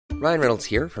Ryan Reynolds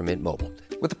here from Mint Mobile.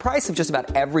 With the price of just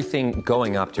about everything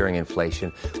going up during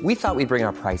inflation, we thought we'd bring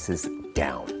our prices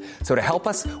down. So to help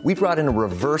us, we brought in a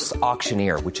reverse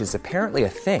auctioneer, which is apparently a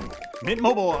thing. Mint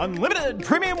Mobile Unlimited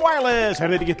Premium Wireless. How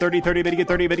to get 30, 30, bit to get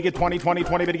 30, bit to get 20, 20,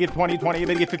 20, bit to get 20, 20,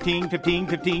 bit to get 15, 15,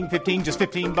 15, 15, just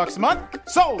 $15 a month?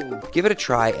 Sold! Give it a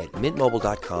try at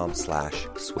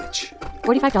mintmobile.com/switch.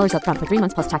 $45 up front for 3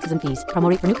 months plus taxes and fees. Promo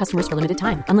rate for new customers for limited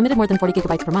time. Unlimited more than 40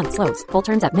 gigabytes per month. Slows full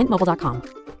terms at mintmobile.com.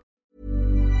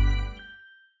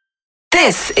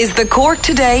 This is the Cork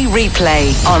Today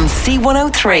replay on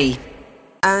C103.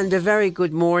 And a very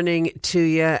good morning to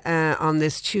you on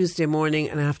this Tuesday morning.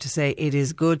 And I have to say, it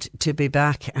is good to be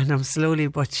back. And I'm slowly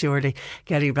but surely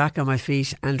getting back on my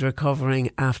feet and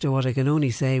recovering after what I can only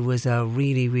say was a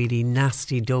really, really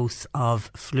nasty dose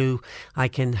of flu. I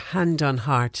can hand on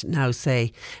heart now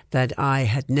say that I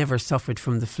had never suffered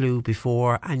from the flu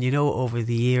before. And you know, over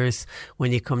the years,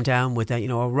 when you come down with a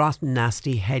rotten,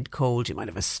 nasty head cold, you might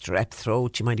have a strep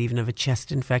throat, you might even have a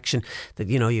chest infection that,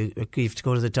 you have to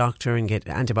go to the doctor and get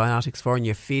antibiotics for, and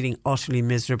you're feeling utterly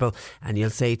miserable, and you'll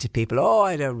say to people, oh,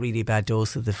 I had a really bad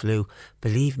dose of the flu.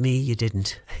 Believe me, you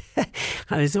didn't.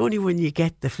 And it's only when you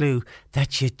get the flu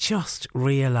that you just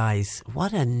realise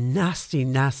what a nasty,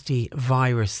 nasty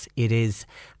virus it is.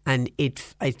 And it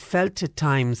felt at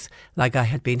times like I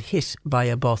had been hit by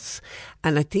a bus.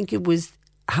 And I think it was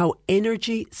how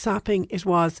energy sapping it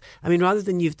was. I mean, rather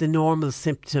than you've the normal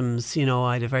symptoms,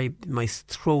 my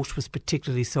throat was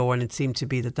particularly sore, and it seemed to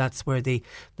be that's where the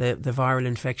viral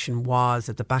infection was,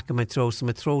 at the back of my throat. So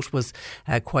my throat was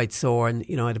quite sore, and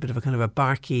I had a bit of a kind of a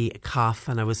barky cough,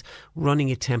 and I was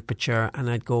running a temperature, and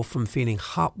I'd go from feeling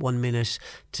hot 1 minute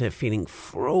to feeling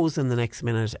frozen the next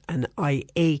minute, and I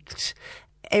ached.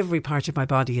 Every part of my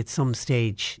body at some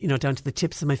stage, down to the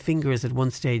tips of my fingers at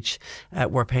one stage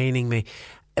were paining me.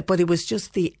 But it was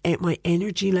just my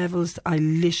energy levels. I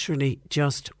literally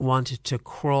just wanted to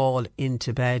crawl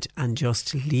into bed and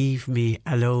just leave me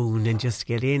alone and just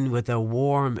get in with a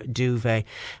warm duvet.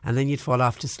 And then you'd fall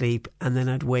off to sleep, and then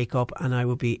I'd wake up and I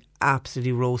would be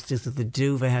absolutely roasted, so the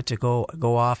duvet had to go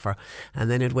off her.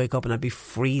 And then I'd wake up and I'd be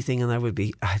freezing, and I'd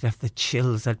have the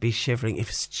chills, I'd be shivering.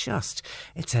 It's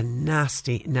a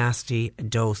nasty, nasty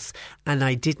dose. And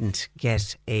I didn't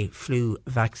get a flu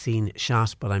vaccine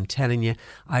shot, but I'm telling you,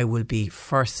 I will be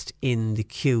first in the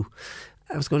queue.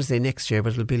 I was going to say next year,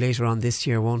 but it'll be later on this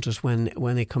year, won't it,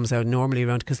 when it comes out? Normally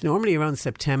around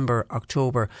September,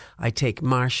 October, I take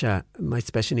Marsha, my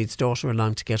special needs daughter,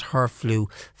 along to get her flu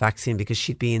vaccine because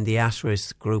she'd be in the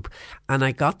at-risk group. And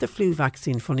I got the flu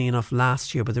vaccine, funny enough,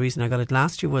 last year. But the reason I got it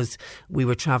last year was we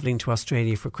were travelling to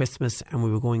Australia for Christmas, and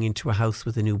we were going into a house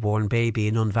with a newborn baby,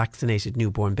 an unvaccinated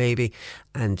newborn baby,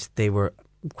 and they were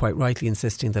quite rightly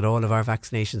insisting that all of our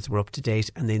vaccinations were up to date,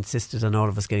 and they insisted on all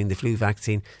of us getting the flu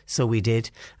vaccine. So we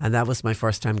did, and that was my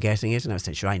first time getting it, and I was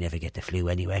saying, sure, I never get the flu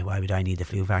anyway, why would I need the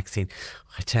flu vaccine?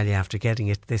 I tell you, after getting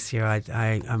it this year,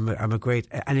 I'm a great,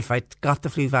 and if I got the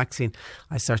flu vaccine,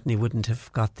 I certainly wouldn't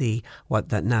have got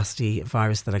that nasty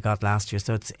virus that I got last year.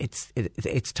 So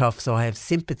it's tough. So I have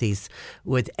sympathies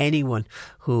with anyone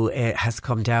who has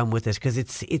come down with it, because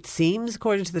it seems,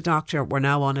 according to the doctor, we're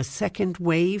now on a second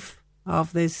wave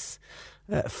of this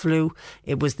flu.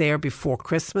 It was there before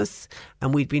Christmas,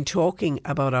 and we'd been talking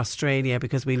about Australia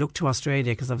because we looked to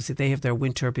Australia because obviously they have their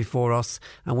winter before us,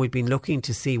 and we'd been looking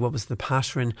to see what was the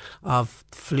pattern of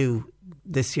flu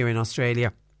this year in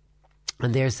Australia,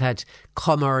 and theirs had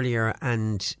come earlier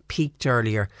and peaked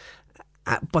earlier.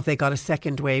 But they got a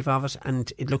second wave of it,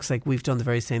 and it looks like we've done the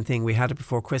very same thing. We had it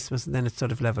before Christmas, and then it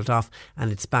sort of levelled off,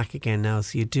 and it's back again now.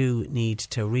 So you do need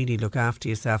to really look after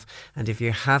yourself. And if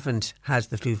you haven't had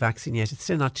the flu vaccine yet, it's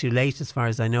still not too late as far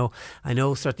as I know. I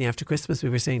know certainly after Christmas we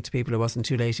were saying to people it wasn't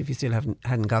too late if you still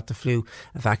hadn't got the flu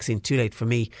vaccine. Too late for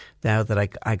me now that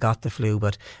I got the flu.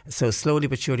 But so slowly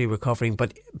but surely recovering.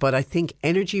 But I think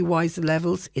energy-wise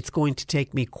levels, it's going to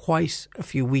take me quite a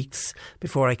few weeks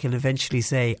before I can eventually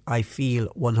say I feel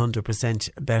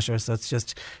 100% better. So it's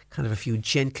just kind of a few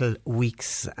gentle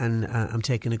weeks, and I'm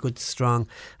taking a good strong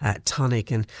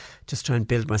tonic and just try and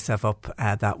build myself up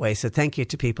that way. So thank you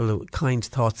to people who kind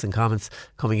thoughts and comments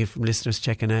coming in from listeners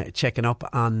checking up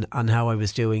on how I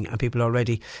was doing, and people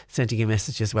already sending in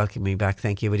messages welcoming me back.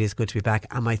 Thank you. It is good to be back.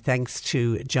 And my thanks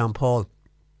to John Paul,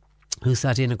 who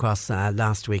sat in across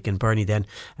last week, and Bernie then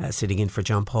sitting in for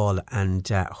John Paul and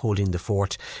holding the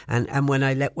fort. And when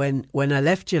I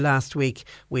left you last week,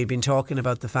 we'd been talking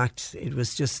about the fact it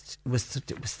was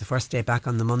the first day back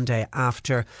on the Monday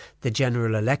after the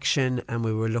general election, and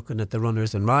we were looking at the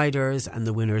runners and riders and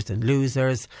the winners and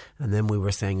losers, and then we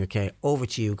were saying, okay, over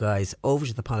to you guys, over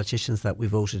to the politicians that we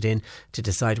voted in to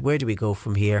decide where do we go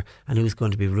from here, and who's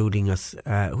going to be ruling us,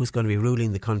 who's going to be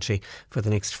ruling the country for the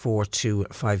next 4 to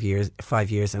 5 years.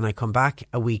 And I come back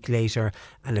a week later,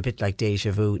 and a bit like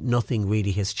deja vu, nothing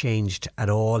really has changed at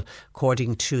all,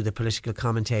 according to the political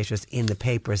commentators in the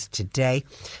papers today.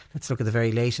 Let's look at the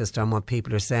very latest on what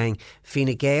people are saying.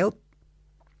 Fine Gael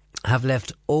have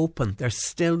left open, they're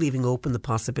still leaving open the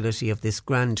possibility of this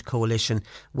grand coalition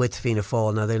with Fianna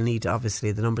Fáil. Now they'll need,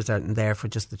 obviously the numbers aren't there for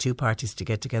just the two parties to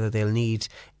get together, they'll need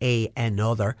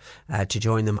another to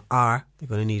join them, or they're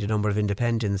going to need a number of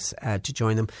independents to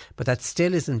join them, but that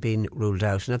still isn't being ruled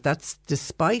out. And that's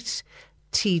despite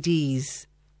TDs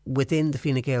within the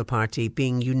Fine Gael party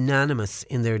being unanimous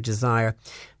in their desire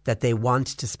that they want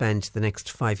to spend the next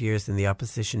 5 years in the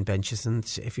opposition benches. And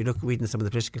if you look reading some of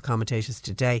the political commentators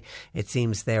today, it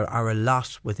seems there are a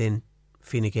lot within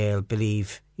Fine Gael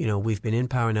believe, we've been in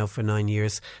power now for 9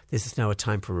 years. This is now a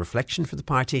time for reflection for the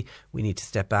party. We need to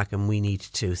step back and we need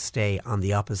to stay on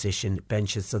the opposition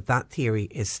benches. So that theory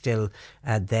is still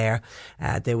there.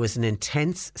 There was an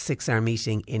intense 6-hour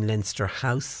meeting in Leinster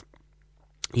House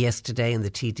yesterday, and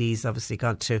the TDs obviously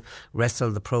got to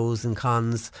wrestle the pros and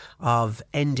cons of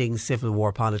ending civil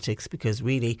war politics, because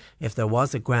really, if there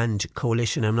was a grand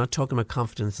coalition, I'm not talking about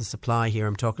confidence and supply here,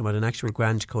 I'm talking about an actual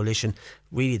grand coalition,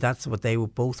 really that's what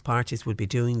both parties would be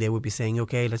doing. They would be saying,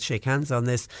 okay, let's shake hands on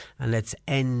this and let's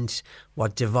end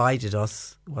what divided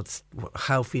us,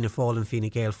 how Fianna Fáil and Fine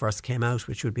Gael first came out,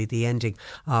 which would be the ending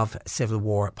of civil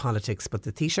war politics. But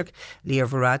the Taoiseach, Leo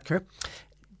Varadkar,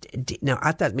 now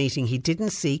at that meeting he didn't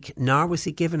seek, nor was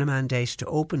he given a mandate to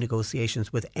open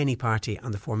negotiations with any party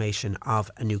on the formation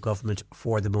of a new government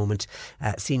for the moment.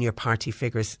 Senior party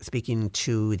figures speaking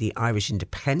to the Irish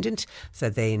Independent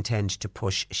said they intend to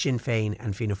push Sinn Féin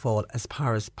and Fianna Fáil as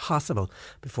far as possible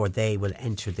before they will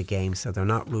enter the game. So they're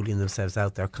not ruling themselves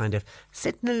out, they're kind of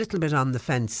sitting a little bit on the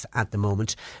fence at the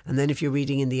moment. And then if you're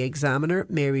reading in the Examiner,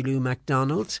 Mary Lou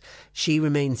MacDonald, she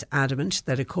remains adamant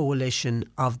that a coalition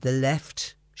of the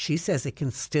left, she says it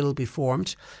can still be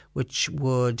formed, which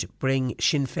would bring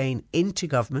Sinn Féin into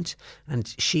government.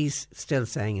 And she's still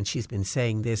saying, and she's been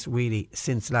saying this really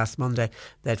since last Monday,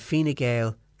 that Fine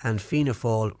Gael and Fianna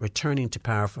Fáil returning to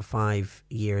power for 5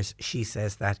 years, she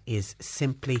says that is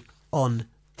simply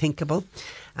unthinkable.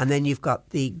 And then you've got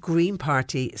the Green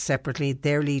Party separately.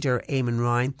 Their leader, Eamon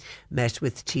Ryan, met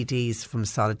with TDs from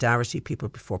Solidarity, People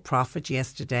Before Profit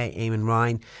yesterday. Eamon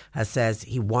Ryan says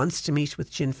he wants to meet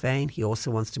with Sinn Féin. He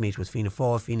also wants to meet with Fianna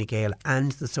Fáil, Fine Gael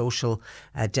and the Social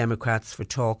Democrats for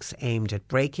talks aimed at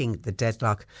breaking the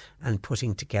deadlock and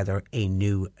putting together a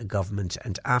new government.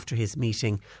 And after his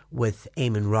meeting with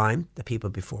Eamon Ryan, the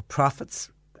People Before Profits,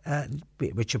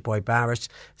 Richard Boyd Barrett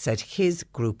said his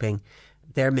grouping,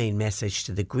 their main message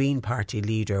to the Green Party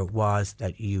leader was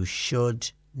that you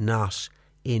should not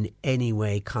in any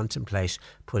way contemplate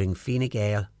putting Fine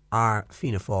Gael or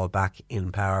Fianna Fáil back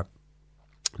in power.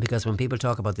 Because when people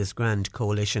talk about this grand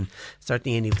coalition,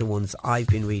 certainly any of the ones I've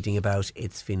been reading about,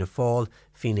 it's Fianna Fáil,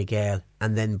 Fine Gael,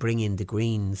 and then bring in the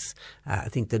Greens. I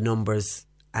think the numbers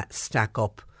stack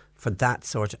up for that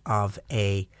sort of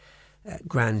a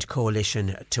grand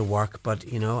coalition to work. But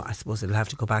I suppose it'll have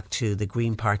to go back to the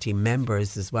Green Party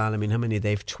members as well. I mean, how many?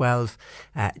 They've 12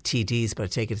 TDs, but I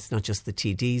take it it's not just the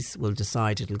TDs will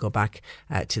decide, it'll go back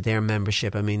to their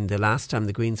membership. I mean, the last time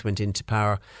the Greens went into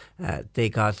power, they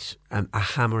got a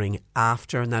hammering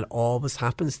after, and that always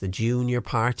happens. The junior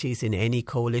parties in any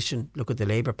coalition, look at the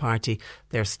Labour Party,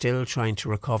 they're still trying to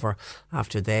recover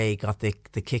after they got the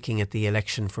kicking at the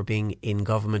election for being in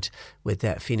government with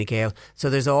Fine Gael. So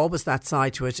there's always that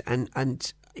side to it, and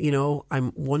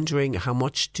I'm wondering how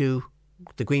much do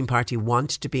the Green Party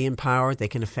want to be in power. They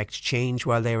can affect change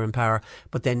while they're in power,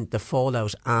 but then the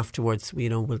fallout afterwards,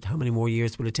 how many more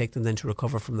years will it take them then to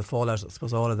recover from the fallout? I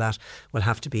suppose all of that will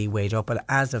have to be weighed up, but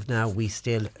as of now we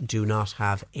still do not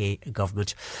have a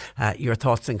government. Your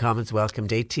thoughts and comments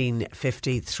welcomed.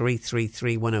 1850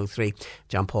 333 103.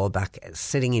 John Paul back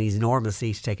sitting in his normal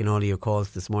seat taking all of your calls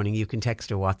this morning. You can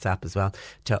text or WhatsApp as well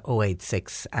to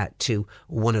 086 2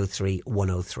 103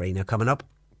 103. Now coming up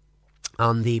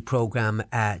on the programme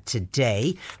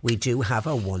today, we do have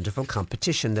a wonderful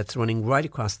competition that's running right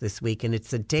across this week, and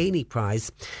it's a Danny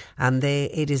Prize, and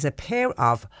it is a pair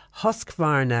of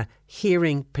Husqvarna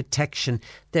hearing protection.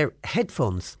 They're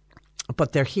headphones.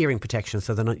 but they're hearing protection,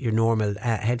 so they're not your normal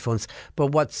headphones. But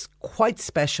what's quite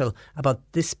special about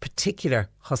this particular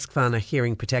Husqvarna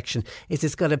hearing protection is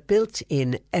it's got a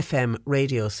built-in FM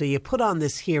radio. So you put on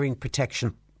this hearing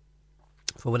protection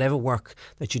for whatever work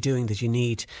that you're doing that you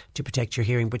need to protect your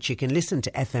hearing, but you can listen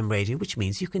to FM radio, which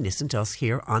means you can listen to us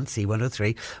here on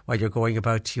C103 while you're going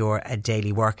about your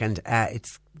daily work. And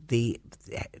it's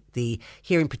the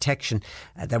hearing protection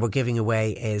that we're giving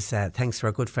away is thanks to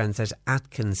our good friends at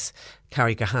Atkins,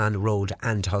 Carrigahan Road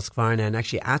and Husqvarna. And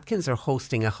actually Atkins are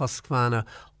hosting a Husqvarna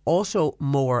Auto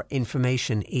More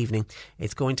Information Evening.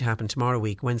 It's going to happen tomorrow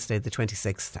week, Wednesday the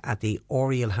 26th, at the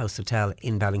Oriel House Hotel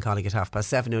in Ballincollig at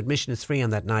 7:30. Now, admission is free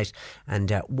on that night, and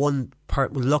one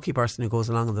lucky person who goes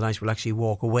along on the night will actually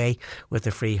walk away with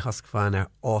a free Husqvarna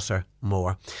Auto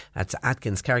More. That's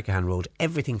Atkins, Carrigahan Road,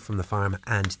 everything from the farm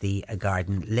and the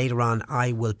garden. Later on,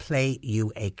 I will play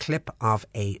you a clip of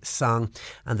a song,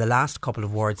 and the last couple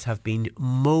of words have been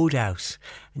mowed out,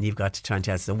 and you've got to try and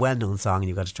tell us. It's a well-known song, and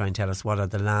you've got to try and tell us what are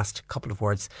the last couple of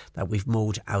words that we've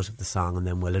mowed out of the song, and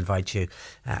then we'll invite you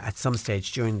at some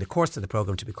stage during the course of the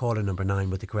programme to be caller number 9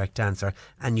 with the correct answer,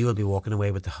 and you'll be walking away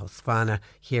with the Husqvarna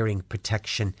hearing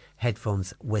protection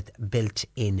headphones with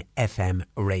built-in FM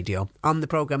radio. On the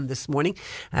programme this morning,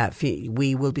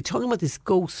 we will be talking about this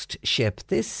ghost ship.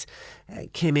 This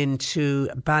came into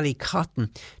Ballycotton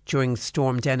during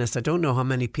Storm Dennis. I don't know how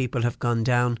many people have gone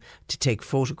down to take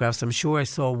photographs. I'm sure I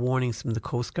saw warnings from the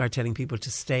Coast Guard telling people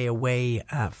to stay away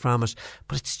from it.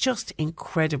 But it's just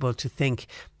incredible to think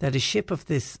that a ship of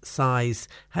this size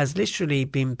has literally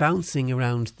been bouncing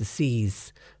around the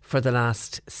seas for the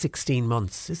last 16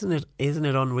 months. Isn't it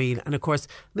unreal? And of course,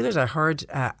 the minute I heard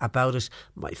about it,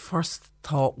 my first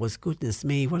thought was, goodness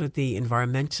me, what are the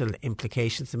environmental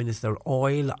implications? I mean, is there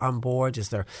oil on board? Is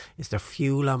there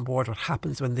fuel on board? What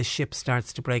happens when the ship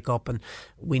starts to break up? And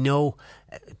we know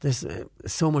there's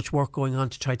so much work going on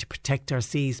to try to protect our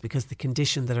seas, because the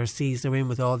condition that our seas are in,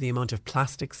 with all the amount of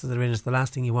plastics that are in it, the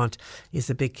last thing you want is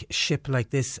a big ship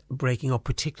like this breaking up,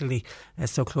 particularly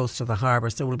so close to the harbour.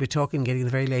 So we'll be getting the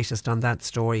very latest on that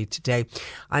story today.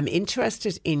 I'm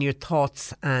interested in your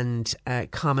thoughts and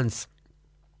comments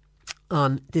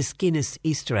on this Guinness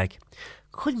Easter egg.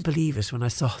 Couldn't believe it when I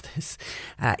saw this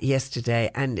yesterday,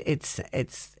 and it's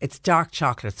dark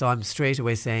chocolate. So I'm straight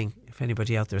away saying, if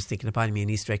anybody out there is thinking of buying me an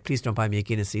Easter egg, please don't buy me a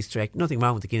Guinness Easter egg. Nothing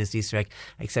wrong with the Guinness Easter egg,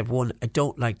 except one, I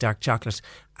don't like dark chocolate,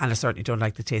 and I certainly don't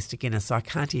like the taste of Guinness. So I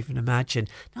can't even imagine.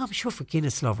 Now, I'm sure for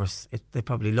Guinness lovers, they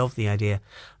probably love the idea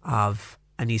of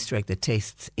an Easter egg that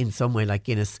tastes in some way like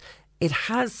Guinness. It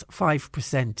has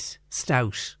 5%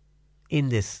 stout in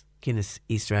this Guinness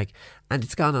Easter egg, and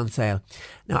it's gone on sale.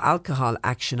 Now, Alcohol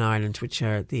Action Ireland, which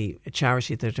are the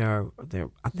charity that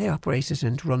they operated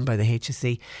and run by the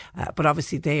HSE, but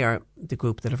obviously they are the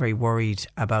group that are very worried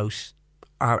about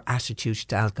our attitude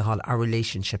to alcohol, our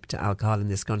relationship to alcohol in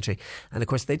this country. And of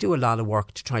course, they do a lot of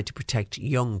work to try to protect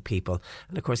young people.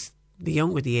 And of course, the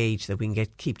younger the age that we can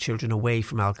keep children away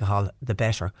from alcohol, the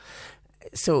better.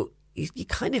 So you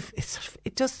kind of,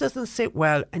 it just doesn't sit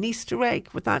well. An Easter egg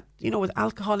with that, with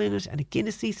alcohol in it, and a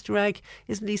Guinness Easter egg.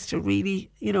 Isn't Easter really,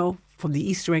 from the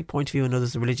Easter egg point of view, I know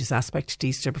there's a religious aspect to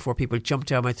Easter before people jump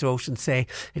down my throat and say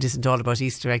it isn't all about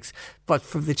Easter eggs. But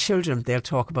for the children, they'll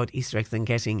talk about Easter eggs and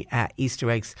getting Easter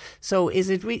eggs. So is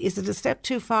it a step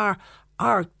too far?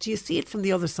 Or do you see it from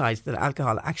the other side, that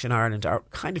Alcohol Action Ireland are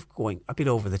kind of going a bit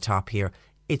over the top here?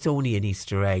 It's only an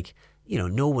Easter egg.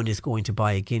 No one is going to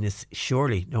buy a Guinness,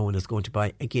 surely no one is going to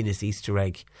buy a Guinness Easter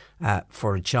egg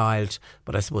for a child.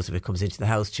 But I suppose if it comes into the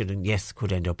house, children, yes,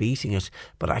 could end up eating it.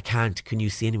 But can you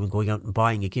see anyone going out and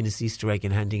buying a Guinness Easter egg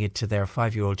and handing it to their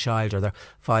 5-year-old child or their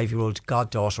 5-year-old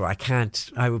goddaughter?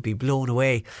 I would be blown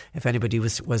away if anybody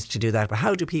was to do that. But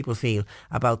how do people feel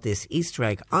about this Easter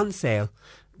egg on sale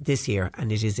this year?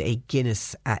 And it is a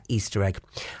Guinness Easter egg.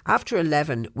 After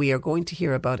 11, we are going to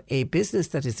hear about a business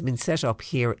that has been set up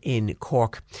here in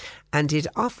Cork, and it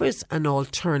offers an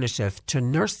alternative to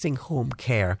nursing home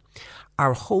care.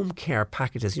 Our home care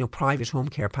packages, private home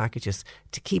care packages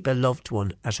to keep a loved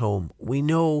one at home. We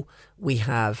know we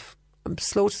have, I'm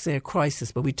slow to say a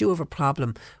crisis, but we do have a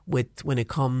problem when it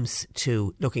comes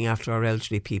to looking after our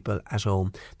elderly people at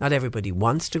home. Not everybody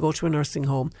wants to go to a nursing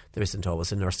home. There isn't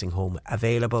always a nursing home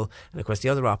available. And of course, the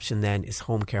other option then is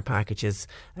home care packages.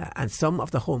 And some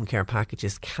of the home care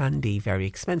packages can be very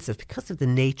expensive because of the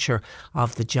nature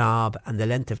of the job and the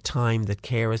length of time that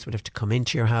carers would have to come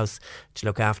into your house to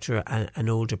look after an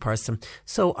older person.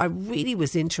 So I really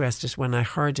was interested when I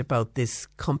heard about this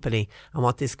company and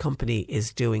what this company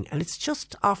is doing. And it's it's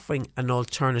just offering an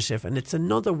alternative, and it's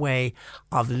another way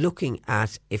of looking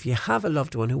at if you have a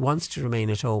loved one who wants to remain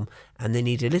at home and they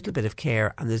need a little bit of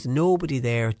care and there's nobody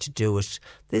there to do it.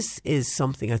 This is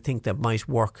something I think that might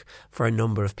work for a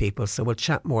number of people. So we'll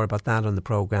chat more about that on the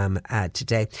programme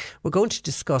today. We're going to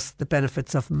discuss the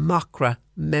benefits of MACRA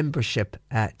membership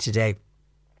today.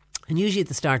 And usually at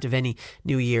the start of any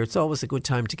new year, it's always a good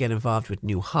time to get involved with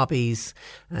new hobbies.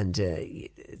 And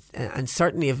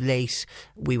certainly of late,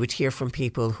 we would hear from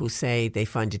people who say they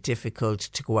find it difficult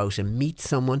to go out and meet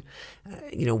someone.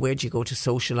 Where do you go to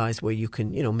socialise where you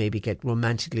can, maybe get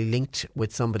romantically linked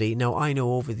with somebody? Now, I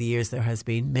know over the years there has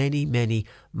been many, many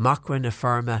MACRA na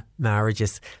Firma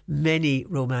marriages. Many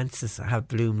romances have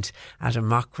bloomed at a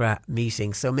MACRA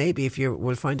meeting. So maybe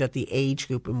we'll find out the age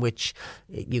group in which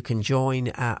you can join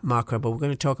MACRA. But we're going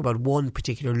to talk about one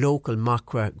particular local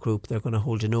MACRA group. They're going to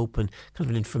hold an open kind of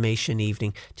an information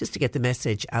evening just to get the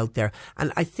message out there.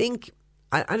 And I think,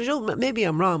 I don't know, maybe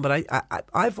I'm wrong, but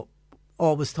I've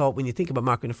always thought when you think about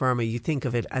MACRA na Firma, you think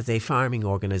of it as a farming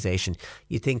organisation.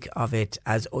 You think of it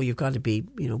as, you've got to be,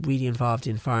 really involved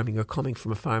in farming or coming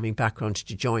from a farming background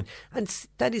to join. And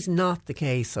that is not the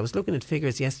case. I was looking at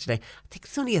figures yesterday. I think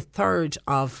it's only a third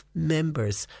of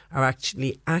members are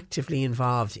actually actively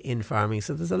involved in farming.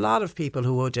 So there's a lot of people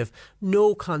who would have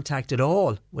no contact at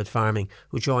all with farming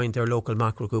who joined their local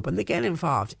MACRA group, and they get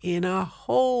involved in a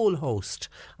whole host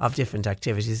of different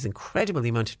activities. Incredible the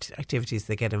amount of activities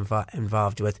they get involved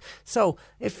with. So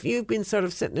if you've been sort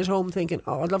of sitting at home thinking,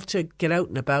 I'd love to get out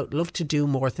and about, love to do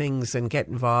more things and get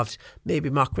involved, maybe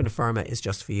MACRA na Firma is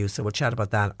just for you. So we'll chat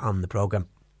about that on the programme.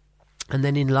 And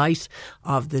then in light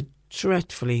of the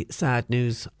dreadfully sad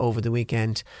news over the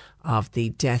weekend of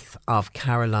the death of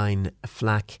Caroline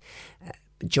Flack,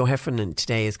 Joe Heffernan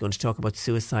today is going to talk about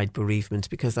suicide bereavement,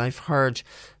 because I've heard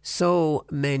so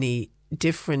many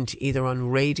different, either on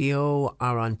radio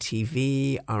or on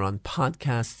TV or on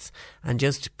podcasts, and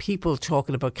just people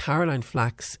talking about Caroline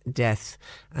Flack's death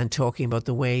and talking about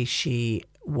the way she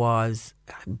was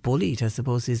bullied, I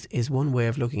suppose is one way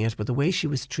of looking at it, but the way she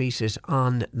was treated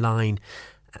online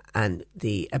and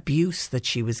the abuse that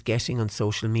she was getting on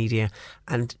social media.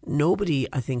 And nobody,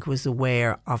 I think, was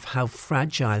aware of how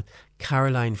fragile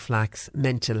Caroline Flack's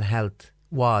mental health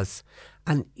was.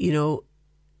 And,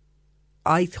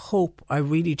 I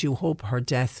really do hope her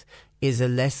death is a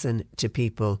lesson to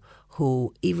people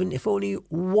who, even if only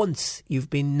once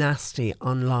you've been nasty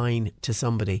online to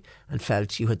somebody and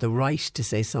felt you had the right to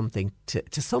say something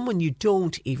to someone you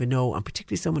don't even know, and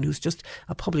particularly someone who's just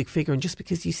a public figure, and just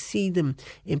because you see them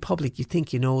in public you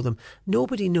think you know them. No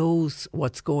one knows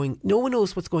what's going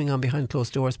on behind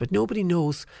closed doors, but nobody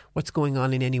knows what's going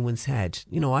on in anyone's head.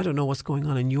 I don't know what's going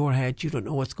on in your head, you don't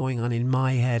know what's going on in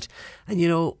my head. And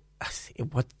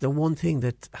what the one thing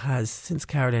that has, since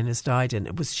Caroline has died, and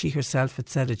it was she herself had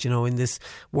said it, in this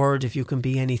world, if you can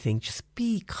be anything, just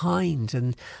be kind.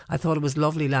 And I thought it was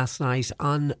lovely last night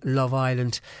on Love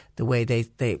Island, the way they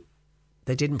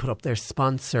didn't put up their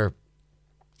sponsorship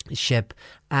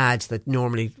ad that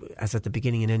normally, as at the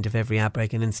beginning and end of every ad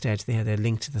break, and instead they had a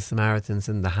link to the Samaritans,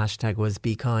 and the hashtag was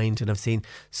be kind. And I've seen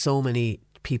so many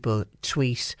people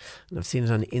tweet, and I've seen it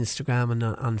on Instagram and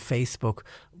on Facebook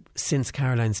since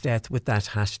Caroline's death with that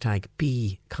hashtag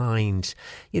be kind.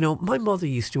 My mother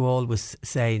used to always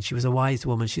say, and she was a wise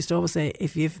woman, she used to always say,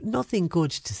 if you've nothing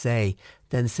good to say,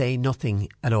 then say nothing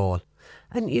at all.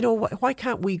 And why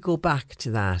can't we go back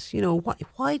to that?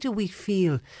 Why do we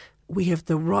feel we have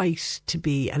the right to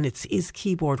be, and it is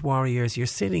keyboard warriors? You're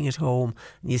sitting at home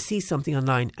and you see something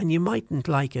online and you mightn't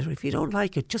like it, or if you don't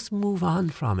like it, just move on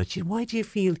from it. Why do you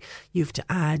feel you have to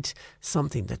add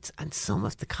something and some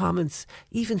of the comments,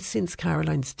 even since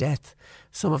Caroline's death,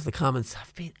 some of the comments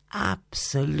have been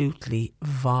absolutely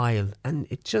vile, and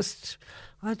it just,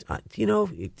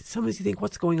 sometimes you think,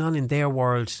 what's going on in their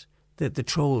world? The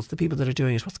trolls, the people that are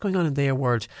doing it, what's going on in their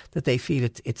world that they feel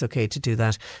it's okay to do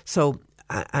that? So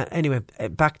anyway,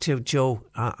 back to Joe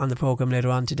on the programme later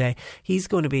on today. He's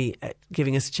going to be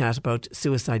giving us a chat about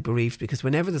suicide bereaved, because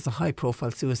whenever there's a high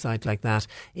profile suicide like that,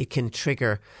 it can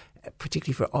trigger,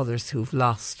 particularly for others who've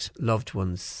lost loved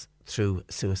ones through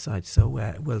suicide. So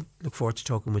we'll look forward to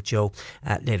talking with Joe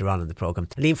later on in the programme.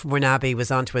 Liam from Burnaby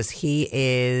was on to us. He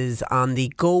is on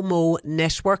the Gomo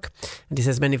network, and he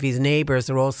says many of his neighbours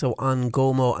are also on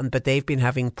Gomo, but they've been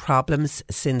having problems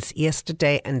since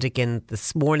yesterday and again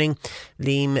this morning.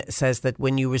 Liam says that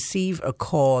when you receive a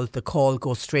call, the call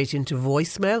goes straight into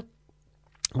voicemail.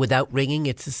 without ringing.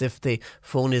 It's as if the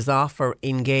phone is off or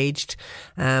engaged,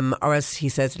 or as he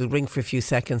says, it'll ring for a few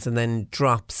seconds and then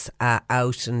drops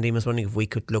out. And he was wondering if we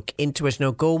could look into it.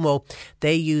 Now, Gomo,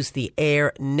 they use the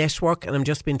Air network, and I'm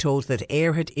just been told that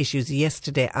Air had issues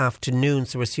yesterday afternoon,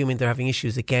 so we're assuming they're having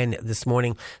issues again this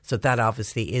morning. So that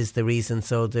obviously is the reason.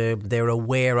 So they're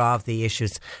aware of the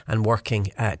issues and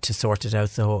working to sort it out.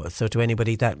 So to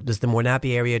anybody that was the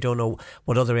Mourneabbey area, I don't know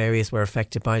what other areas were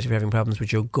affected by it. If you're having problems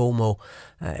with your Gomo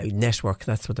network,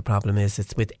 that's what the problem is.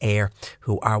 It's with Air,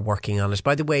 who are working on it.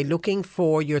 By the way, looking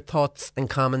for your thoughts and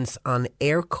comments on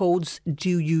air codes.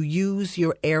 Do you use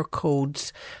your air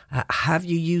codes? Have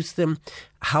you used them?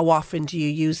 How often do you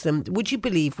use them? Would you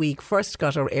believe we first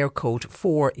got our air code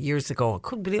 4 years ago? I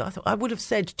couldn't believe it. I would have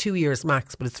said 2 years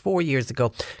max, but it's 4 years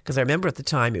ago, because I remember at the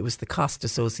time it was the cost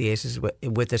associated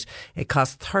with it. It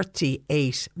cost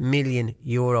 €38 million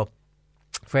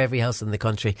for every house in the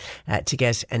country to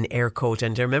get an air code.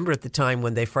 And I remember at the time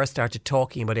when they first started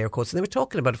talking about air codes, and they were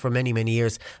talking about it for many, many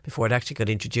years before it actually got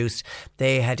introduced,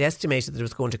 they had estimated that it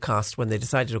was going to cost, when they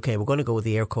decided, OK, we're going to go with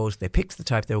the air code, they picked the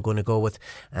type they were going to go with,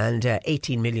 and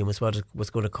 18 million was what it was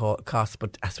going to cost.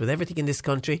 But as with everything in this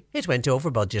country, it went over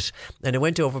budget, and it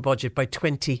went over budget by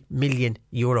 €20 million,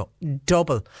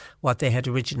 double what they had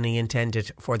originally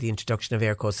intended for the introduction of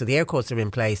air codes. So the air codes are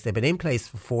in place. They've been in place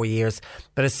for 4 years,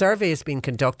 but a survey has been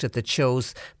conducted that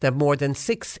shows that more than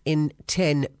 6 in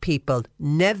 10 people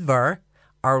never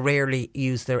or rarely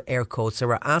use their air code. So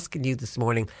we're asking you this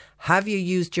morning, have you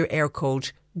used your air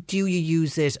code? Do you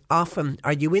use it often?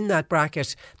 Are you in that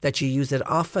bracket that you use it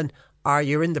often? Are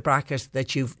you in the bracket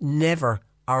that you've never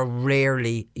or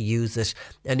rarely use it?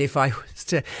 And if I was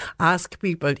to ask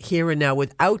people here and now,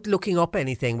 without looking up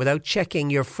anything, without checking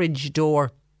your fridge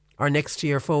door or next to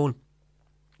your phone,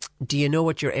 do you know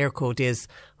what your air code is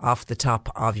off the top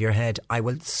of your head? I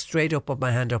will straight up put my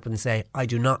hand up and say I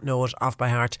do not know it off by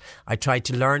heart. I tried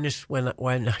to learn it when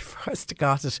I first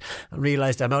got it and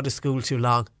realised I'm out of school too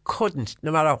long. Couldn't.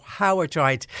 No matter how I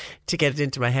tried to get it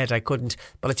into my head, I couldn't.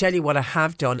 But I tell you what I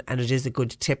have done, and it is a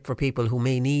good tip for people who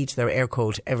may need their air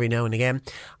code every now and again.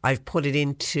 I've put it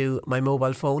into my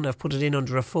mobile phone. I've put it in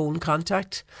under a phone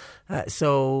contact.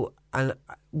 And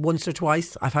once or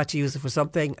twice I've had to use it for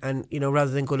something, and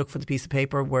rather than go look for the piece of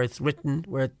paper where it's written,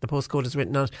 where the postcode is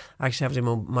written on it, I actually have it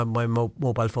in my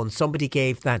mobile phone. Somebody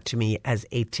gave that to me as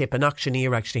a tip. An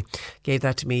auctioneer actually gave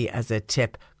that to me as a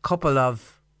tip a couple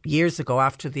of years ago,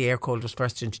 after the air code was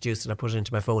first introduced, and I put it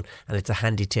into my phone, and it's a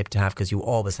handy tip to have because you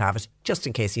always have it just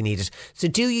in case you need it. So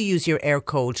do you use your air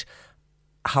code?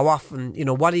 How often?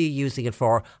 What are you using it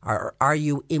for? Or are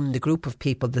you in the group of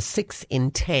people, the 6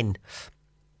 in 10,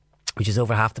 which is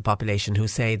over half the population, who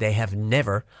say they have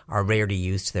never or rarely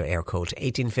used their air code?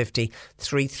 1850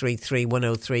 333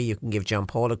 103. You can give John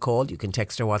Paul a call. You can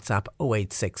text or WhatsApp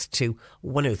 0862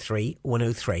 103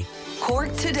 103.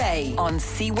 Cork Today on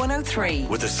C103.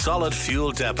 With a solid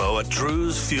fuel depot at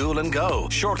Drew's Fuel and Go,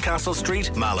 Shortcastle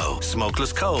Street, Mallow.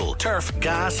 Smokeless coal, turf,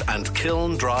 gas and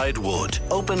kiln dried wood.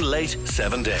 Open late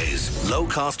 7 days.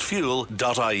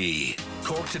 Lowcostfuel.ie.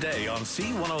 Cork Today on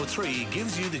C103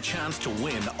 gives you the chance to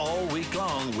win all week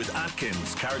long with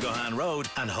Atkins, Carrigohan Road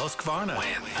and Husqvarna.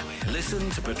 Listen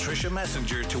to Patricia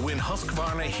Messenger to win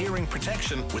Husqvarna hearing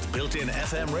protection with built-in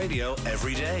FM radio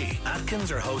every day.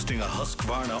 Atkins are hosting a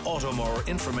Husqvarna Automower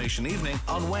information evening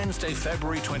on Wednesday,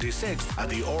 February 26th at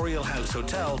the Oriel House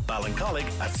Hotel, Ballincollig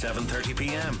at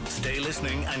 7:30pm. Stay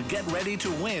listening and get ready to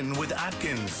win with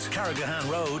Atkins, Carrigohan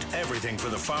Road, everything for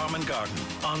the farm and garden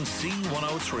on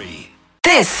C103.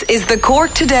 This is the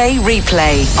Cork Today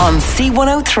replay on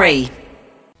C103.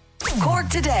 Cork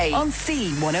Today on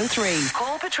C103.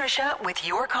 Call Patricia with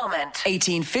your comment.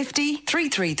 1850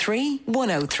 333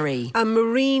 103. A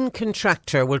marine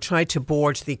contractor will try to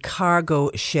board the cargo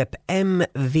ship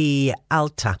MV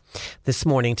Alta this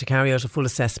morning to carry out a full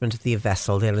assessment of the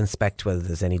vessel. They'll inspect whether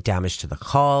there's any damage to the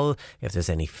hull, if there's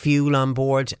any fuel on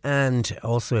board, and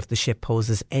also if the ship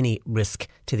poses any risk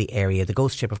to the area. The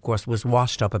ghost ship, of course, was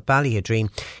washed up at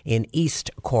Ballydreen in East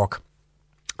Cork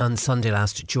on Sunday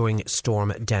last during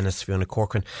Storm Dennis. Fiona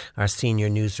Corcoran, our senior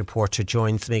news reporter,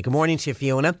 joins me. Good morning to you,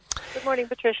 Fiona. Good morning,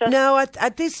 Patricia. Now,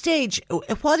 at this stage,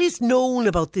 what is known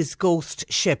about this ghost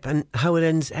ship and how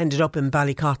it ended up in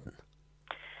Ballycotton?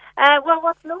 Well,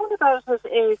 what's known about it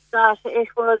is that it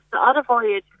was on a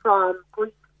voyage from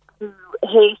Greece to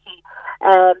Haiti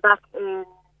back in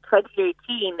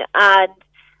 2018, and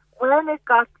when it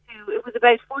got to, it was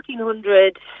about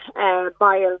 1,400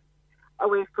 miles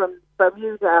away from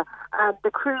Bermuda, and the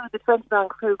crew, the 20-man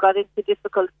crew, got into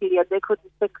difficulty and they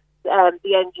couldn't fix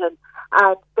the engine,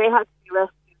 and they had to be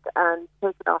rescued and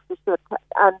taken off the ship.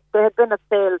 And they had been at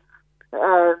sail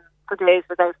for days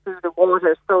without food and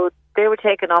water. So they were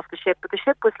taken off the ship, but the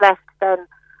ship was left then.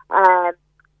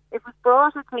 It was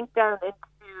brought, I think, down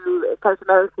into South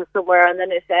America somewhere, and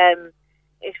then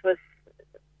it was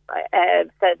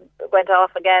went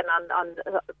off again on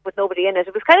with nobody in it.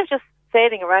 It was kind of just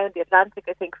sailing around the Atlantic,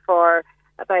 I think, for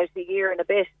about a year and a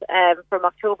bit, from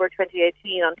October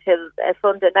 2018 until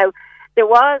Sunday. Now, there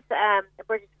was a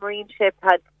British Marine ship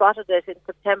had spotted it in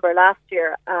September last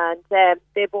year, and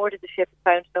they boarded the ship and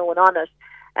found no one on it,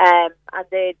 and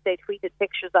they tweeted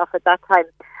pictures of it that time.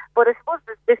 But I suppose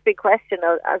there's this big question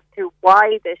as to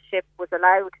why this ship was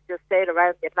allowed to just sail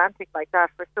around the Atlantic like that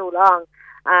for so long,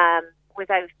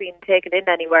 without being taken in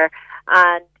anywhere.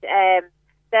 And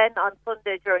then on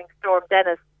Sunday during Storm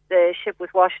Dennis, the ship was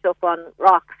washed up on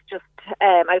rocks just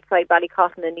outside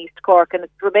Ballycotton in East Cork, and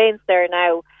it remains there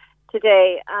now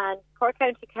today. And Cork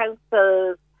County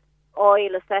Council's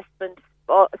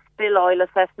spill oil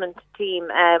assessment team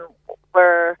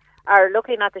are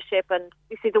looking at the ship, and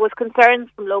you see there was concerns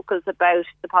from locals about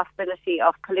the possibility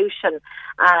of pollution,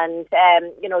 and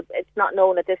it's not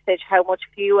known at this stage how much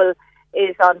fuel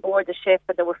is on board the ship,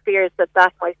 and there were fears that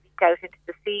might leak out into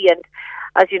the sea. And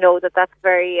as you know, that's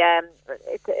very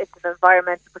it's an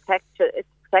environmental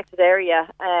protected area,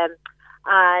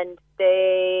 and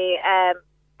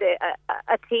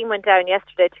a team went down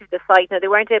yesterday to the site. Now, they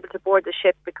weren't able to board the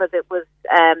ship because it was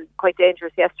quite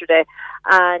dangerous yesterday,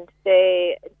 and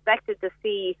they inspected the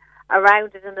sea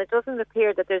around it, and it doesn't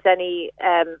appear that there's any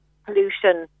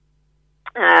pollution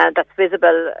that's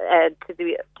visible to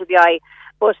the eye.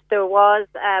 But there was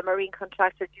a marine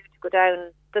contractor due to go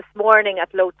down this morning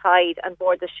at low tide and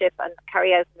board the ship and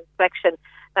carry out an inspection.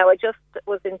 Now, I just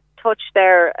was in touch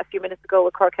there a few minutes ago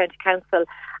with Cork County Council,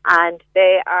 and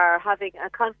they are having a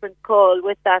conference call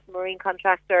with that marine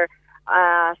contractor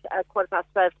at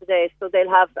 12:15 today. So they'll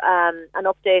have an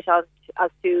update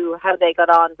as to how they got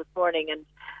on this morning and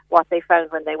what they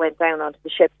found when they went down onto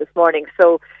the ship this morning.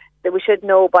 So we should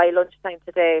know by lunchtime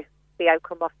today the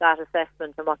outcome of that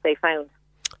assessment and what they found.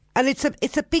 And it's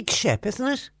a big ship, isn't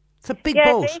it? It's a big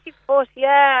boat. Yeah, it's 80 foot,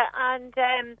 yeah. And,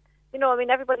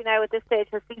 everybody now at this stage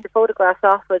has seen the photographs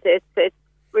of it. It's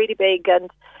really big,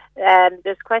 and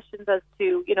there's questions as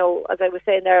to, as I was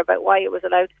saying there, about why it was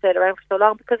allowed to sail around for so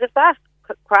long. Because if that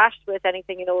crashed with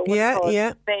anything, it would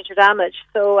cause major damage.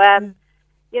 So,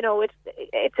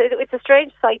 it's a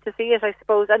strange sight to see it, I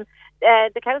suppose. And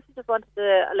the council just wanted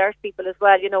to alert people as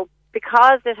well,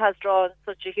 because it has drawn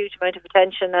such a huge amount of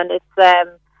attention, and it's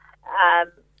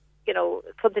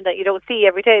something that you don't see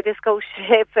every day, this ghost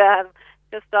ship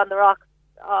just on the rocks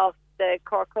of the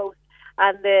Cork coast.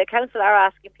 And the council are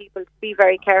asking people to be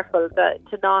very careful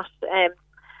to not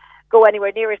go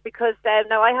anywhere near it, because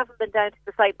now I haven't been down to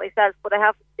the site myself, but I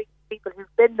have seen people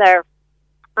who've been there,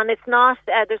 and it's not,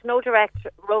 there's no direct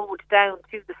road down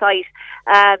to the site.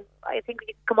 I think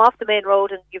you come off the main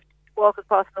road and you walk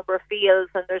across a number of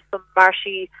fields, and there's some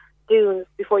marshy dunes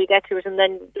before you get to it, and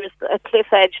then there's a cliff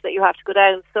edge that you have to go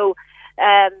down. So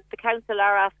the council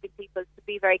are asking people to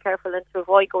be very careful and to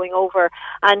avoid going over.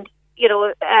 And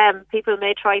people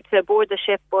may try to board the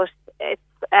ship, but it's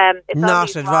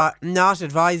not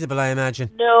advisable, I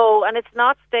imagine. No, and it's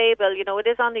not stable. It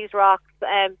is on these rocks.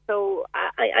 So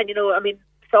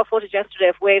saw footage yesterday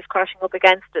of waves crashing up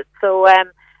against it. So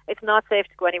it's not safe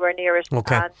to go anywhere near it.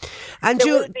 Okay. And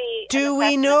do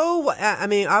we know,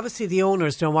 obviously the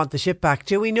owners don't want the ship back.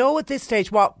 Do we know at this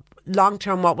stage what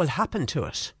will happen to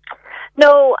it?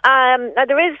 No, now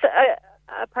there is a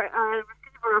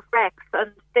receiver of wrecks,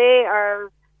 and they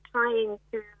are trying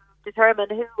to determine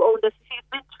who owned it. It's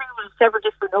been through several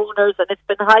different owners, and it's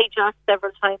been hijacked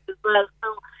several times as well. So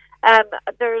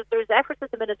there's efforts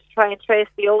at the minute to try and trace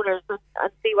the owners and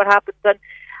see what happens. And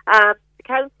the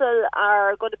council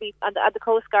are going to be, and the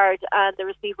Coast Guard and the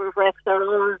receiver of wrecks are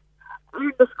all in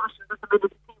discussions at the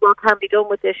minute to see what can be done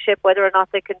with this ship, whether or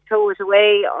not they can tow it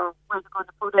away, or where they're going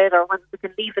to put it, or whether they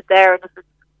can leave it there, and if it's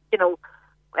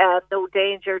no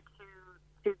danger to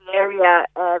the area,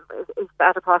 is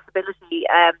that a possibility?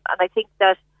 And I think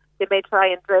that they may try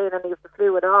and drain any of the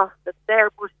fluid off that's there,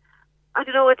 but I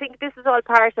don't know. I think this is all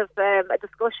part of a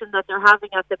discussion that they're having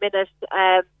at the minute.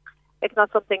 It's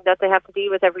not something that they have to deal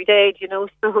with every day, so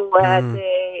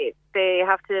they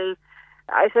have to.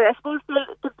 I suppose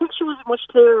the picture was much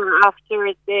clearer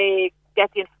after they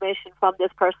get the information from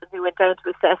this person who went down to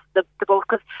assess the boat,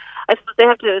 because I suppose they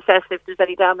have to assess if there's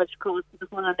any damage caused to the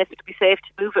hull and if it would be safe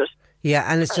to move it. Yeah,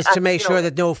 and it's just to make sure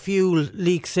that no fuel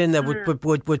leaks in that would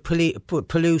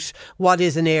pollute what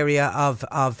is an area of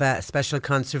special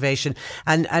conservation.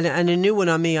 And a new one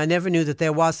on me, I never knew that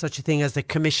there was such a thing as the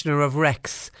Commissioner of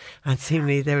Wrecks, and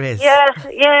seemingly there is. Yeah.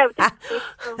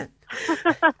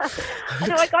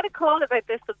 I got a call about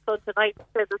this on Sunday night. It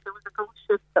said that there was a ghost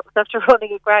ship that was after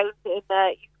running aground in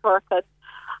East Cork, and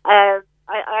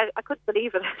I couldn't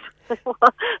believe it.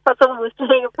 That someone was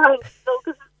doing a prank,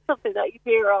 because it's something that you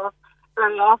hear of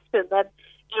very often. And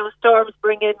storms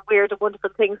bring in weird and wonderful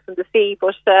things from the sea,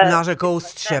 but not a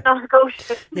ghost ship. Not a ghost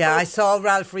ship. Yeah, I saw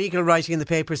Ralph Riegel writing in the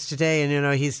papers today,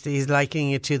 and he's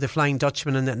likening it to the Flying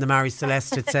Dutchman and the Mary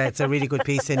Celeste. It's a really good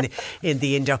piece in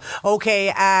the Indo.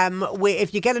 Okay,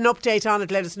 if you get an update on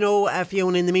it, let us know,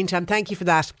 Fiona. In the meantime, thank you for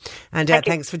that, and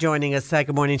thanks for joining us.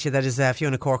 Good morning to you. That is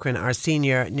Fiona Corcoran, our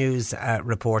senior news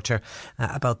reporter,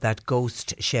 about that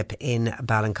ghost ship in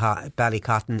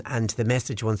Ballycotton, and the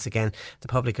message once again: the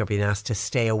public are being asked to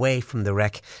stay away from the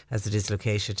wreck, as it is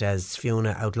located, as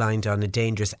Fiona outlined, on a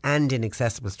dangerous and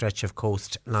inaccessible stretch of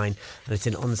coastline, and it's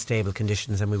in unstable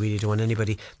conditions, and we really don't want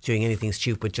anybody doing anything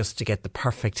stupid just to get the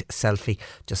perfect selfie.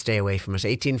 Just stay away from it.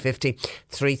 1850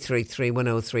 333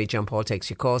 103. John Paul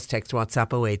takes your calls. Text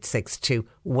WhatsApp 0862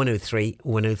 103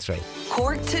 103.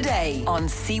 Cork Today on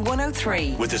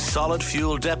C103 with the Solid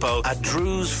Fuel Depot at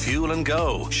Drew's Fuel and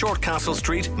Go, Shortcastle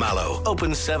Street, Mallow.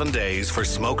 Open 7 days for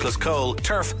smokeless coal,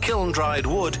 turf, kiln dried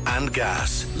wood and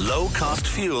gas.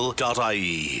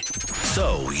 Lowcostfuel.ie.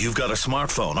 So, you've got a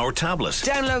smartphone or tablet.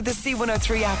 Download the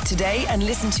C103 app today and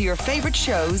listen to your favourite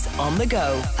shows on the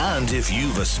go. And if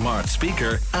you've a smart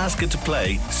speaker, ask it to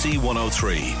play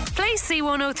C103. Play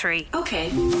C103.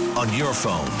 Okay. On your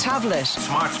phone, tablet,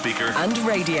 smart speaker and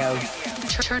radio.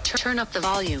 Turn up the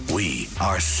volume. We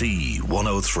are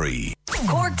C103.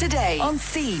 Cork Today on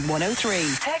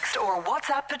C103. Text or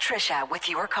WhatsApp Patricia with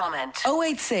your comment.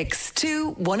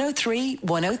 0862 103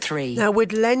 103. Now,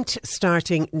 with Lent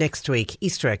starting next week,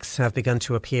 Easter eggs have begun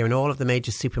to appear in all of the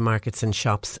major supermarkets and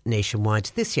shops nationwide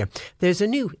this year. There's a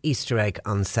new Easter egg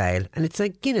on sale, and it's a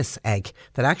Guinness egg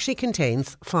that actually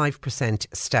contains 5%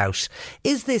 stout.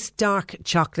 Is this dark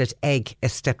chocolate egg a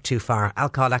step too far?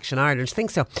 Alcohol Action Ireland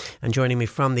thinks so. And joining me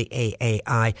from the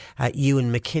AAI,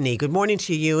 Ewan McKinney. Good morning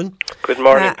to you, Ewan. Good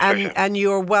morning, and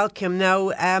you're welcome.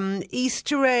 Now,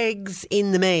 Easter eggs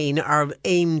in the main are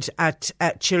aimed at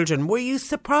children. Were you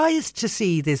surprised to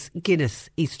see this Guinness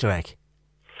Easter egg?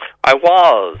 I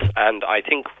was, and I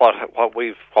think what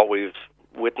we've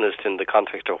witnessed in the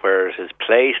context of where it is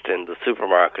placed in the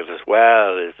supermarket as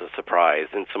well is a surprise,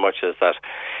 in so much as that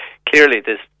clearly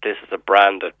this is a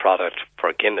branded product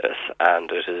for Guinness,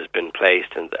 and it has been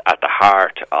placed at the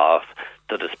heart of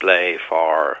the display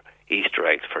for Easter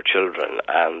eggs for children.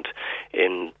 And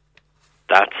in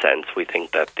that sense, we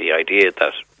think that the idea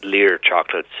that Lear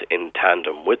chocolates in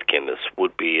tandem with Guinness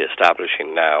would be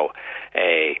establishing now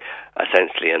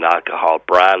essentially an alcohol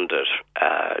branded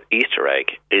Easter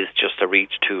egg is just a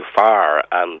reach too far,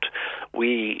 and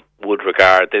we would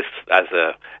regard this as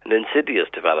an insidious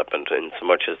development, in so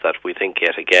much as that we think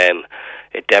yet again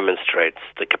it demonstrates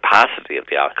the capacity of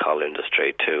the alcohol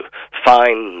industry to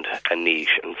find a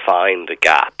niche and find a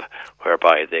gap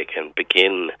whereby they can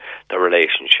begin the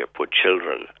relationship with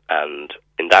children, and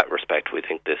in that respect we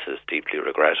think this is deeply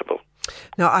regrettable.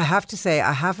 Now, I have to say,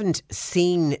 I haven't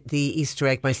seen the Easter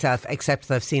egg myself, except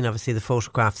that I've seen, obviously, the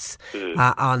photographs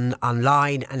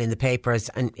online and in the papers.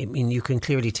 And I mean, you can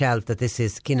clearly tell that this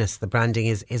is Guinness. The branding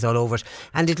is all over it.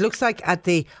 And it looks like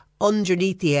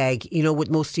underneath the egg, with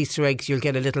most Easter eggs, you'll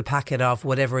get a little packet of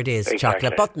whatever it is, exactly.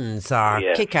 Chocolate buttons or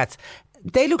Kit Kats.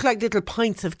 They look like little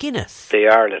pints of Guinness. They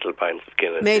are little pints of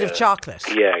Guinness. Made of chocolate.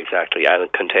 Yeah, exactly.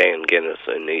 And contain Guinness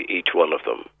in each one of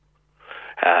them.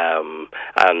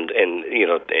 And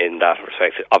in that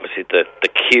respect, obviously the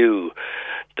cue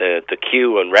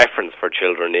and reference for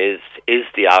children is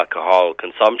the alcohol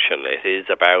consumption. It is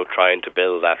about trying to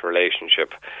build that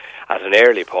relationship at an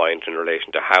early point in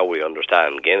relation to how we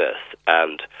understand Guinness.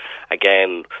 And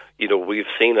again, we've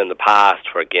seen in the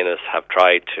past where Guinness have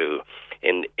tried to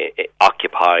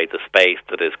occupy the space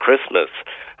that is Christmas,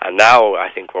 and now I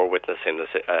think we're witnessing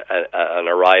an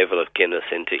arrival of Guinness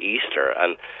into Easter.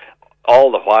 And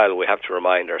all the while, we have to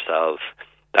remind ourselves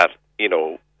that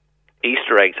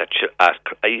Easter eggs at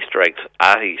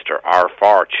Easter are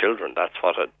for children. That's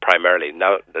what it primarily.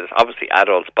 Now, there's obviously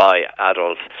adults buy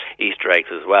adults Easter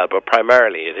eggs as well, but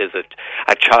primarily it is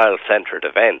a child-centred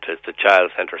event. It's a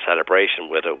child-centred celebration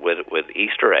with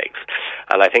Easter eggs,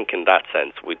 And I think in that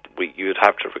sense, you'd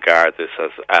have to regard this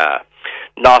as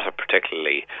not a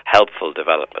particularly helpful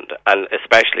development, and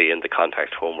especially in the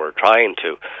context when we're trying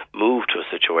to move to a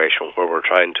situation where we're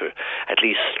trying to at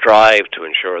least strive to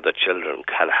ensure that children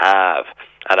can have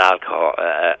a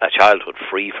childhood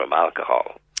free from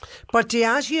alcohol. But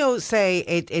Diageo say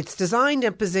it's designed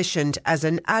and positioned as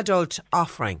an adult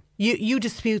offering. You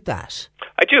dispute that?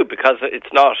 I do, because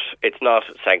it's not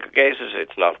segregated,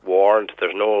 it's not warned.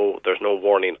 There's no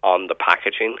warning on the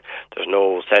packaging. There's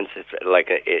no sense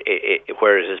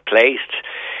where it is placed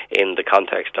in the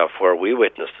context of where we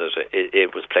witnessed it.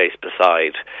 It was placed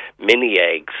beside mini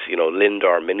eggs,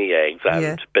 Lindor mini eggs,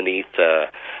 and beneath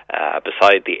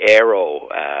beside the Aero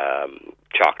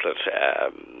chocolate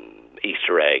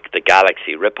Easter egg, the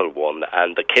Galaxy Ripple one,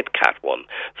 and the Kit Kat one.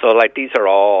 So, these are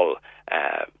all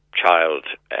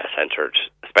child-centred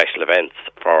special events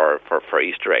for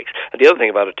Easter eggs. And the other thing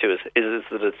about it too is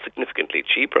that it's significantly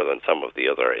cheaper than some of the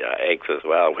other eggs as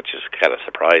well, which is kind of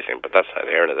surprising. But that's neither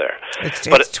here nor there. It's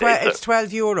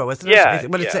 €12, isn't it? Yeah.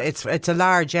 It's a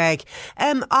large egg.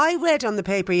 I read on the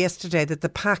paper yesterday that the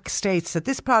pack states that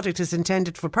this product is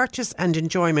intended for purchase and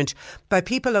enjoyment by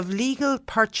people of legal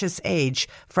purchase age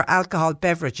for alcohol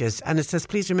beverages, and it says,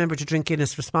 please remember to drink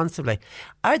Guinness responsibly.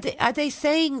 Are they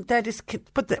saying that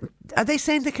are they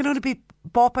saying they can only be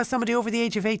bought by somebody over the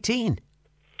age of 18?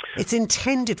 It's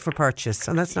intended for purchase,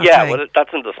 and that's not. Yeah, well,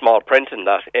 that's in the small print in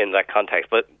that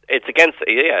context, but it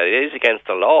is against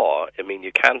the law. I mean,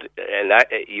 you cannot,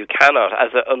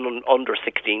 as an under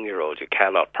 16-year-old, you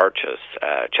cannot purchase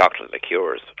chocolate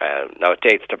liqueurs. Now it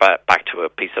dates back to a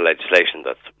piece of legislation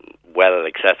that's well in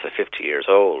excess of 50 years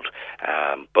old.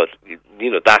 But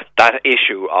that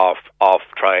issue of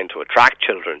trying to attract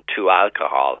children to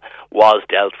alcohol was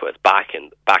dealt with back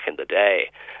in the day,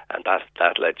 and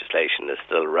that legislation is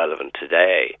still relevant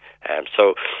today.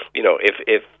 So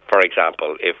if for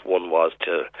example, if one was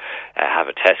to have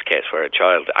a test case where a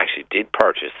child actually did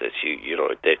purchase this,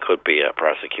 there could be a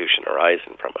prosecution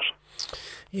arising from it.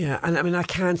 Yeah, and I mean, I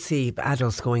can't see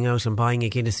adults going out and buying a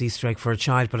Guinness Easter egg for a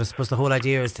child, but I suppose the whole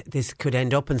idea is this could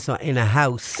end up in a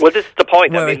house. Well, this is the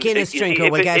point. Where a Guinness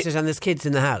drinker will get it and there's kids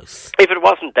in the house. If it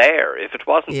wasn't there,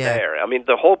 I mean,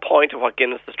 the whole point of what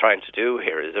Guinness is trying to do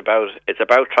here is about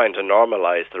trying to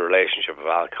normalise the relationship of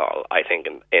alcohol, I think,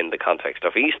 in the context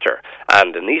of Easter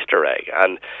and an Easter egg.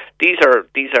 And these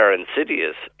are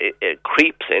insidious. It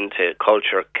creeps into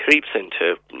culture, creeps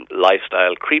into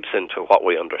lifestyle, creeps into what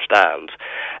we understand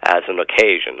as an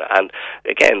occasion. And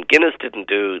again, Guinness didn't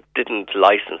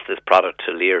license this product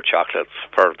to Lear chocolates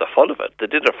for the fun of it. They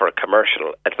did it for a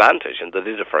commercial advantage, and they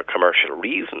did it for a commercial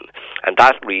reason. And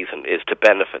that reason is to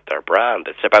benefit their brand.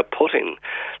 It's about putting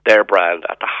their brand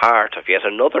at the heart of yet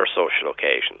another social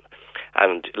occasion,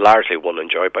 and largely one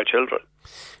enjoyed by children.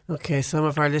 Okay, some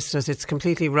of our listeners, it's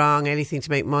completely wrong. Anything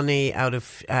to make money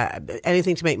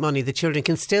the children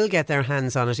can still get their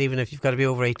hands on it, even if you've got to be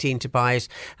over 18 to buy it.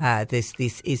 This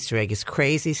Easter egg is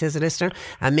crazy, says a listener.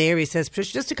 And Mary says,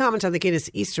 just to comment on the Guinness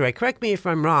Easter egg, correct me if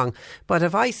I'm wrong, but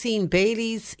have I seen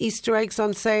Bailey's Easter eggs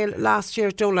on sale last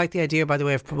year? Don't like the idea, by the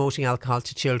way, of promoting alcohol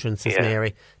to children, says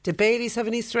Mary. Did Bailey's have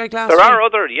an Easter egg last year? There are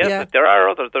other.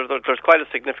 There's quite a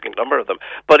significant number of them.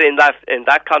 But in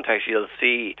that context, you'll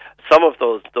see some of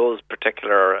those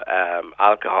particular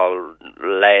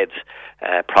alcohol-led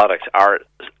products are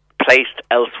placed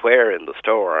elsewhere in the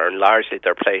store, and largely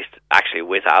they're placed actually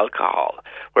with alcohol.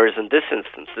 Whereas in this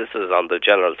instance, this is on the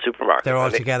general supermarket. They're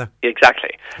all together.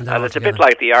 Exactly. And it's a bit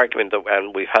like the argument that,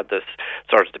 and we've had this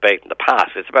sort of debate in the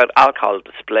past, it's about alcohol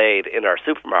displayed in our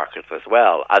supermarkets as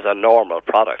well as a normal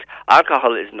product.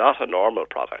 Alcohol is not a normal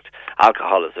product.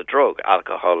 Alcohol is a drug.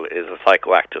 Alcohol is a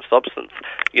psychoactive substance.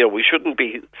 We shouldn't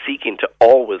be seeking to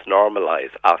always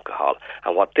normalise alcohol.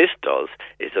 And what this does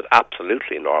is it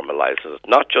absolutely normalises it,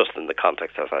 not just in the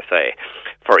context, as I say,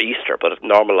 for Easter, but it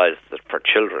normalises it for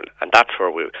children. And that's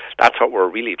what we're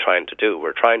really trying to do.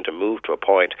 We're trying to move to a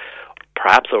point,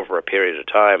 perhaps over a period of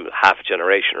time, half a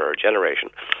generation or a generation,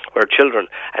 where children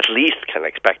at least can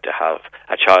expect to have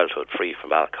a childhood free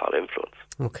from alcohol influence.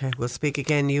 Okay, we'll speak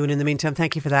again, Ewan. In the meantime,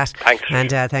 thank you for that. Thanks. And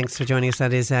thanks for joining us.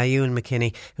 That is Ewan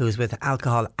McKinney, who's with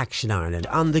Alcohol Action Ireland.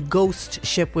 On the ghost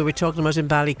ship we were talking about in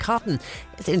Ballycotton,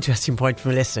 it's an interesting point from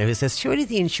a listener who says, surely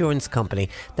the insurance company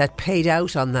that paid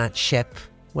out on that ship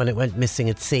when it went missing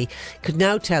at sea could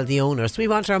now tell the owners, we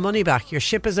want our money back. Your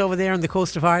ship is over there on the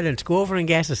coast of Ireland. Go over and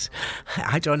get it.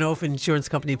 I don't know if an insurance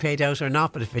company paid out or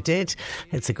not, but if it did,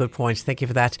 it's a good point. Thank you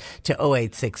for that. To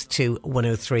 0862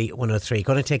 103 103.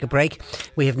 Going to take a break.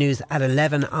 We have news at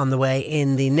 11 on the way.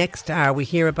 In the next hour, we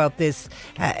hear about this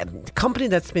company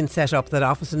that's been set up that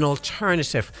offers an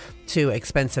alternative to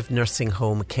expensive nursing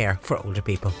home care for older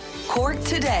people. Cork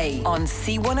Today on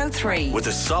C103. With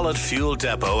a solid fuel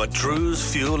depot at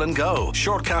Drew's Fuel and Go,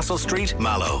 Shortcastle Street,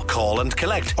 Mallow. Call and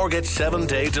collect or get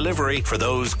 7-day delivery for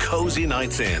those cosy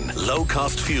nights in.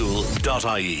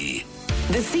 Lowcostfuel.ie.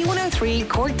 The C103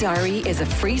 Cork Diary is a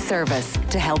free service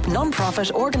to help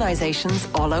non-profit organisations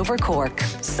all over Cork.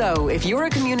 So, if you're a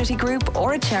community group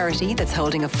or a charity that's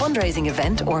holding a fundraising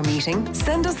event or meeting,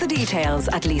 send us the details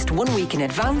at least 1 week in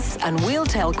advance and we'll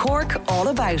tell Cork all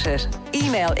about it.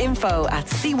 Email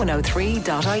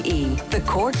info@c103.ie. The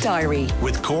Cork Diary.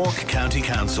 With Cork County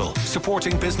Council,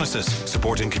 supporting businesses,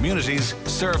 supporting communities,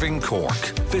 serving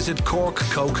Cork. Visit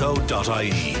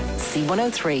corkcoco.ie.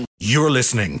 C103. You're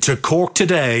listening to Cork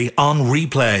Today on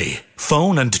replay.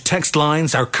 Phone and text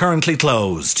lines are currently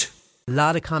closed. A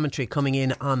lot of commentary coming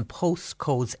in on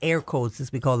postcodes, air codes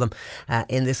as we call them,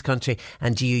 in this country.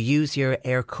 And do you use your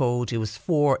air code? It was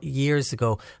 4 years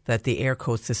ago that the air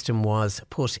code system was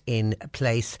put in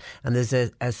place. And there's a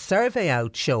survey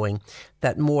out showing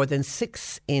that more than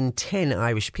 6 in 10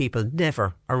 Irish people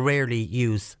never or rarely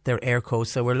use their air code.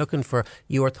 So we're looking for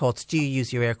your thoughts. Do you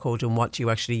use your air code and what do you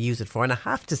actually use it for? And I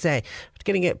have to say, I'm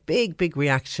getting a big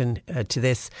reaction to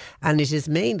this. And it is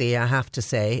mainly, I have to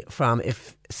say, from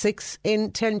if 6 in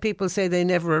 10 people say they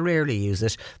never or rarely use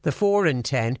it, the 4 in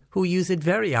 10 who use it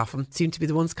very often seem to be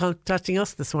the ones contacting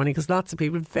us this morning, because lots of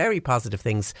people have very positive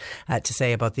things to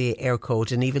say about the air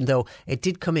code. And even though it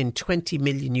did come in €20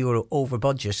 million over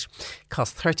budget,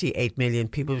 cost 38 million,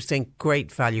 people were saying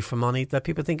great value for money, that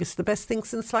people think it's the best thing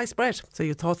since sliced bread. So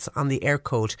your thoughts on the air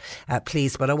code,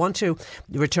 please. But I want to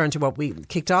return to what we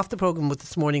kicked off the programme with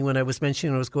this morning when I was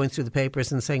mentioning, I was going through the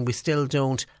papers and saying we still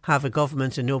don't have a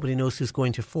government and nobody knows who's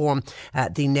going to form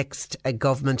the next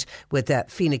government, with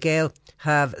Fine Gael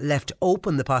have left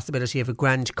open the possibility of a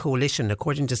grand coalition.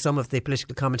 According to some of the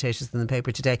political commentators in the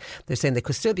paper today, they're saying there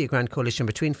could still be a grand coalition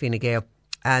between Fine Gael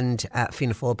and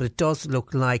Fianna Fáil, but it does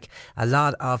look like a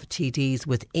lot of TDs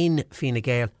within Fine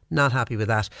Gael not happy with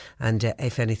that, and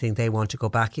if anything they want to go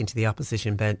back into the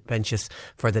opposition benches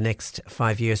for the next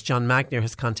 5 years. John Magner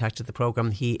has contacted the programme.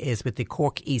 He is with the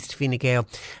Cork East Fine Gael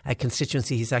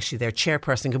constituency. He's actually their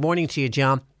chairperson. Good morning to you,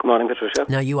 John. Good morning, Patricia.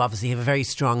 Now, you obviously have a very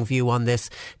strong view on this.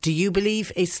 Do you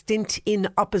believe a stint in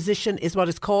opposition is what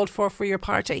is called for your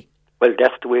party? Well,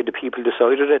 that's the way the people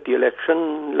decided at the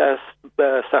election last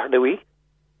Saturday week.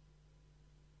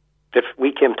 That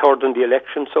we came third in the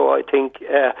election, so I think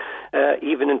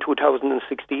even in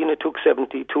 2016 it took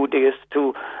 72 days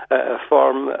to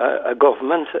form a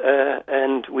government,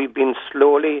 and we've been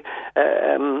slowly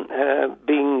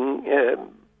being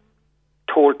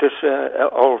told that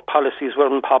our policies were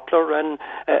unpopular, and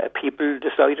people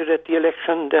decided at the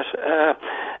election that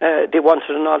they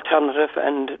wanted an alternative,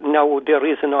 and now there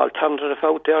is an alternative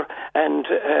out there, and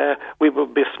we were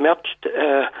besmirched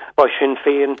by Sinn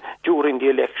Féin during the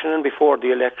election and before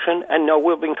the election, and now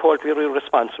we're being told we're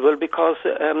irresponsible because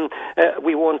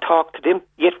we won't talk to them,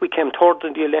 yet we came third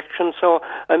in the election. So,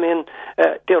 I mean,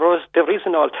 there is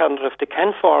an alternative. They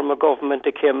can form a government.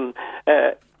 They came...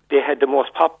 They had the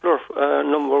most popular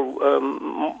number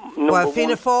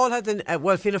Fianna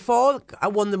Fáil Fianna Fáil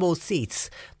won the most seats.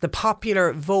 The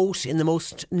popular vote in the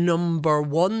most number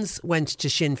ones went to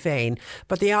Sinn Féin,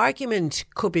 but the argument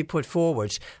could be put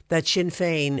forward that Sinn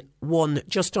Féin won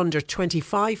just under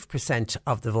 25%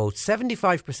 of the vote.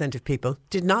 75% of people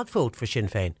did not vote for Sinn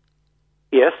Féin.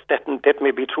 Yes, that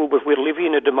may be true, but we're living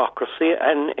in a democracy,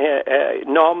 and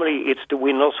normally it's the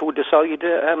winners who decide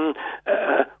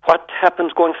what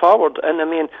happens going forward. And I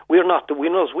mean, we're not the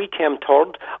winners. We came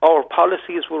third. Our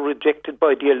policies were rejected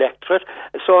by the electorate.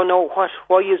 So now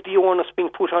why is the onus being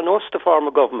put on us to form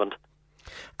a government?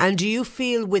 And do you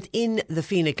feel within the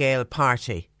Fine Gael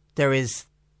party there is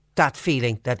that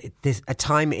feeling that a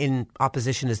time in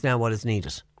opposition is now what is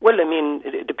needed? Well, I mean,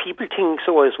 the people think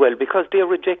so as well, because they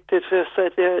rejected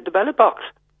the ballot box.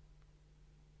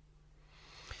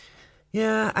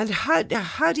 Yeah, and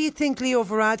how do you think Leo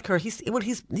Varadkar?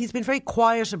 He's been very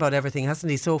quiet about everything,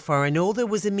 hasn't he, so far? I know there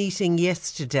was a meeting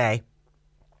yesterday.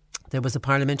 There was a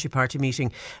parliamentary party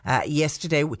meeting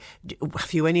yesterday.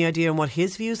 Have you any idea on what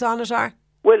his views on it are?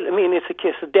 Well, I mean, it's a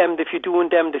case of damned if you do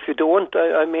and damned if you don't.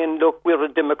 I mean, look, we're a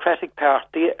democratic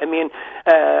party. I mean,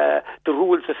 the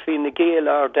rules of Fine Gael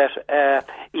are that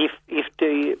if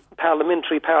the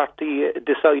parliamentary party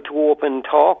decide to open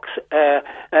talks,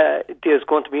 there's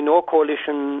going to be no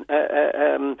coalition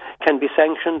can be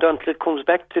sanctioned until it comes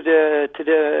back to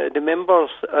the members,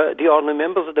 the ordinary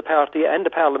members of the party and the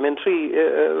parliamentary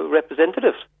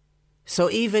representatives.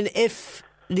 So even if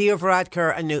Leo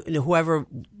Varadkar and whoever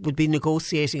would be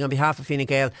negotiating on behalf of Fine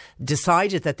Gael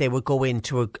decided that they would go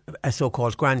into a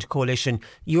so-called grand coalition,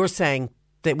 you're saying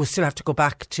they will still have to go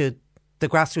back to the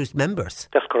grassroots members?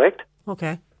 That's correct.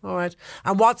 Okay, all right.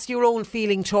 And what's your own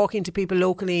feeling talking to people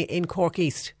locally in Cork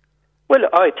East? Well,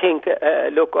 I think,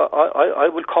 look, I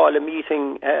will call a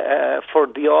meeting for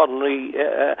the ordinary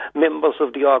members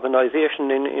of the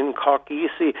organisation in Cork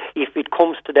East, if it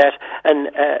comes to that, and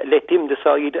let them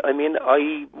decide. I mean,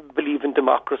 I believe in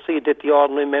democracy, that the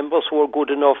ordinary members who are good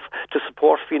enough to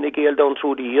support Fine Gael down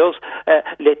through the years,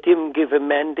 let them give a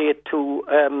mandate to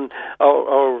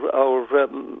our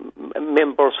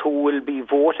members who will be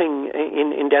voting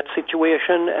in that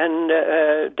situation, and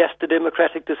that's the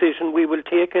democratic decision we will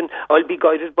take, and I'll be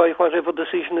guided by whatever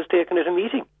decision is taken at a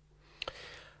meeting.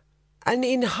 And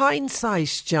in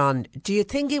hindsight, John, do you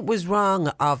think it was wrong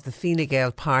of the Fine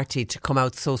Gael party to come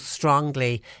out so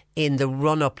strongly in the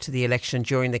run-up to the election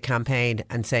during the campaign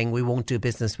and saying we won't do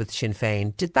business with Sinn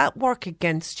Féin? Did that work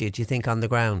against you, do you think, on the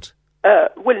ground?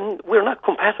 Well, we're not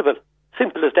compatible.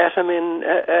 Simple as that. I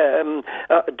mean,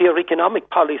 their economic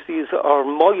policies are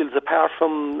miles apart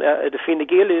from the Fine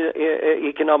Gael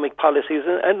economic policies.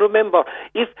 And remember,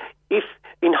 if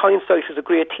in hindsight is a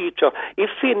great teacher, if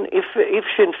Sinn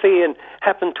Féin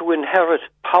happened to inherit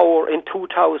power in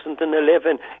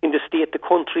 2011 in the state the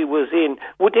country was in,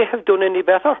 would they have done any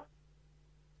better?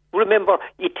 Remember,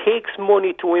 it takes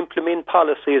money to implement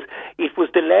policies. It was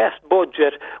the last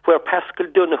budget where Pascal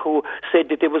Donoghue said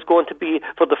that there was going to be,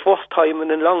 for the first time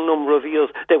in a long number of years,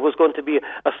 there was going to be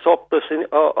a surplus in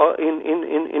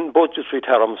budgetary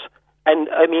terms. And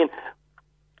I mean,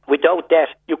 without that,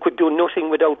 you could do nothing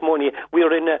without money.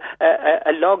 We're in a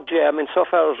logjam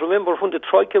insofar as, remember, when the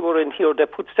Troika were in here, they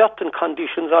put certain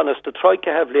conditions on us. The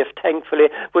Troika have left, thankfully.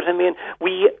 But I mean,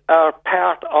 we are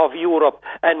part of Europe,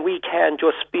 and we can't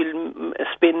just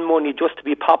spend money just to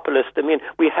be populist. I mean,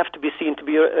 we have to be seen to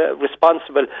be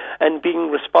responsible, and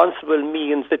being responsible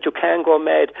means that you can't go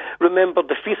mad. Remember,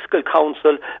 the Fiscal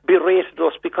Council berated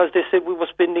us because they said we were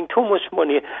spending too much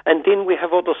money, and then we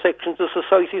have other sections of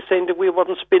society saying that we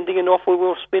weren't spending enough, we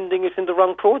were spending it in the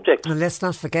wrong project. And let's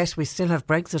not forget, we still have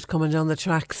Brexit coming down the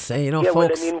tracks. Folks, well,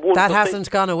 I mean, that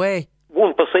hasn't gone away.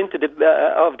 1%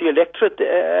 of the electorate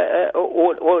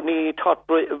only thought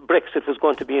Brexit was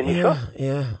going to be an issue.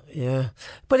 Yeah.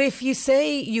 But if you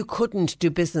say you couldn't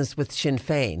do business with Sinn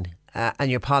Féin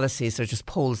and your policies are just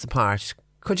poles apart,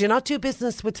 could you not do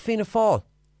business with Fianna Fáil?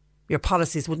 Your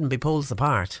policies wouldn't be poles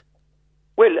apart.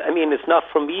 Well, I mean, it's not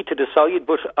for me to decide,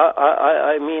 but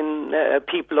I mean,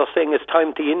 people are saying it's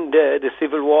time to end the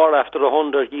civil war after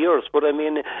 100 years. But I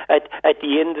mean, at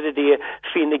the end of the day,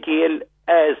 Fine Gael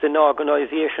as an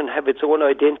organisation have its own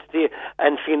identity,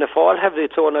 and Fianna Fáil have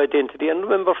its own identity. And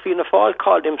remember, Fianna Fáil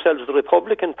called themselves the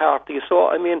Republican Party. So,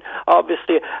 I mean,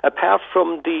 obviously, apart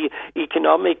from the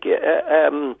economic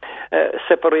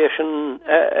separation,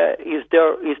 is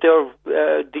there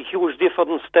the huge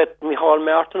difference that Micheál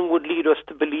Martin would lead us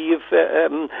to believe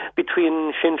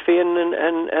between Sinn Féin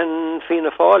and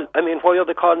Fianna Fáil? I mean, why are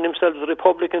they calling themselves the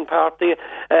Republican Party?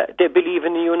 They believe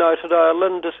in a united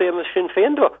Ireland the same as Sinn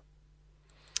Féin do.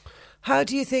 How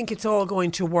do you think it's all going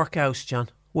to work out, John?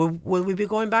 Will we be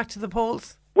going back to the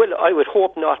polls? Well, I would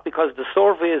hope not, because the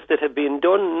surveys that have been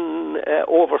done,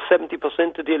 over 70%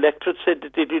 of the electorate said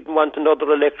that they didn't want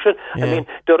another election. Yeah. I mean,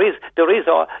 there is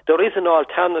an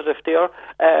alternative there.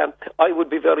 I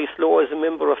would be very slow as a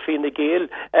member of Fine Gael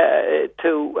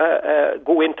to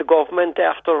go into government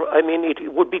after. I mean,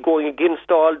 it would be going against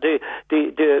all the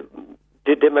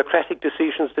democratic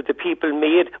decisions that the people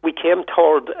made. We came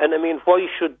third, and I mean, why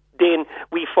should then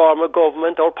we form a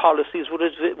government? Our policies were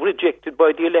rejected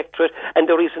by the electorate, and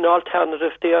there is an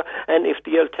alternative there. And if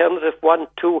the alternative want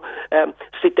to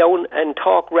sit down and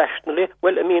talk rationally,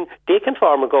 well, I mean, they can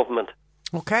form a government.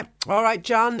 Okay. All right,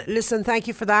 John. Listen, thank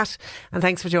you for that. And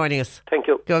thanks for joining us. Thank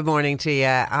you. Good morning to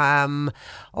you.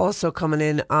 Also coming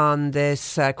in on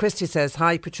this, Christy says,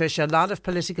 hi, Patricia. A lot of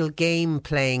political game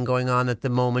playing going on at the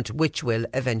moment, which will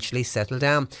eventually settle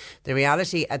down. The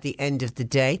reality at the end of the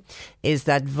day is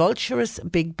that vulturous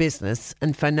big business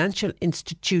and financial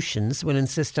institutions will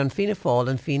insist on Fianna Fáil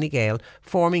and Fine Gael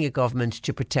forming a government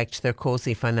to protect their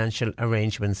cosy financial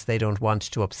arrangements. They don't want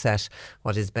to upset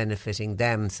what is benefiting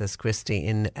them, says Christy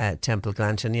in Temple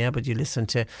Glanton. Yeah, but you listen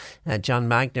to John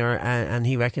Magner and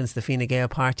he reckons the Fine Gael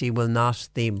party will not,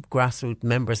 the grassroots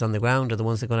members on the ground are the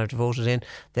ones that are going to have to vote it in.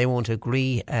 They won't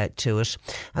agree to it.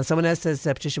 And someone else says,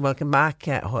 Patricia, welcome back.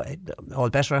 All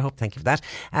better, I hope. Thank you for that.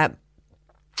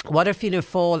 What are Fianna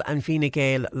Fáil and Fine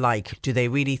Gael like? Do they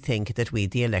really think that we,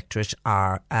 the electorate,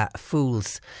 are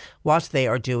fools? what they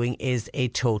are doing is a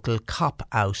total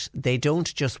cop-out. They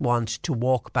don't just want to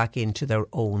walk back into their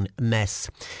own mess.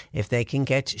 If they can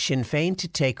get Sinn Féin to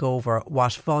take over,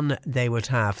 what fun they would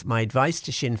have. My advice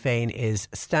to Sinn Féin is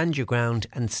stand your ground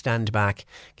and stand back.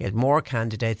 Get more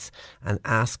candidates and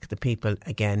ask the people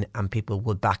again, and people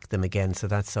will back them again. So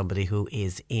that's somebody who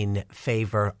is in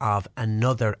favour of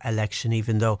another election,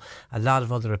 even though a lot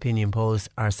of other opinion polls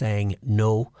are saying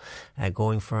no.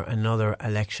 Going for another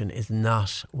election is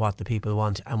not what the people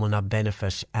want and will not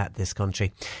benefit this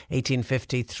country.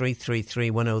 1850 333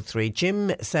 103.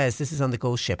 Jim says, this is on the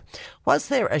ghost ship. Was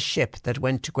there a ship that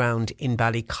went to ground in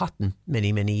Ballycotton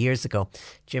many years ago?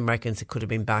 Jim reckons it could have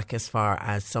been back as far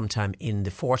as sometime in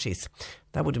the 40s.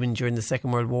 That would have been during the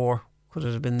Second World War. Could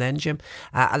it have been then, Jim?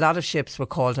 A lot of ships were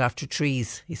called after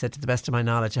trees, he said, to the best of my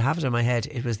knowledge. I have it in my head.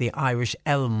 It was the Irish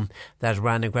elm that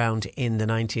ran aground in the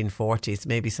 1940s.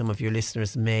 Maybe some of your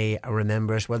listeners may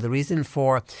remember it. Well, the reason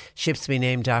for ships being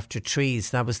named after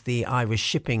trees, that was the Irish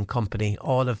Shipping Company.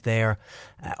 All of their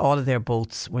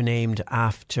boats were named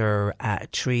after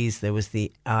trees. There was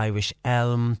the Irish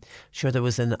elm. Sure, there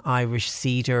was an Irish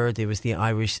cedar. There was the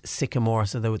Irish sycamore.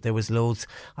 So there was loads.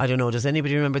 I don't know. Does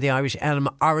anybody remember the Irish elm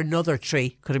or another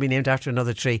tree? Could have been named after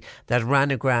another tree that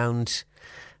ran aground.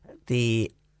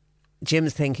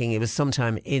 Jim's thinking it was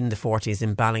sometime in the 40s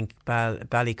in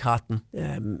Ballycotton.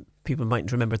 People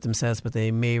mightn't remember it themselves, but they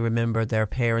may remember their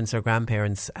parents or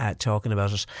grandparents talking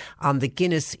about it. On the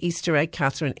Guinness Easter egg,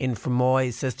 Catherine in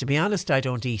Fermoy says, to be honest, I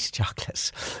don't eat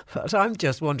chocolate. But I'm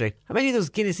just wondering, how many of those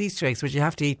Guinness Easter eggs would you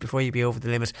have to eat before you be over the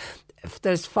limit? If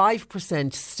there's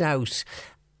 5% stout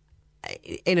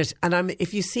in it, and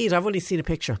if you see it, I've only seen a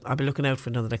picture. I'll be looking out for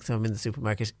another next time I'm in the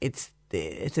supermarket. It's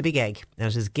a big egg, and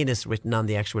it has Guinness written on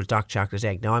the actual dark chocolate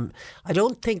egg. Now I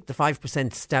don't think the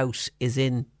 5% stout is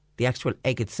in the actual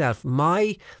egg itself.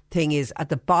 My thing is at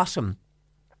the bottom,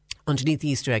 underneath the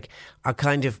Easter egg, are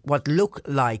kind of what look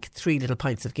like 3 little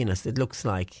pints of Guinness. It looks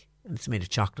like, and it's made of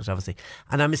chocolate, obviously.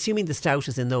 And I'm assuming the stout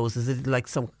is in those. Is it like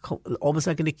almost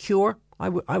like a liqueur? I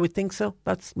would think so.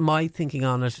 That's my thinking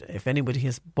on it. If anybody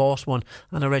has bought one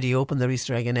and already opened their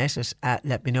Easter egg and ate it,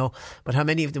 let me know. But how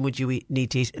many of them would you need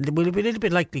to eat? It will be a little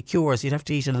bit like liqueurs. You'd have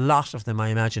to eat a lot of them, I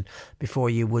imagine, before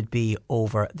you would be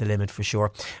over the limit for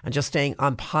sure. And just staying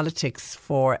on politics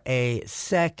for a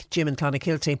sec, Jim in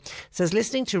Clonakilty says,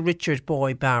 listening to Richard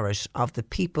Boy Barrett of the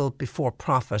People Before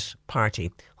Profit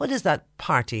Party, what does that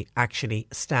party actually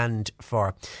stand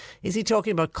for? Is he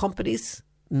talking about companies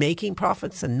making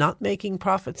profits and not making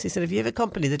profits? He said, if you have a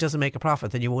company that doesn't make a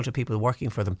profit, then you won't have people working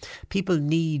for them. People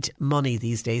need money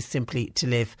these days simply to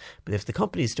live. But if the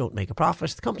companies don't make a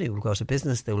profit, the company will go out of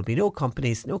business. There will be no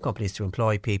companies to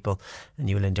employ people, and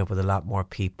you will end up with a lot more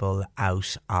people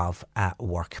out of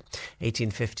work.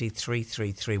 1850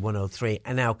 333 103.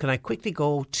 And now, can I quickly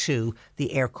go to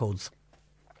the air codes?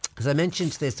 Because I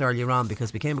mentioned this earlier on,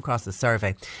 because we came across a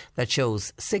survey that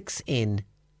shows 6 in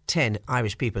 10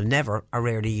 Irish people never or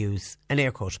rarely use an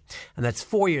air code, and that's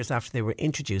 4 years after they were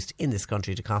introduced in this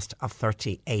country at a cost of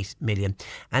 38 million.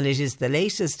 And it is the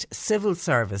latest civil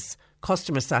service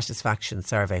customer satisfaction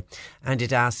survey, and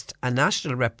it asked a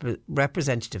national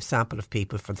representative sample of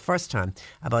people for the first time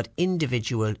about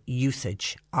individual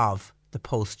usage of the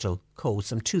postal code.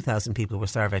 Some 2,000 people were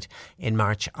surveyed in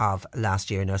March of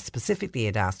last year. Now, specifically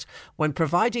it asked, when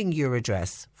providing your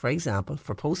address, for example,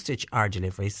 for postage or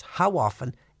deliveries, how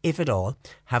often, if at all,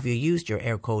 have you used your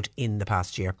air code in the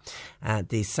past year?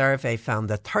 The survey found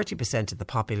that 30% of the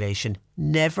population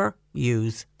never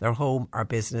use their home or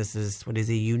businesses what is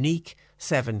a unique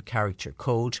 7-character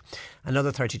code.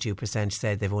 Another 32%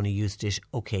 said they've only used it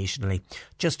occasionally.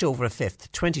 Just over a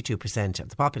fifth, 22% of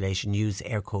the population use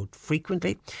air code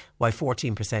frequently, while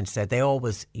 14% said they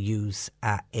always use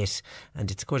it.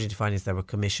 And it's according to findings that were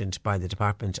commissioned by the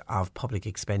Department of Public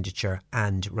Expenditure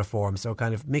and Reform. So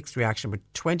kind of mixed reaction, but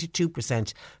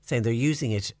 22% saying they're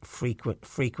using it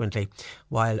frequently,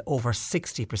 while over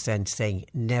 60% saying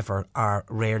never or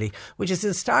rarely, which is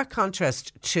in stark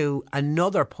contrast to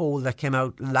another poll that came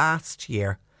out last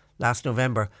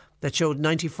November, that showed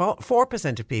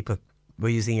 94% of people were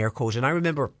using air code. And I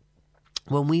remember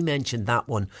when we mentioned that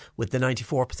one with the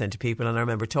 94% of people, and I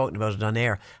remember talking about it on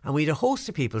air, and we had a host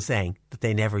of people saying that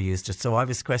they never used it. So I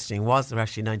was questioning, was there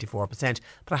actually 94%?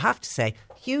 But I have to say,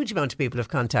 a huge amount of people have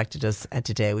contacted us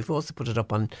today. We've also put it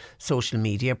up on social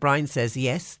media. Brian says,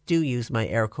 yes, do use my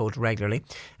air code regularly,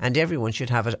 and everyone should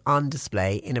have it on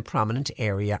display in a prominent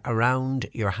area around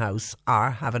your house or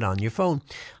have it on your phone.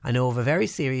 I know of a very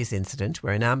serious incident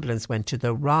where an ambulance went to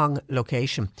the wrong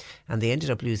location and they ended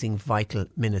up losing vital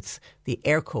minutes. the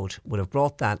Aircode would have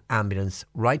brought that ambulance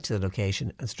right to the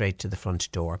location and straight to the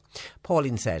front door.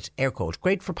 Pauline said, Aircode,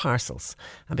 great for parcels.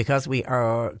 And because we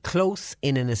are close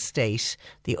in an estate,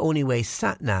 the only way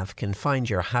SatNav can find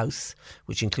your house,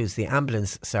 which includes the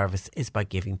ambulance service, is by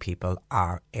giving people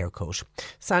our Aircode.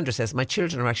 Sandra says, my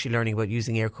children are actually learning about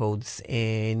using Aircodes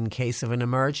in case of an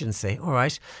emergency. All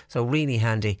right, so really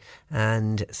handy.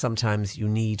 And sometimes you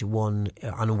need one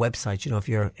on a website. You know,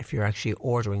 if you're actually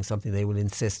ordering something, they will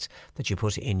insist that you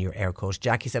put in your Aircode.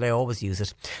 Jackie said, I always use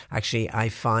it. Actually, I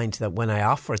find that when I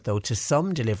offer it, though, to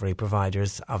some delivery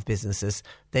providers of businesses,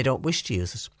 they don't wish to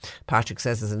use it. Patrick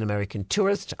says, as an American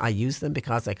tourist, I use them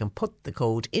because I can put the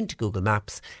code into Google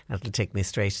Maps and it'll take me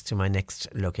straight to my next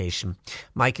location.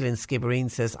 Michael in Skibbereen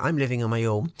says, I'm living on my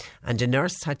own and a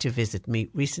nurse had to visit me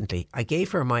recently. I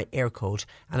gave her my Aircode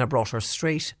and I brought her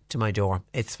straight to my door.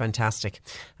 It's fantastic,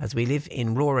 as we live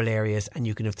in rural areas and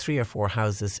you can have 3 or 4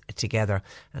 houses together,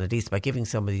 and at least by giving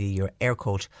somebody your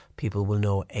Aircode, people will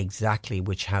know exactly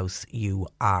which house you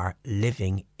are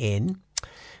living in.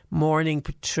 Morning,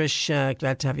 Patricia.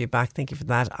 Glad to have you back. Thank you for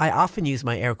that. I often use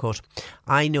my Aircode.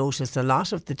 I notice a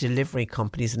lot of the delivery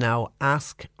companies now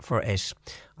ask for it.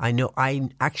 I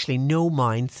actually know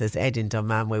mine, says Ed in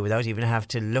Dunmanway, without even having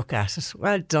to look at it.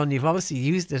 Well done. You've obviously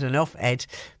used it enough, Ed,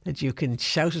 that you can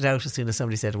shout it out as soon as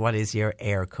somebody said, what is your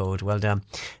Aircode? Well done.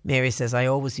 Mary says, I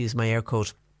always use my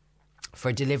Aircode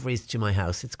for deliveries to my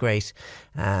house. It's great,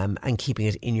 and keeping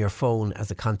it in your phone as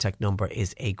a contact number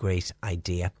is a great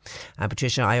idea.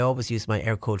 Patricia, I always use my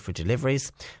Aircode for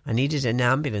deliveries. I needed an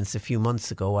ambulance a few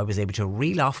months ago. I was able to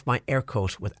reel off my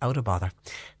Aircode without a bother.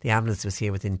 The ambulance was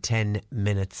here within 10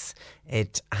 minutes.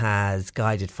 It has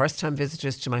guided first time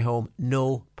visitors to my home,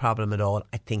 no problem at all.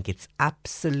 I think it's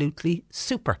absolutely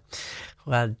super.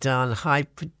 Well done. Hi,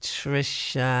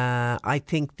 Patricia. I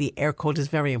think the Aircode is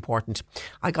very important.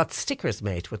 I got stickers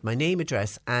made with my name,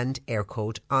 address and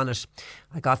Aircode on it.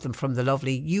 I got them from the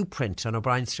lovely Uprint on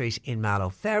O'Brien Street in Mallow.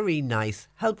 Very nice,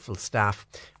 helpful staff.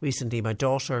 Recently, my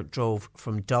daughter drove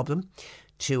from Dublin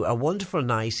to a wonderful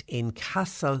night in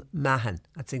Castlemahan.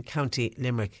 That's in County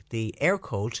Limerick. The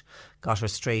Aircode got her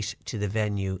straight to the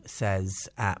venue, says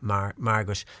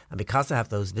Margaret. And because I have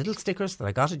those little stickers that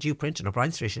I got at Uprint in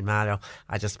O'Brien Street in Mallow,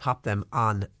 I just pop them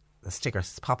on the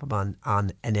stickers, pop them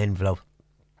on an envelope.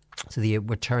 So the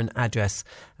return address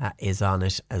is on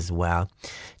it as well.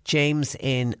 James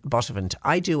in Buttevant.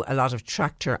 I do a lot of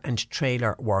tractor and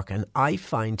trailer work and I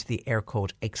find the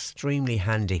Aircode extremely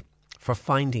handy for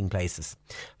finding places.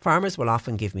 Farmers will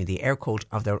often give me the Aircode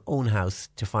of their own house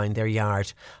to find their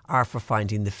yard or for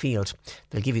finding the field.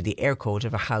 They'll give you the Aircode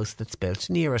of a house that's built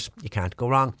near it. You can't go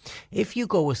wrong. If you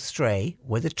go astray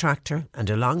with a tractor and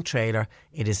a long trailer,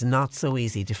 it is not so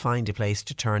easy to find a place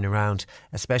to turn around,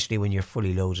 especially when you're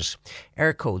fully loaded.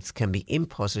 Aircodes can be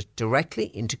inputted directly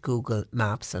into Google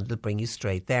Maps and it'll bring you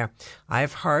straight there. I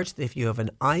have heard that if you have an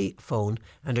iPhone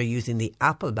and are using the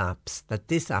Apple Maps, that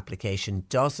this application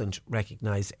doesn't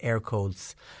recognise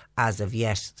Aircodes as of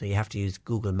yet, so you have to use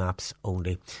Google Maps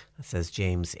only, says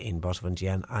James in Buttevant.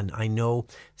 And I know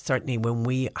certainly when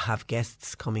we have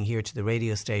guests coming here to the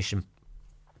radio station,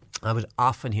 I would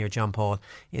often hear John Paul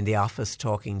in the office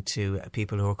talking to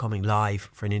people who are coming live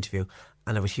for an interview,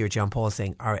 and I would hear John Paul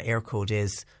saying our Aircode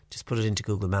is, just put it into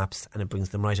Google Maps and it brings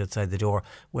them right outside the door.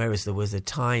 Whereas there was a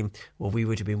time where we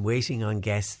would have been waiting on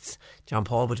guests. John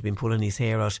Paul would have been pulling his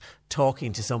hair out,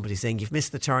 talking to somebody saying, you've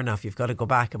missed the turn-off, you've got to go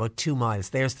back about 2 miles,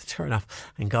 there's the turn-off,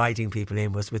 and guiding people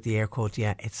in. Was with the Aircode,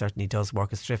 yeah, it certainly does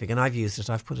work. It's terrific, and I've used it.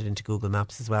 I've put it into Google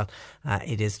Maps as well.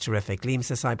 It is terrific. Liam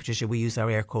says, hi Patricia, we use our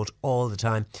Aircode all the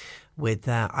time with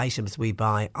items we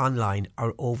buy online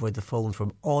or over the phone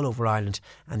from all over Ireland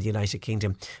and the United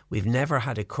Kingdom. We've never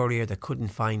had a courier that couldn't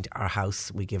find our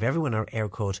house. We give everyone our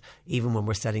Aircode. Even when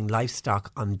we're selling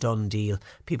livestock on Done Deal,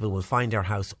 people will find our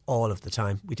house all of the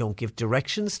time. We don't give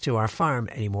directions to our farm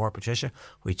anymore, Patricia.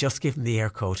 We just give them the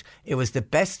Aircode. It was the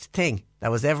best thing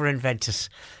that was ever invented.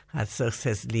 So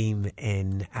says Liam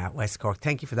in West Cork.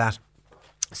 Thank you for that.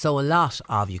 So a lot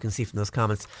of, you can see from those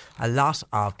comments, a lot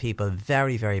of people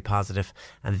very, very positive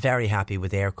and very happy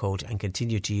with Aircode and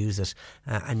continue to use it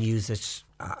and use it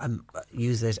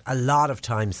a lot of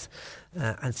times,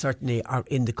 and certainly are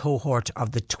in the cohort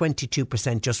of the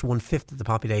 22%, just 1/5 of the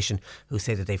population who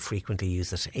say that they frequently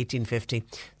use it. 1850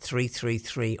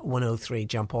 333 103.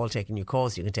 John Paul taking your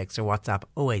calls. You can text or WhatsApp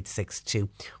 0862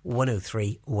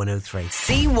 103 103.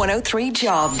 C103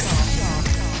 Jobs.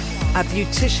 A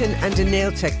beautician and a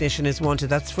nail technician is wanted.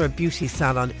 That's for a beauty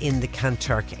salon in the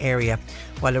Kanturk area,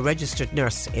 while a registered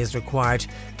nurse is required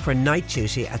for night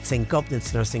duty at St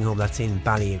Gubnit's Nursing Home, that's in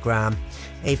Ballyagram.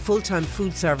 A full-time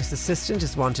food service assistant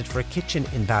is wanted for a kitchen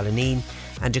in Ballineen,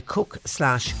 and a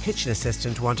cook/kitchen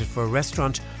assistant wanted for a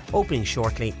restaurant opening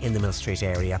shortly in the Mill Street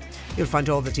area. You'll find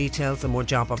all the details and more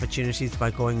job opportunities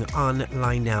by going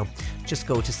online now. Just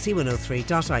go to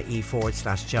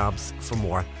c103.ie/jobs for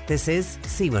more. This is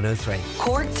C103.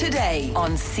 Cork Today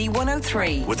on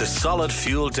C103. With a solid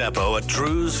fuel depot at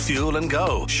Drew's Fuel and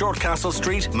Go, Shortcastle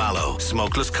Street, Mallow.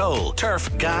 Smokeless coal, turf,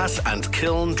 gas and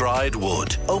kiln dried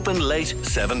wood. Open late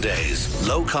 7 days.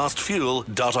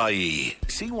 Lowcostfuel.ie.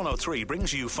 C103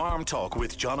 brings you Farm Talk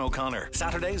with John O'Connor.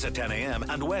 Saturdays at 10 a.m.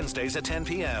 and Wednesdays at 10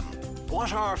 p.m.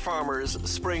 What are farmers'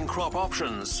 spring crop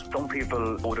options? Some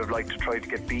people would have liked to try to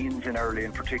get beans in early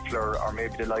in particular, or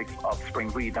maybe the likes of spring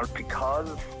wheat. Now, because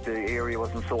the area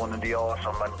wasn't sown in the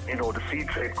autumn and, the seed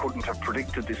trade couldn't have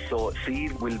predicted this, so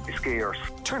seed will be scarce.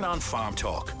 Turn on Farm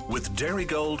Talk with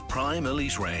Dairygold Prime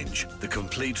Elite Range. The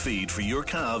complete feed for your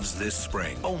calves this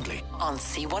spring. Only on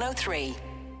C103.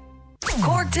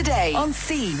 Cork Today on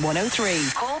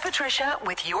C103. Call Patricia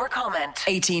with your comment.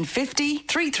 1850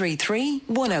 333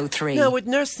 103. Now, with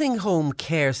nursing home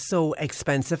care so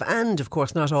expensive and, of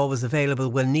course, not always available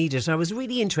when needed, I was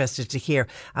really interested to hear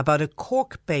about a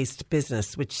Cork-based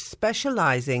business which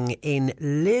specialising in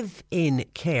live-in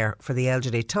care for the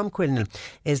elderly. Tom Quinlan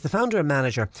is the founder and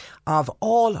manager of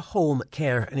All Home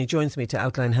Care, and he joins me to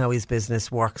outline how his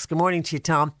business works. Good morning to you,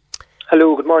 Tom.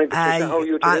 Hello, good morning, Patricia. How are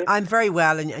you today? I'm very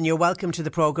well, and you're welcome to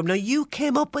the programme. Now, you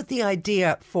came up with the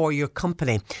idea for your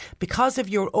company because of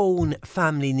your own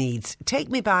family needs. Take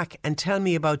me back and tell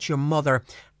me about your mother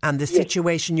and the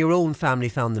situation your own family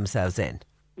found themselves in.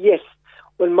 Yes.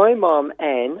 Well, my mum,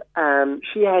 Anne,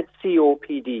 she had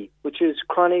COPD, which is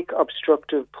chronic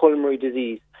obstructive pulmonary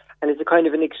disease, and it's a kind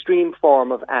of an extreme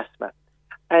form of asthma.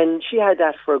 And she had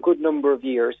that for a good number of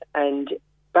years, and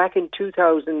back in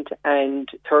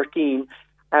 2013,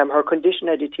 her condition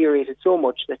had deteriorated so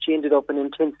much that she ended up in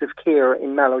intensive care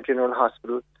in Mallow General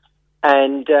Hospital.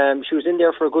 And she was in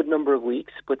there for a good number of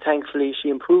weeks, but thankfully she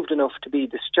improved enough to be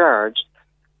discharged.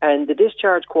 And the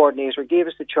discharge coordinator gave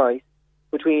us a choice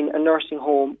between a nursing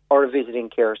home or a visiting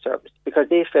care service, because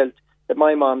they felt that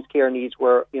my mom's care needs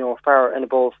were, far and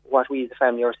above what we as a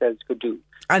family ourselves could do.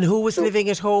 And who was living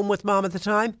at home with mom at the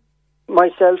time?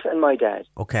 Myself and my dad.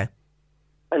 Okay.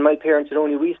 And my parents had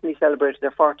only recently celebrated their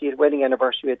 40th wedding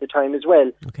anniversary at the time as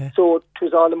well. Okay. So it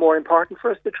was all the more important for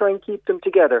us to try and keep them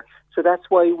together. So that's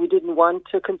why we didn't want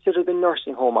to consider the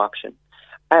nursing home option.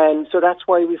 And so that's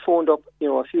why we phoned up,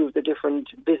 a few of the different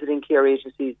visiting care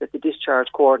agencies that the discharge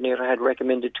coordinator had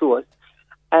recommended to us.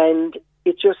 And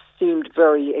it just seemed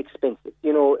very expensive.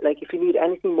 Like if you need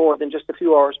anything more than just a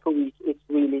few hours per week, it's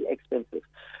really expensive.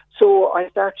 So I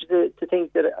started to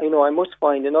think that, I must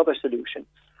find another solution.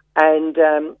 And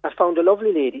I found a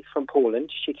lovely lady from Poland.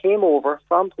 She came over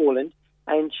from Poland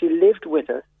and she lived with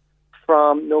us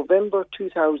from November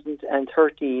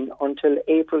 2013 until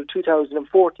April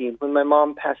 2014 when my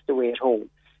mom passed away at home.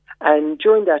 And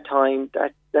during that time,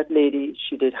 that lady,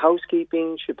 she did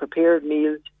housekeeping, she prepared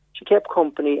meals, she kept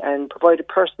company and provided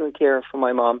personal care for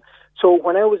my mom. So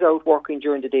when I was out working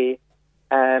during the day,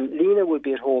 Lena would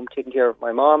be at home taking care of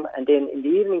my mom, and then in the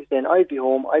evenings then I'd be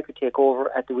home. I could take over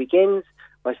at the weekends.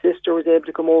 My sister was able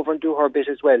to come over and do her bit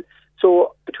as well.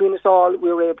 So between us all,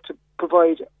 we were able to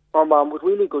provide our mom with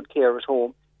really good care at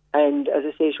home. And as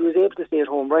I say, she was able to stay at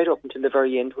home right up until the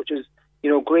very end, which was,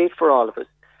 great for all of us.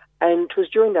 And it was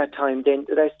during that time then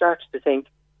that I started to think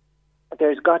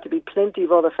there's got to be plenty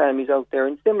of other families out there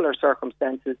in similar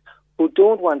circumstances who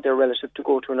don't want their relative to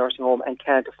go to a nursing home and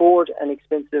can't afford an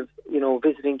expensive,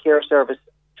 visiting care service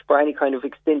for any kind of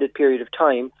extended period of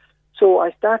time. So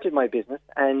I started my business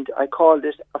and I called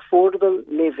it Affordable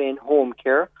Live-In Home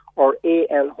Care, or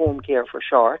AL Home Care for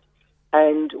short.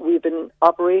 And we've been in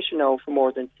operation now for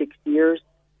more than 6 years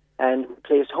and we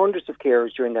placed hundreds of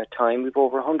carers during that time. We've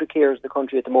over 100 carers in the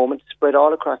country at the moment, spread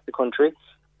all across the country.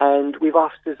 And we've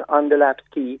offices on the Laps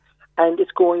Quay and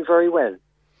it's going very well.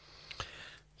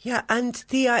 Yeah, and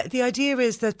the idea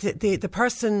is that the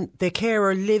person, the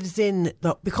carer,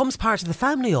 becomes part of the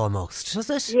family almost,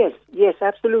 does it? Yes,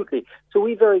 absolutely. So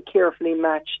we very carefully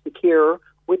match the carer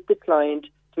with the client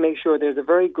to make sure there's a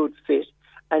very good fit.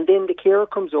 And then the carer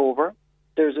comes over.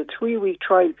 There's a 3-week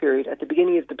trial period at the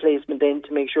beginning of the placement then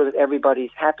to make sure that everybody's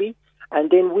happy. And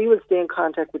then we will stay in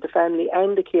contact with the family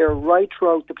and the carer right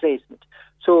throughout the placement.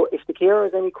 So if the carer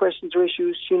has any questions or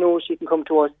issues, she knows she can come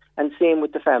to us, and same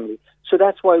with the family. So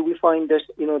that's why we find that,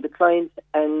 the clients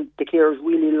and the carers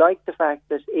really like the fact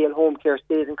that AL Home Care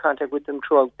stays in contact with them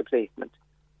throughout the placement.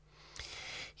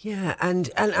 Yeah,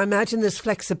 and I imagine there's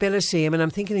flexibility. I mean,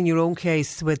 I'm thinking in your own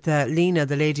case with Lena,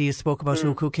 the lady you spoke about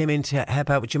who came in to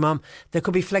help out with your mum, there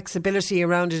could be flexibility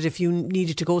around it. If you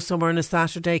needed to go somewhere on a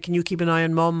Saturday, can you keep an eye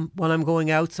on mum while I'm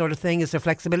going out, sort of thing? Is there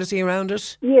flexibility around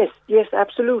it? Yes,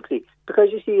 absolutely. Because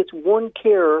you see, it's one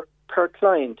carer per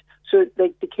client. So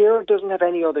the carer doesn't have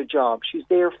any other job. She's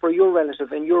there for your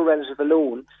relative and your relative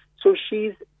alone. So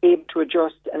she's able to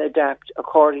adjust and adapt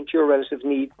according to your relative's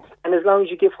needs. And as long as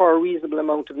you give her a reasonable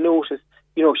amount of notice,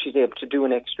 she's able to do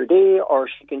an extra day, or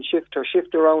she can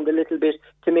shift around a little bit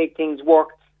to make things work.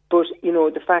 But,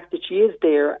 the fact that she is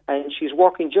there and she's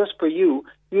working just for you,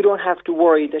 you don't have to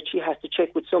worry that she has to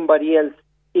check with somebody else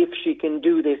if she can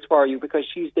do this for you, because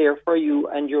she's there for you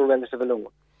and your relative alone.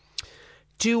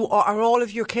 Are all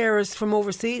of your carers from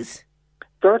overseas?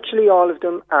 Virtually all of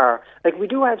them are. Like, we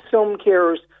do have some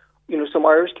carers, some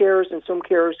Irish carers and some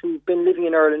carers who've been living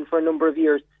in Ireland for a number of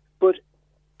years. But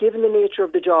given the nature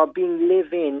of the job being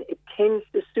live-in, it tends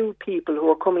to suit people who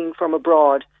are coming from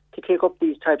abroad to take up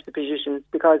these types of positions,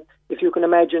 because if you can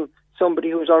imagine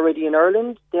somebody who's already in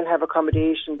Ireland, they'll have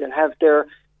accommodation, they'll have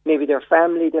maybe their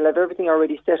family, they'll have everything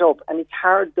already set up, and it's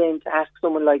hard then to ask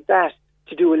someone like that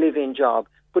to do a live-in job.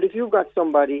 But if you've got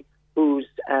somebody who's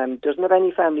doesn't have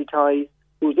any family ties,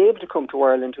 who's able to come to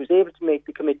Ireland, who's able to make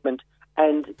the commitment,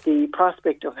 and the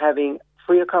prospect of having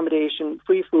free accommodation,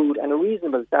 free food and a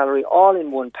reasonable salary all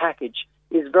in one package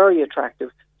is very attractive.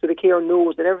 So the carer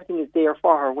knows that everything is there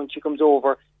for her when she comes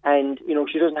over, and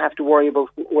she doesn't have to worry about,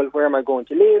 well, where am I going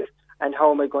to live and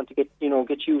how am I going to get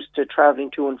used to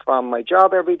travelling to and from my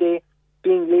job every day.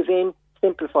 Being live-in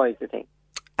simplifies the thing.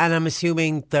 And I'm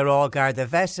assuming they're all Garda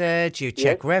vetted, you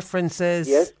check references.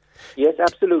 Yes,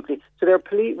 absolutely. So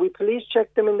we police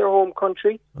check them in their home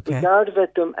country, we Garda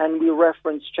vet them, and we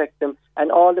reference check them,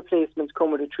 and all the placements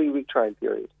come with a 3-week trial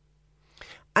period.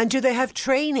 And do they have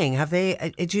training?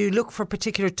 Do you look for a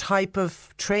particular type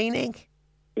of training?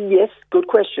 Yes, good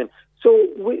question. So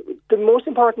the most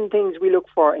important things we look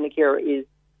for in a carer is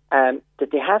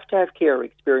that they have to have care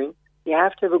experience, they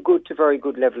have to have a good to very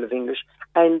good level of English,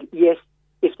 and yes,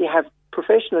 if they have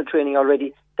professional training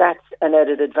already, that's an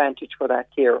added advantage for that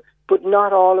carer. But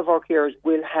not all of our carers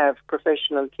will have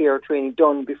professional care training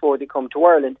done before they come to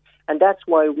Ireland, and that's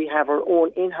why we have our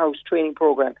own in-house training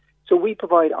program. So we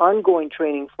provide ongoing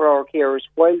training for our carers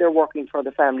while they're working for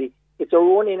the family. It's our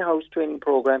own in-house training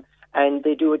program, and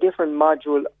they do a different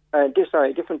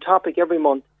different topic every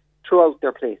month throughout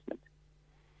their placement.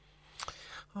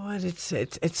 Oh,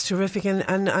 it's terrific,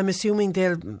 and I'm assuming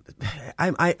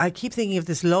I keep thinking of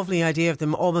this lovely idea of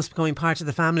them almost becoming part of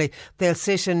the family. They'll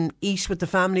sit and eat with the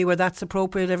family where that's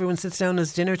appropriate. Everyone sits down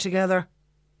as dinner together.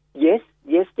 Yes,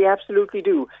 they absolutely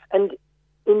do. And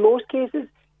in most cases,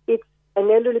 it's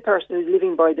an elderly person who's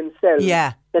living by themselves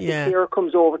that the carer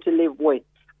comes over to live with,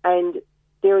 and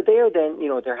they're there then,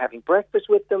 they're having breakfast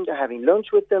with them, they're having lunch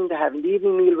with them, they're having the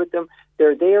evening meal with them.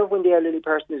 They're there when the elderly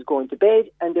person is going to bed,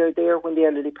 and they're there when the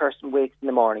elderly person wakes in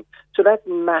the morning. So that's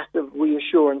massive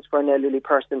reassurance for an elderly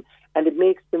person, and it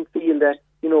makes them feel that,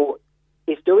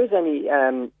 if there is any,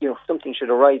 something should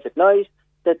arise at night,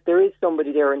 that there is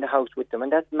somebody there in the house with them.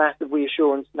 And that's massive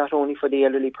reassurance, not only for the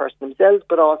elderly person themselves,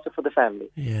 but also for the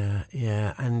family.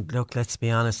 Yeah. And look, let's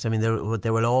be honest. I mean,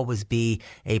 there will always be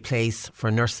a place for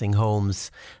nursing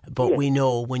homes. But we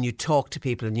know when you talk to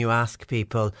people and you ask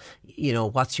people,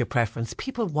 what's your preference?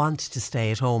 People want to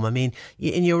stay at home. I mean,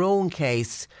 in your own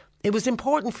case, it was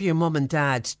important for your mum and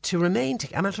dad to remain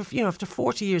together. After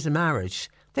 40 years of marriage,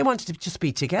 they wanted to just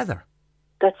be together.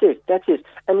 That's it.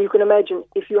 And you can imagine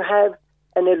if you have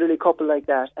an elderly couple like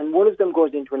that and one of them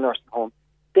goes into a nursing home,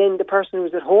 then the person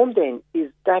who's at home then is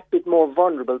that bit more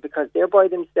vulnerable because they're by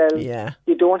themselves.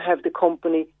 They don't have the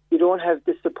company, they don't have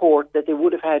the support that they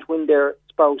would have had when their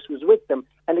spouse was with them,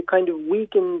 and it kind of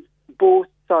weakens both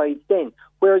sides then.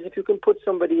 Whereas if you can put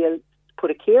somebody else,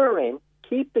 put a carer in,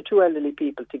 keep the two elderly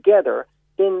people together,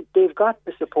 then they've got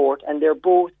the support and they're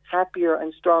both happier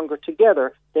and stronger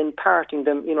together than parting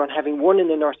them, and having one in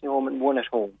the nursing home and one at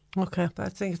home. Okay, I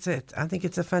think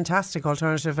it's a fantastic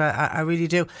alternative. I really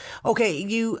do. Okay,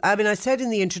 I said in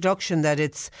the introduction that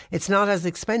it's not as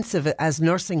expensive as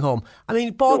nursing home. I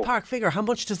mean, ballpark figure, how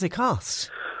much does it cost?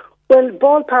 Well,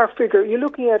 ballpark figure, you're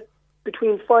looking at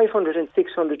between 500 and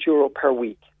 600 euro per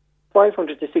week.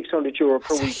 500 to 600 euro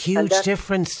per week. It's a huge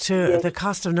difference to the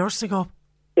cost of nursing home.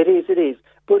 It is.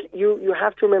 But you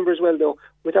have to remember as well, though,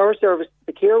 with our service,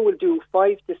 the care will do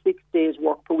 5 to 6 days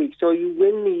work per week. So you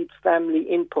will need family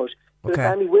input. So the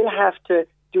family will have to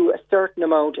do a certain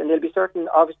amount, and there'll be certain,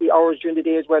 obviously, hours during the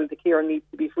day as well. The care needs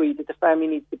to be free, that the family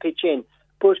needs to pitch in.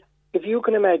 But if you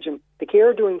can imagine, the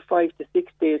care doing 5 to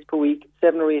 6 days per week,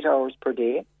 7 or 8 hours per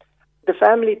day, the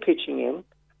family pitching in,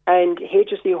 and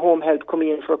HSE Home Help coming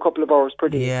in for a couple of hours per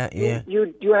day.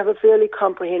 You have a fairly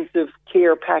comprehensive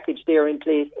care package there in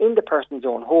place in the person's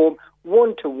own home,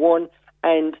 1-to-1,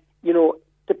 and,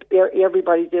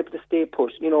 everybody's able to stay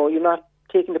put. You're not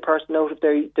taking the person out of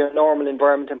their normal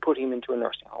environment and putting them into a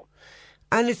nursing home.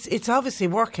 And it's obviously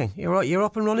working. You're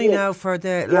up and running now for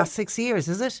the last 6 years,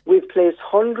 is it? We've placed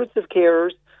hundreds of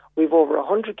carers. We've over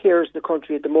 100 carers in the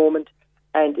country at the moment.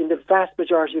 And in the vast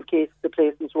majority of cases, the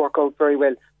placements work out very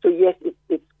well. So yes,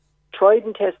 it's tried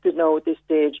and tested now at this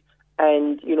stage.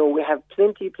 And, we have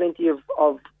plenty of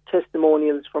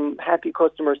testimonials from happy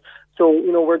customers. So,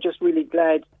 we're just really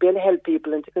glad to be able to help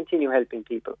people and to continue helping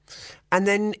people. And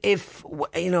then if,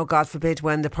 God forbid,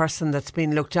 when the person that's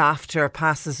been looked after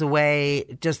passes away,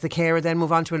 does the carer then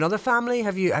move on to another family?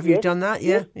 Have you done that?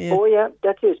 Yeah. Oh, yeah,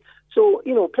 that's it. So,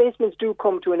 placements do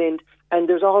come to an end, and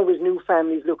there's always new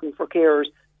families looking for carers.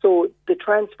 So the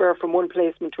transfer from one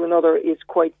placement to another is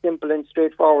quite simple and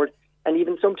straightforward. And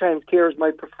even sometimes carers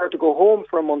might prefer to go home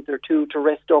for a month or two to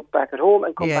rest up back at home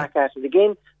and come back at it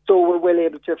again. So we're well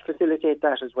able to facilitate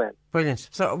that as well. Brilliant.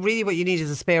 So really what you need is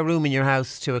a spare room in your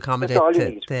house to accommodate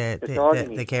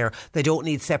the care. They don't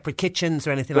need separate kitchens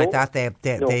or anything like that. They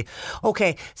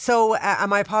okay. So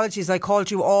my apologies, I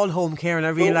called you All Home Care and I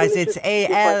realised it's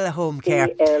AL Home Care.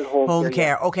 AL Home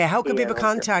Care. Okay, how can people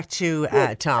contact you,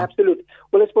 Tom? Absolutely.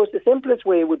 Well, I suppose the simplest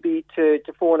way would be to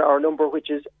phone our number,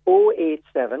 which is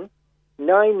 087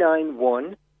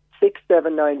 991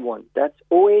 6791. That's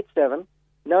 087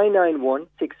 991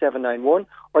 6791,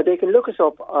 or they can look us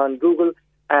up on Google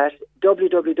at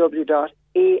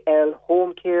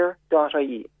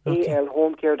www.alhomecare.ie.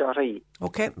 alhomecare.ie.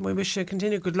 Okay, we wish you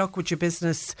continued good luck with your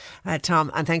business,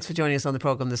 Tom, and thanks for joining us on the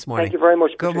programme this morning. Thank you very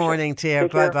much, Good Patricia. morning to you.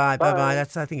 Take Bye-bye. care. Bye-bye.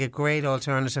 That's, I think, a great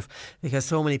alternative because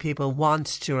so many people want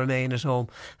to remain at home,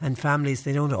 and families,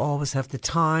 they don't always have the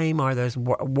time, or there's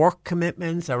work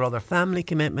commitments or other family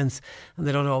commitments, and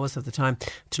they don't always have the time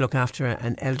to look after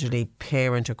an elderly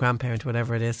parent or grandparent,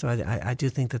 whatever it is. So I do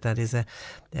think that is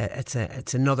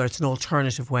it's an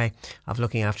alternative way of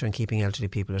looking after and keeping elderly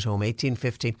people at home.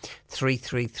 1850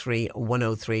 333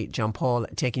 103. John Paul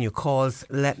taking your calls.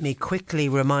 Let me quickly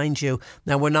remind you,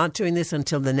 now we're not doing this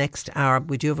until the next hour.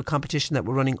 We do have a competition that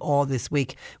we're running all this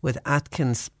week with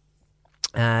Atkins,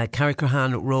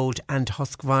 Carrickferhan Road and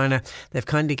Husqvarna. They've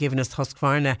kindly given us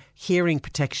Husqvarna hearing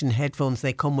protection headphones.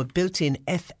 They come with built-in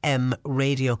FM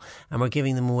radio and we're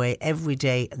giving them away every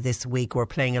day this week. We're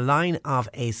playing a line of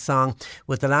a song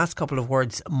with the last couple of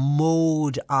words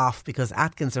mowed off, because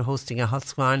Atkins are hosting a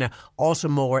Husqvarna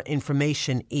Automower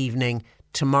information evening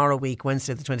tomorrow week,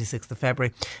 Wednesday the 26th of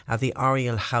February at the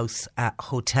Oriel House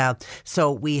Hotel. So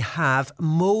we have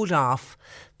mowed off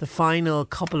the final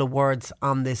couple of words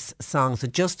on this song. So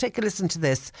just take a listen to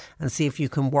this and see if you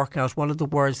can work out what are the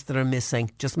words that are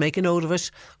missing. Just make a note of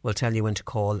it. We'll tell you when to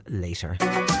call later.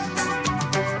 Buying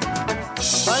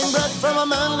bread from a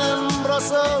man in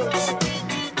Brussels.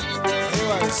 He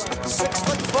was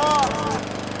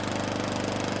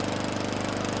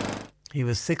 6'4". He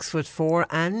was 6'4"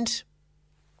 and...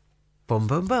 Boom,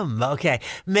 boom, boom. Okay,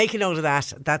 make a note of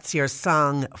that. That's your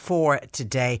song for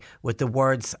today with the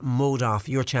words mowed off.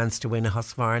 Your chance to win a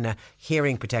Husqvarna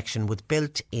hearing protection with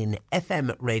built-in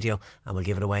FM radio, and we'll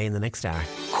give it away in the next hour.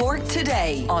 Cork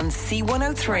Today on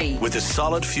C103. With a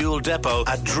solid fuel depot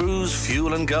at Drew's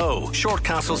Fuel and Go.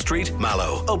 Shortcastle Street,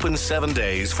 Mallow. Open 7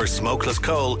 days for smokeless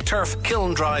coal, turf,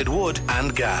 kiln-dried wood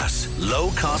and gas.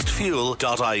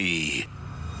 Lowcostfuel.ie.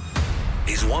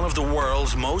 He's one of the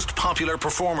world's most popular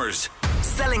performers.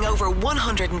 Selling over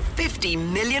 150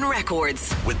 million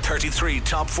records. With 33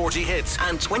 top 40 hits.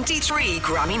 And 23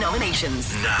 Grammy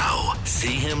nominations. Now,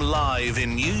 see him live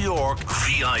in New York,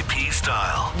 VIP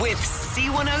style. With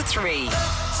C103.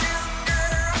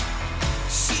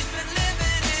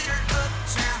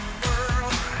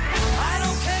 I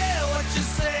don't care what you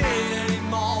say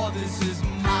anymore. This is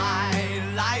my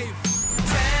life.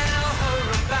 Tell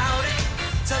her about it.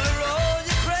 Tell her all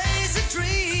your crazy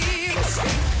dreams.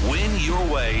 Win your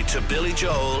way to Billy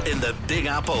Joel in the Big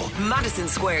Apple. Madison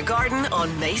Square Garden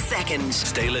on May 2nd.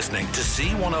 Stay listening to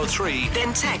C103.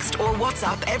 Then text or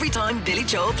WhatsApp every time Billy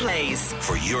Joel plays.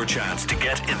 For your chance to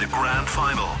get in the grand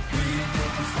final.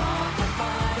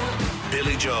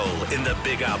 Billy Joel in the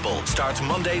Big Apple starts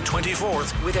Monday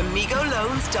 24th with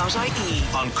amigoloans.ie.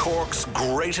 on Cork's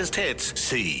greatest hits,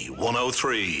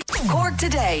 C103. Cork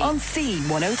Today on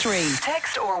C103.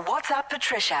 Text or WhatsApp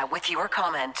Patricia with your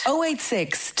comment.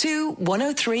 086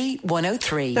 103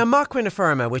 103. Now, Macra na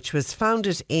Firma, which was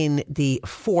founded in the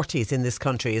 40s in this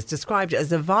country, is described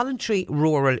as a voluntary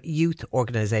rural youth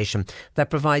organisation that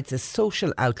provides a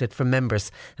social outlet for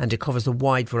members, and it covers a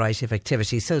wide variety of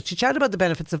activities. So to chat about the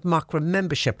benefits of Macra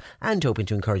membership and hoping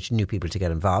to encourage new people to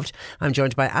get involved, I'm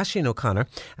joined by Aisling O'Connor,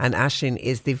 and Aisling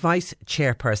is the Vice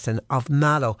Chairperson of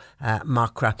Mallow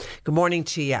Macra. Good morning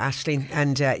to you, Aisling,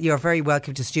 and you're very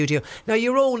welcome to studio. Now,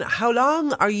 Jeroen, how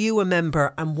long are you a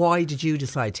member and why did you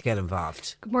decide to get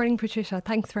involved? Good morning, Patricia.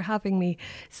 Thanks for having me.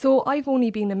 So I've only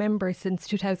been a member since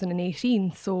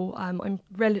 2018, so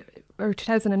or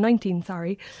 2019,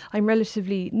 sorry. I'm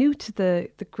relatively new to the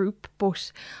group,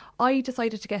 but I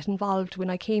decided to get involved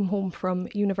when I came home from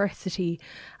university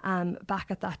back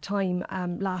at that time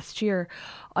last year.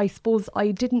 I suppose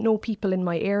I didn't know people in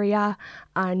my area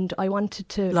and I wanted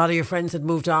to... A lot of your friends had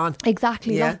moved on.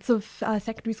 Exactly. Yeah. Lots of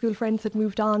secondary school friends had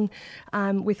moved on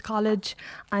with college,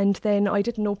 and then I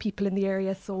didn't know people in the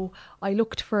area, so I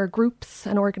looked for groups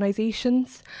and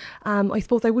organisations. I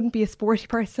suppose I wouldn't be a sporty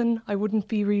person. I wouldn't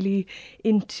be really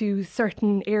into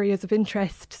certain areas of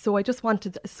interest, so I just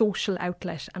wanted a social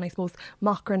outlet, and I suppose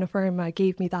Macra na Firma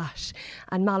gave me that.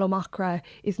 And Mallow Macra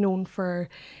is known for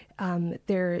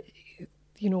their,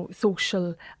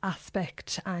 social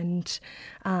aspect and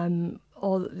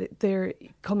all their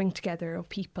coming together of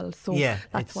people. So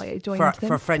that's why I joined them.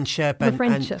 For friendship.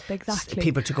 Exactly.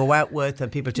 People to go out with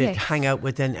and people to Yes. hang out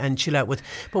with and chill out with.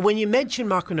 But when you mention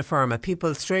Macra na Firma,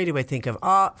 people straight away think of,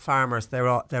 farmers, they're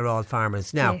all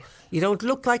farmers. Now, Yes. you don't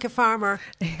look like a farmer.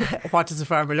 What does a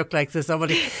farmer look like to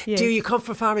somebody? Yes. Do you come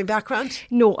from a farming background?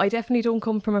 No, I definitely don't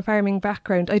come from a farming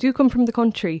background. I do come from the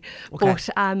country, Okay.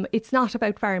 but it's not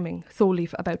about farming, solely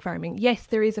about farming. Yes,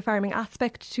 there is a farming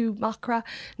aspect to Macra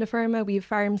na Firma. We have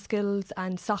farm skills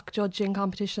and stock judging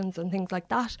competitions and things like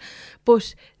that,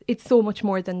 but it's so much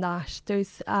more than that.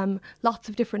 There's lots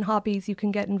of different hobbies you can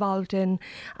get involved in.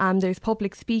 There's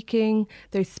public speaking,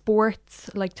 there's sports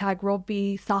like tag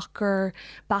rugby, soccer,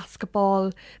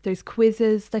 basketball. There's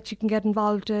quizzes that you can get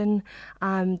involved in.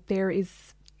 There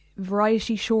is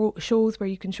variety shows where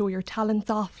you can show your talents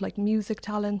off, like music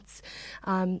talents,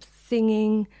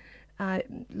 singing,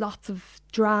 lots of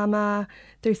drama.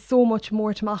 There's so much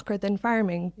more to Macra than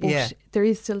farming, but there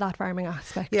is still that farming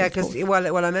aspect. Yeah, because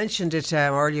I mentioned it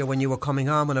earlier when you were coming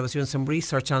on, when I was doing some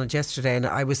research on it yesterday, and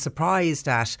I was surprised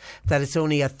that it's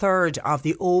only a third of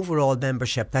the overall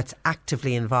membership that's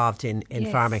actively involved in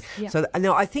farming. Yeah. So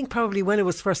now I think probably when it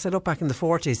was first set up back in the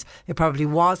 40s, it probably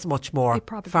was much more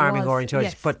farming oriented,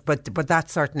 yes. but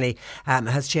that certainly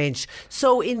has changed.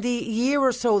 So in the year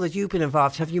or so that you've been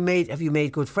involved, have you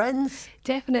made good friends?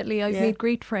 Definitely, I've made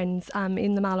great friends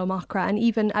in the Mallow Macra, and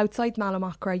even outside Mallow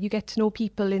Macra you get to know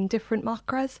people in different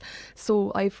Macras.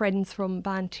 So I have friends from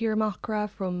Bantir Macra,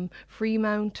 from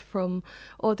Fremount, from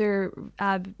other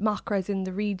Macras in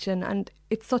the region, and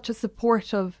it's such a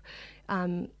supportive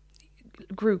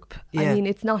group. I mean,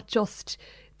 it's not just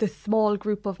the small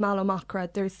group of Mallow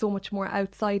Macra, there's so much more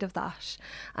outside of that,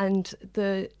 and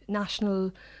the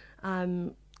national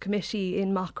committee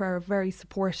in Macra are very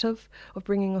supportive of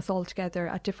bringing us all together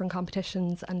at different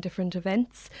competitions and different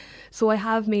events. So I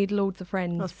have made loads of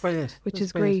friends. That's brilliant. Which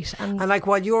is great. And like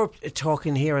while you're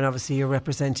talking here, and obviously you're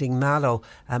representing Mallow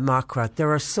Macra,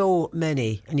 there are so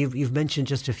many, and you've mentioned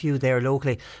just a few there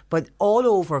locally, but all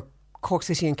over Cork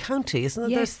City and County, isn't it?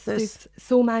 Yes, there's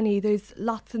so many. There's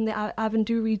lots in the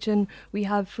Avondhu region. We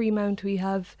have Fremount, we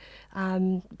have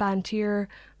Bantir,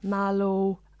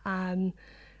 Mallow,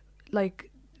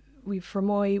 we've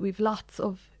Fermoy, we've lots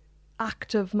of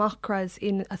active Macras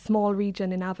in a small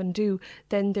region in Avondhu.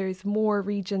 Then there's more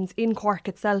regions in Cork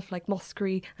itself, like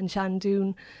Muskerry and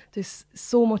Shandoon. There's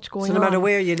so much going on. So no matter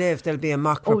where you live, there'll be a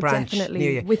Macra branch definitely,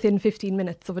 near you. Within 15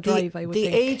 minutes of a drive, I would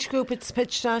think. The age group it's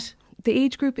pitched at? The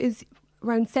age group is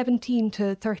around 17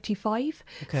 to 35.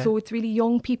 Okay. So it's really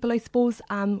young people, I suppose.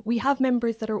 We have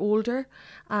members that are older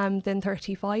than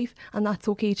 35, and that's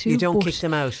okay too. You don't kick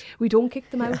them out? We don't kick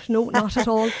them out, no, not at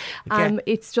all. Okay.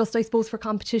 It's just, I suppose, for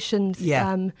competitions,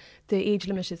 Yeah. the age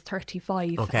limit is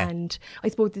 35. Okay. And I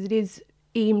suppose that it is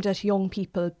aimed at young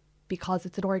people because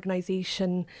it's an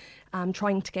organisation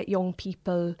trying to get young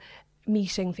people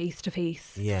meeting face to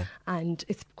face. Yeah. And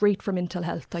it's great for mental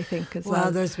health, I think, as well.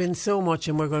 Well, there's been so much,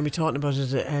 and we're going to be talking about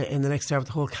it in the next hour with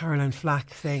the whole Caroline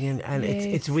Flack thing, and Yes,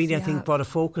 it's really, I think, brought a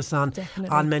focus on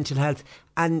mental health.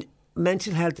 And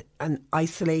mental health and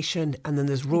isolation, and then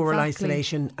there's rural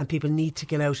isolation, and people need to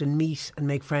get out and meet and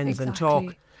make friends and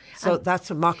talk. So that's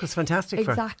what Macra's fantastic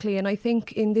for. Exactly, and I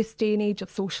think in this day and age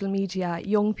of social media,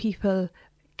 young people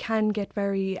can get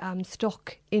very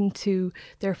stuck into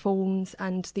their phones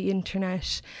and the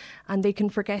internet, and they can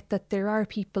forget that there are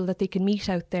people that they can meet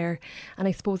out there. And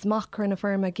I suppose Macra na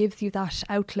Firma gives you that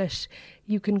outlet.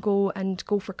 You can go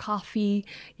for coffee,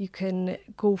 you can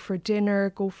go for dinner,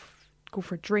 go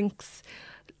for drinks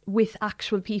with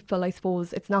actual people. I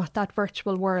suppose it's not that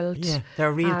virtual world. Yeah, they're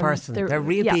a real person. They're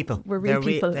real people. We're real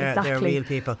people. They're real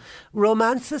people.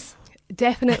 Romances?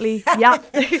 Definitely, yeah.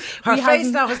 Her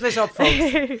face now has lit up,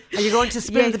 folks. Are you going to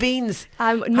spill the beans?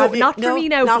 No, not for me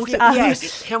now. But,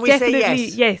 yes. Can we say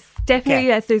yes? Yes. Definitely,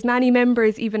 yes. There's many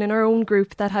members, even in our own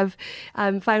group, that have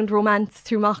found romance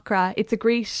through Macra. It's a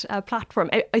great platform.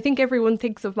 I think everyone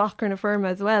thinks of Macra na Firma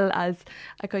as well as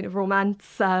a kind of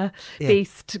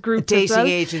romance-based group, a dating as well.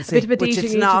 agency, a bit of a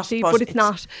dating agency, but it's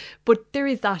not. But there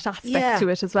is that aspect to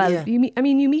it as well. Yeah.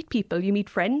 You meet people, you meet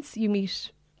friends, you meet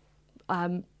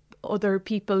other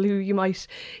people who you might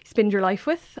spend your life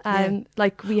with.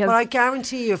 Like we have. Well, I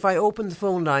guarantee you, if I opened the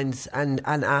phone lines and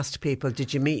asked people,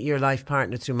 did you meet your life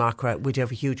partner through Macra, would you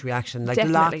have a huge reaction? Like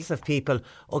Definitely. Lots of people,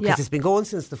 because it's been going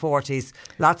since the 40s,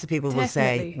 lots of people will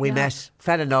say, we met,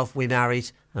 fell in love, we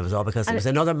married. And it was all because it was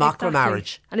another Macra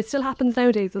marriage. And it still happens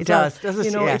nowadays as well. It does, doesn't it?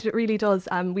 You know, Yeah. it really does.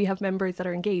 We have members that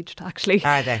are engaged, actually.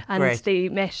 Are they? And Great. they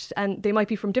met, and they might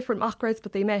be from different Macras,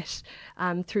 but they met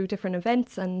through different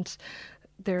events, and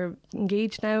they're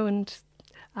engaged now. And,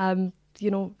 you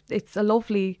know, it's a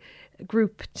lovely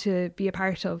group to be a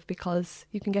part of because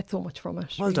you can get so much from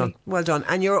it. Well done, well done.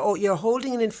 And you're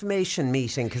holding an information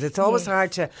meeting, because it's always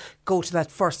hard to go to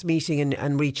that first meeting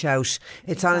and reach out.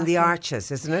 It's on in the Arches,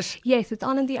 isn't it? Yes, it's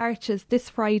on in the Arches this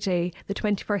Friday, the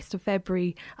 21st of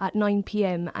February at 9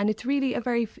 p.m. And it's really a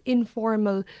very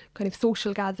informal kind of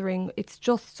social gathering. It's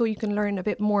just so you can learn a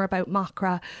bit more about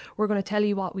Macra. We're going to tell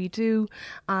you what we do.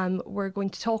 We're going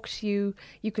to talk to you.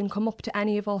 You can come up to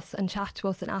any of us and chat to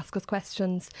us and ask us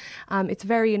questions. It's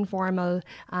very informal.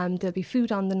 There'll be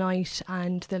food on the night,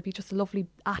 and there'll be just a lovely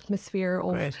atmosphere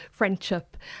of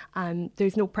friendship.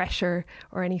 There's no pressure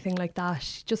or anything like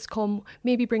that. Just come,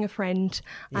 maybe bring a friend.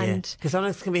 And because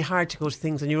sometimes it can be hard to go to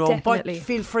things on your own. Definitely. But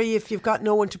feel free, if you've got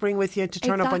no one to bring with you, to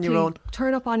turn up on your own.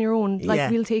 Turn up on your own.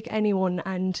 Like, we'll take anyone,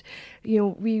 and you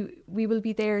know, we will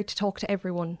be there to talk to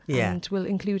everyone, and we'll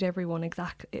include everyone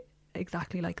exactly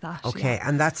like that. Okay,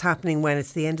 and that's happening when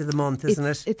it's the end of the month, isn't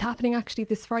it? It's happening actually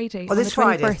this Friday. Oh, this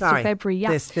on the 21st Friday, sorry. of February,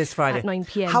 This Friday. at 9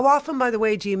 p.m. How often, by the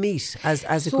way, do you meet as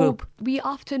a group? We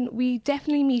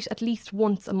definitely meet at least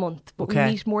once a month, but we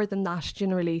meet more than that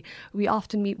generally. We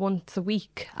often meet once a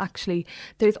week, actually.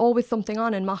 There's always something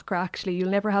on in Macra, actually. You'll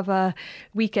never have a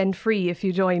weekend free if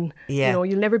you join. Yeah. You know,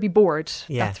 you'll never be bored,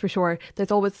 Yeah. that's for sure.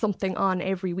 There's always something on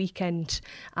every weekend.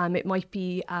 It might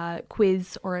be a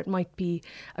quiz, or it might be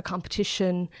a competition.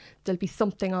 There'll be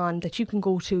something on that you can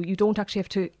go to. You don't actually have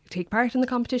to take part in the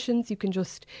competitions. You can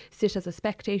just sit as a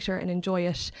spectator and enjoy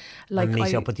it. Like and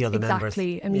meet up with the other members.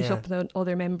 Exactly, and meet up with the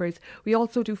other members. We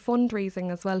also do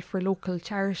fundraising as well for local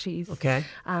charities. Okay.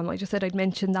 I just said I'd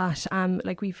mention that.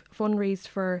 Like, we've fundraised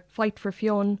for Fight for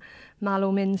Fionn,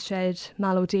 Mallow Men's Shed,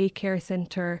 Mallow Daycare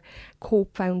Centre,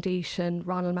 Cope Foundation,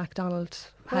 Ronald MacDonald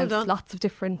House, lots of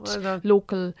different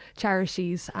local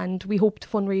charities, and we hope to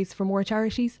fundraise for more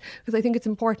charities, because I think it's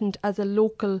important as a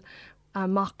local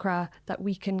Macra that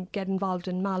we can get involved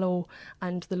in Mallow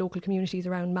and the local communities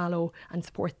around Mallow and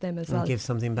support them as well. And give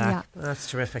something back. Yeah.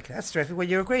 That's terrific. That's terrific. Well,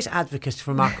 you're a great advocate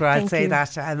for Macra, I'd say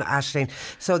that, Aisling.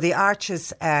 So the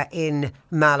Arches in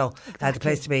Mallow, the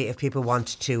place to be if people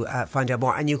want to find out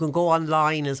more. And you can go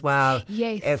online as well.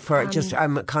 Yes.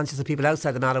 I'm conscious of people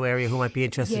outside the Mallow area who might be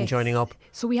interested in joining up.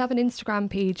 So we have an Instagram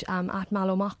page at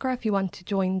Mallow Macra if you want to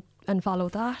join and follow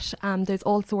that. There's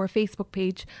also our Facebook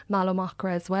page, Mallow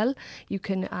Macra, as well. You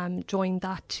can join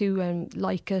that too and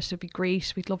like it. It'd be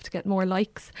great. We'd love to get more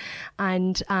likes.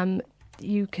 And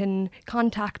you can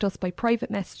contact us by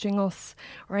private messaging us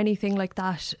or anything like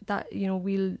that. That, you know,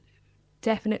 we'll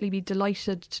definitely be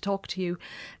delighted to talk to you.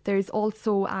 There's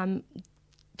also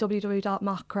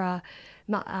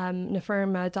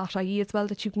www.macra.nafirma.ie as well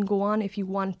that you can go on if you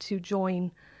want to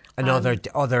join. And other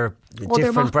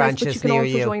different branches near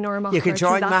you. You can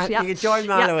join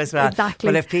Mallow as well. Exactly.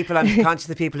 But if people, I'm conscious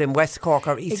of people in West Cork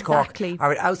or East Cork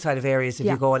or outside of areas, if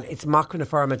you go on, it's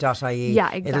macranafirma.ie. Yeah,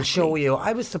 exactly. It'll show you.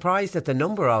 I was surprised at the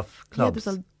number of clubs.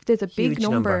 Yeah, there's a big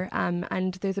number.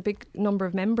 And there's a big number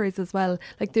of members as well.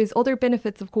 Like, there's other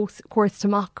benefits, of course to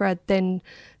Macra than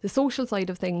the social side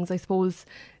of things, I suppose.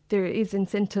 there is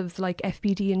incentives like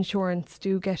FBD Insurance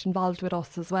do get involved with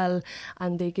us as well,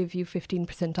 and they give you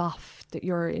 15% off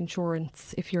your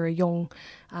insurance if you're a young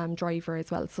driver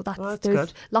as well. So there's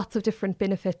good. Lots of different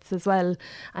benefits as well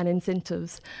and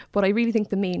incentives. But I really think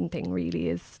the main thing really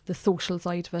is the social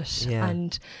side of it,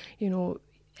 and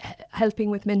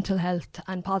helping with mental health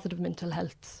and positive mental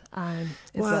health.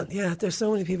 There's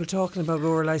so many people talking about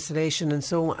rural isolation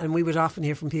and we would often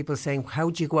hear from people saying,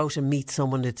 how do you go out and meet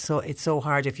someone? It's so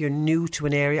hard if you're new to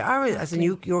an area, or as in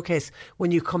your case, when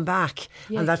you come back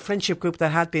and that friendship group that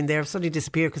had been there suddenly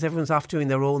disappeared because everyone's off doing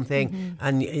their own thing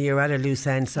and you're at a loose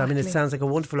end. So I mean, it sounds like a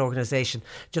wonderful organisation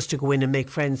just to go in and make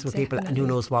friends with people, and who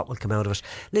knows what will come out of it.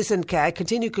 Listen,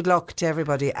 continue good luck to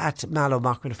everybody at Mallow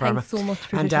Macra na Feirme. Thanks so much,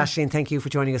 and Aisling, thank you for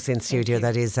joining us in studio.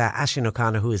 That is Aisling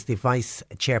O'Connor, who is the Vice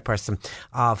Chairperson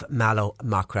of Mallow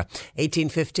Macra.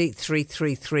 1850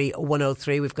 333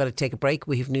 103. We've got to take a break.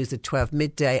 We have news at 12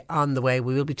 midday on the way.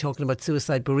 We will be talking about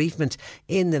suicide bereavement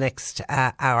in the next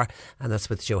hour, and that's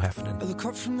with Joe Heffernan. Look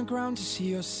up from the ground to see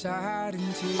your side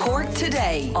into Cork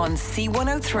Today on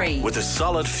C103. With a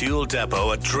solid fuel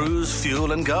depot at Drew's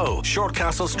Fuel and Go,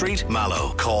 Shortcastle Street,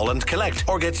 Mallow. Call and collect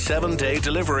or get 7-day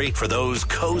delivery for those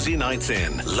cosy nights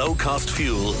in.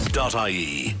 Lowcostfuel.ie.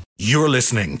 You're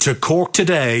listening to Cork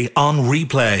Today on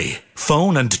replay.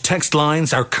 Phone and text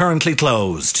lines are currently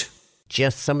closed.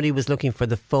 Just somebody was looking for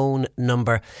the phone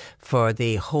number for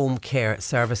the home care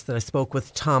service that I spoke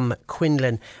with Tom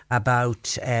Quinlan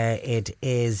about. It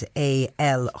is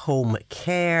AL Home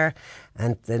Care,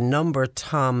 and the number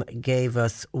Tom gave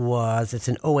us was, it's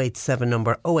an 087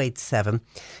 number, 087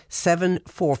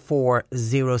 744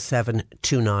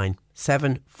 0729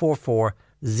 744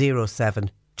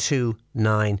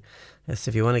 0729. So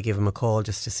if you want to give him a call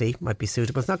just to see, might be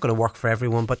suitable. It's not going to work for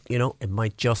everyone, but it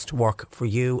might just work for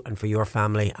you and for your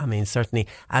family. I mean, certainly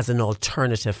as an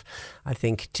alternative, I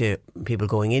think, to people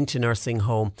going into nursing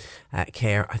home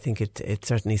care, I think it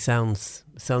certainly sounds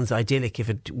idyllic if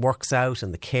it works out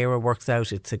and the carer works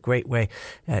out. It's a great way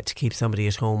to keep somebody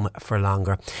at home for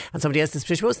longer. And somebody else,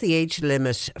 Patricia, what's the age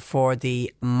limit for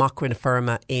the Macra na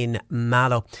Feirme in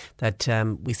Mallow that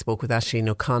we spoke with Aisling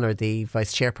O'Connor, the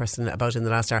Vice Chairperson, about in the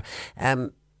last hour?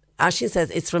 Aisling says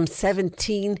it's from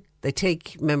 17. They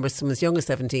take members from as young as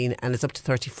 17 and it's up to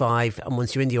 35, and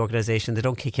once you're in the organisation they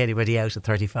don't kick anybody out at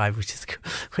 35,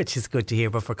 which is good to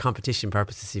hear. But for competition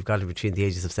purposes you've got it between the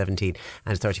ages of 17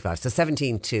 and 35, so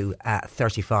 17 to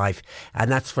 35,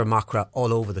 and that's for Macra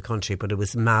all over the country, but it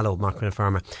was Mallow Macra na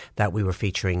Feirme that we were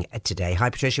featuring today. Hi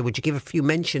Patricia, would you give a few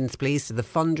mentions please to the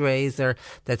fundraiser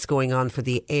that's going on for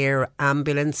the air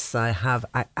ambulance? I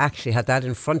actually had that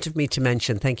in front of me to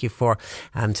mention. Thank you for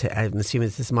I'm assuming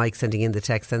this is Mike sending in the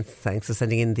text, and thanks for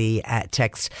sending in the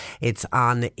text. It's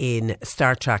on in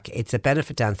Star Track. It's a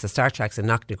benefit dance. The Star Track's in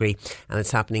Knocknagree, and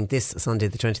it's happening this Sunday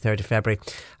the 23rd of February,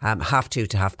 2:30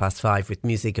 to 5:30, with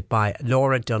music by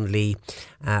Laura Dunlea,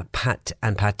 Pat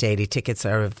Daly. Tickets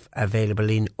are available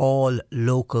in all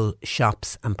local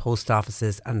shops and post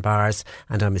offices and bars,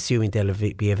 and I'm assuming they'll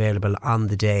be available on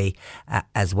the day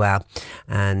as well.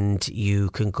 And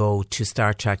you can go to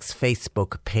Star Trek's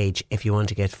Facebook page if you want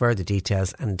to get further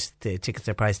details, and the tickets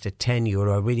are priced at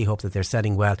 €10. I really hope that they're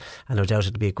selling well, and no doubt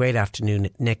it'll be a great afternoon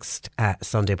next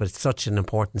Sunday. But it's such an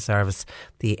important service,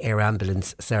 the air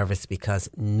ambulance service, because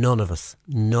none of us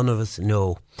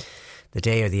know the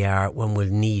day or the hour when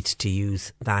we'll need to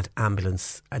use that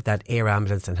ambulance, that air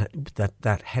ambulance, and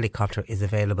that helicopter is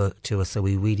available to us. So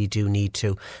we really do need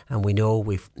to, and we know,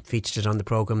 we've featured it on the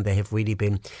programme, they have really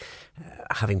been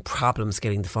having problems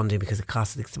getting the funding because it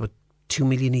costs about $2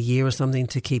 million a year or something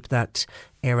to keep that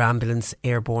air ambulance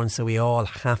airborne. So we all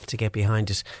have to get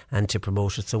behind it and to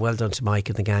promote it. So well done to Mike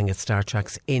and the gang at Star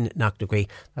Tracks in Knocknagree.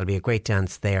 That'll be a great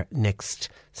dance there next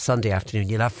Sunday afternoon.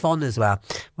 You'll have fun as well,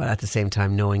 while at the same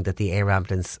time knowing that the air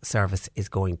ambulance service is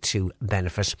going to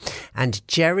benefit. And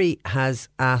Jerry has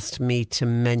asked me to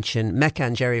mention, Mecca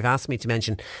and Jerry have asked me to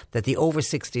mention that the over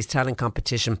 60s talent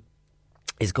competition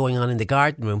is going on in the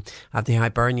garden room of the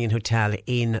Hibernian Hotel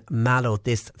in Mallow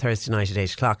this Thursday night at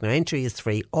 8 o'clock. Now, entry is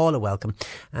free, all are welcome,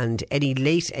 and any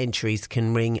late entries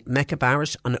can ring Mecca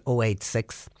Barrett on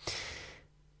 086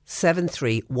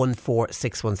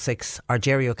 7314616 or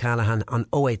Jerry O'Callaghan on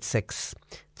 086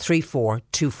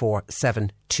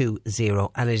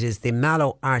 3424720, and it is the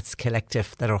Mallow Arts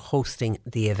Collective that are hosting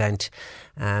the event,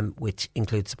 which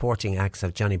includes supporting acts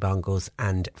of Johnny Bongos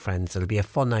and friends. It'll be a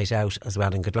fun night out as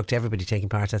well, and good luck to everybody taking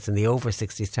part. That's in the Over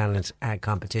 60s Talent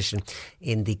competition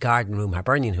in the Garden Room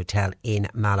Hibernian Hotel in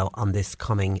Mallow on this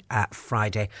coming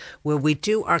Friday. Will we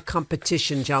do our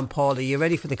competition, John Paul? Are you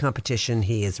ready for the competition?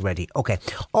 He is ready. OK,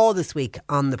 all this week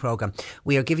on the programme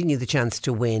we are giving you the chance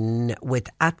to win with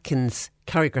Atkins,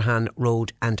 Carrigrohan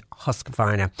Road and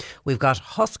Husqvarna. We've got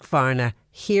Husqvarna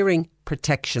hearing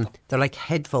protection. They're like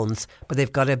headphones, but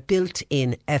they've got a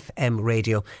built-in FM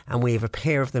radio, and we have a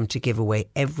pair of them to give away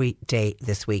every day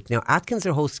this week. Now, Atkins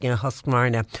are hosting a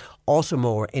Husqvarna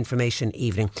Automower information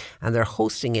evening, and they're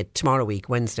hosting it tomorrow week,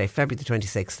 Wednesday, February the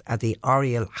 26th, at the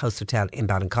Oriel House Hotel in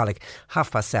Ballincollig,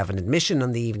 7:30. Admission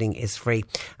on the evening is free,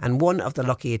 and one of the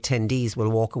lucky attendees will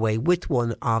walk away with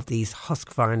one of these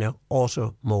Husqvarna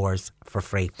Automowers for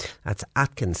free. That's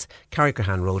Atkins,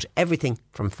 Carrigrohan Road, everything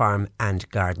from farm and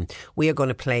garden. We are going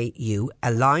to play you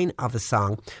a line of a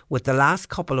song with the last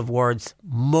couple of words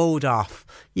mowed off.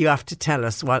 You have to tell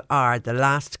us what are the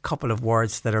last couple of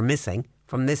words that are missing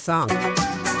from this song. Buying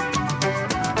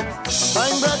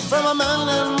bread from a man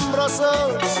in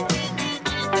Brussels.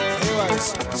 He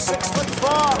was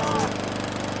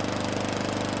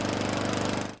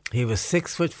 6'4". He was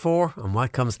 6'4", and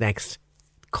what comes next?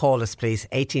 Call us please,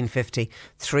 1850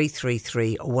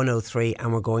 333 103,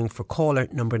 and we're going for caller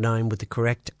number 9 with the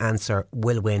correct answer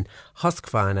will win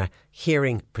Husqvarna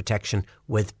hearing protection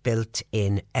with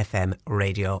built-in FM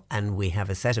radio, and we have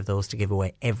a set of those to give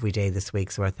away every day this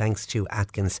week, so our thanks to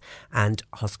Atkins and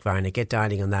Husqvarna. Get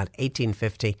dialing on that,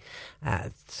 1850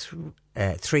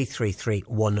 333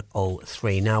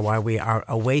 103. Now, while we are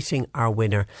awaiting our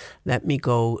winner, let me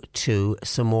go to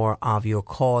some more of your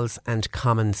calls and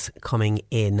comments coming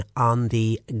in on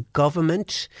the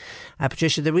government.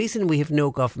 Patricia, the reason we have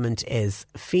no government is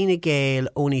Fine Gael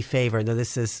only favour, now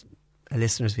this is a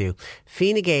listener's view,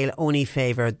 Fine Gael only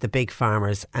favoured the big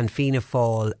farmers, and Fianna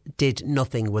Fáil did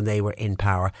nothing when they were in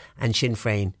power, and Sinn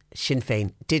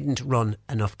Féin didn't run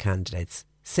enough candidates.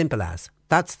 Simple as.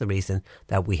 That's the reason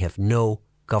that we have no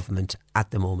government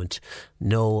at the moment.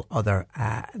 No other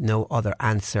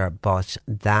answer but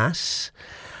that.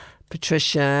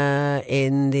 Patricia,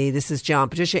 this is John.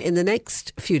 Patricia, in the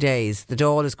next few days, the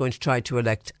Dáil is going to try to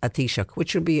elect a Taoiseach,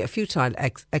 which will be a futile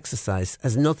exercise,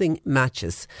 as nothing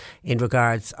matches in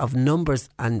regards of numbers,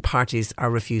 and parties are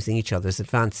refusing each other's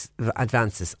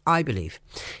advances. I believe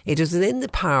it is within the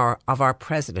power of our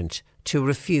President to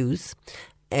refuse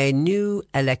a new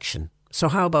election. So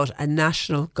how about a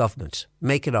national government?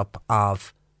 Make it up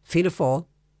of Fianna Fáil,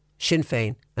 Sinn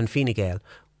Féin and Fine Gael,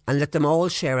 and let them all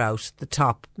share out the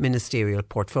top ministerial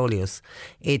portfolios.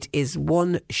 It is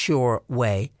one sure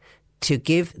way to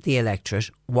give the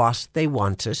electorate what they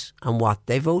wanted and what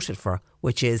they voted for,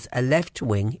 which is a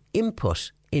left-wing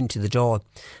input into the Dáil.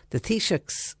 The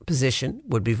Taoiseach's position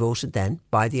would be voted then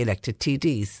by the elected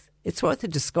TDs. It's worth a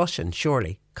discussion,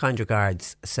 surely. Kind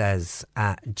regards, says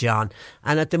John.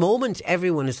 And at the moment,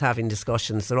 everyone is having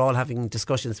discussions. They're all having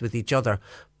discussions with each other.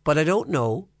 But I don't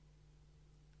know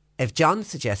if John's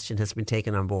suggestion has been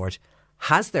taken on board.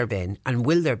 Has there been, and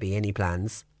will there be, any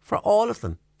plans for all of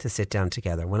them to sit down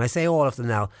together? When I say all of them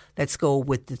now, let's go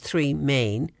with the three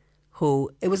main,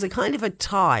 who, it was a kind of a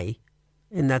tie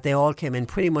in that they all came in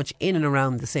pretty much in and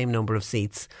around the same number of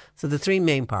seats. So the three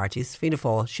main parties, Fianna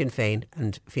Fáil, Sinn Féin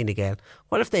and Fine Gael,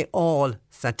 what if they all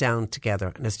sat down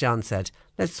together and, as John said,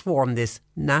 let's form this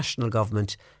national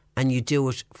government, and you do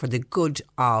it for the good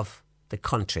of the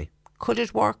country? Could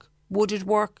it work? Would it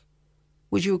work?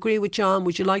 Would you agree with John?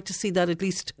 Would you like to see that at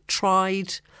least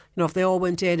tried? You know, if they all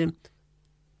went in, and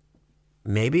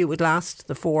maybe it would last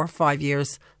the 4 or 5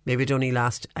 years, maybe it'd only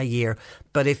last a year.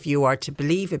 But if you are to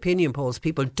believe opinion polls,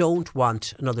 people don't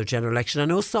want another general election. I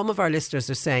know some of our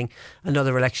listeners are saying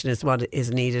another election is what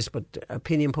is needed, but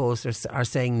opinion polls are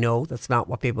saying no, that's not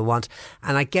what people want.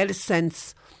 And I get a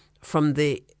sense from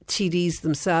the TDs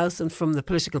themselves and from the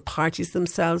political parties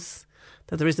themselves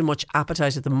that there isn't much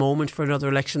appetite at the moment for another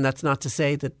election. That's not to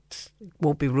say that it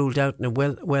won't be ruled out and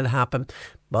it will happen.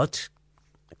 But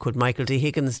could Michael D.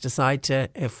 Higgins decide to,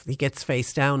 if he gets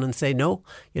face down, and say, no,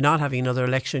 you're not having another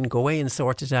election, go away and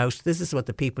sort it out. This is what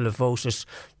the people have voted.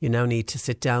 You now need to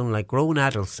sit down like grown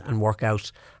adults and work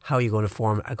out how are you going to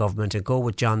form a government, and go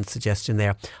with John's suggestion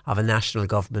there of a national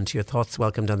government. Your thoughts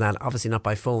welcomed on that. Obviously not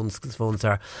by phones, because phones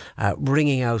are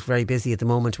ringing out, very busy at the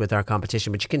moment with our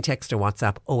competition, but you can text or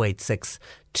WhatsApp 086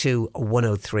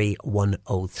 103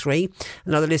 103.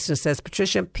 Another listener says,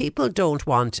 Patricia, people don't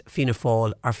want Fianna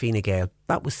Fáil or Fine Gael.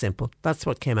 That was simple. That's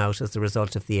what came out as the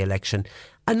result of the election.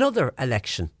 Another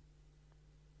election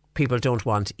people don't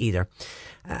want either.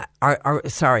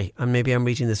 Sorry, and maybe I'm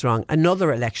reading this wrong.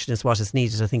 Another election is what is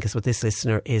needed, I think is what this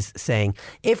listener is saying.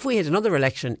 If we had another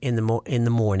election in the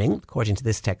morning, according to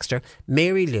this texter,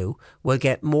 Mary Lou will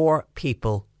get more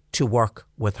people to work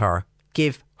with her.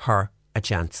 Give her a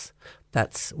chance.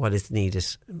 That's what is needed.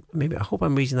 Maybe, I hope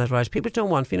I'm reading that right. People don't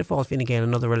want Fianna Fáil, Fine Gael,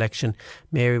 another election.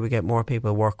 Mary will get more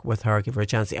people work with her, give her a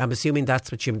chance. I'm assuming that's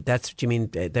what you mean.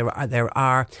 There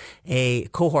are a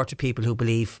cohort of people who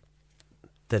believe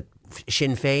that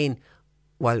Sinn Féin,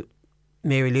 while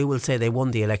Mary Lou will say they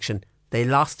won the election, they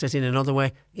lost it in another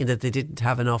way, in that they didn't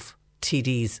have enough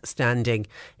TDs standing,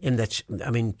 in that,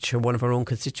 I mean, sure, one of our own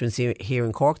constituency here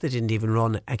in Cork, they didn't even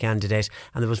run a candidate,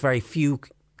 and there was very few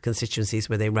constituencies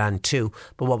where they ran two.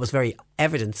 But what was very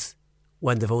evident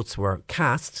when the votes were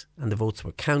cast and the votes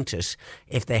were counted,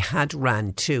 if they had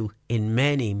ran two in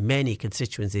many, many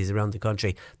constituencies around the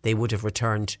country, they would have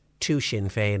returned two Sinn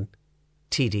Féin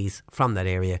TDs from that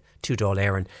area to Dáil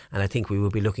Éireann, and I think we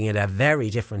would be looking at a very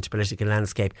different political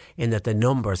landscape, in that the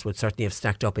numbers would certainly have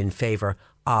stacked up in favour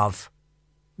of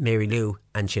Mary Lou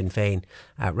and Sinn Féin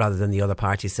rather than the other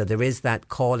parties. So there is that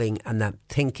calling and that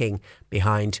thinking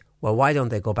behind, well, why don't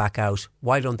they go back out?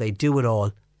 Why don't they do it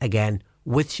all again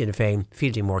with Sinn Féin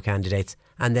fielding more candidates,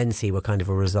 and then see what kind of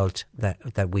a result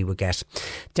that we would get.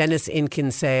 Dennis in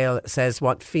Kinsale says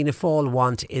what Fianna Fáil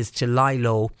want is to lie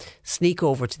low, sneak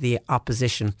over to the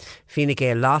opposition. Fine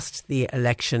Gael lost the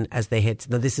election as they hit.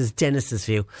 Now, this is Dennis's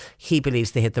view. He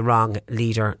believes they hit the wrong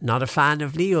leader. Not a fan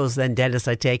of Leo's then, Dennis,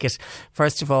 I take it.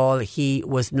 First of all, he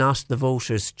was not the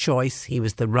voters' choice. He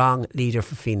was the wrong leader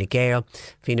for Fine Gael.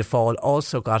 Fianna Fáil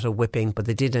also got a whipping, but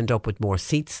they did end up with more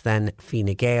seats than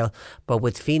Fine Gael. But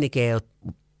with Fine Gael,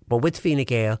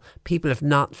 people have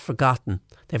not forgotten.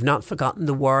 They've not forgotten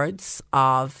the words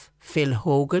of Phil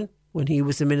Hogan when he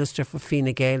was a minister for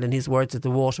Fine Gael, and his words at the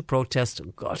water protest.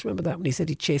 Oh God, remember that, when he said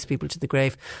he'd chase people to the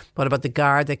grave. What about the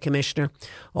Garda Commissioner?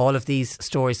 All of these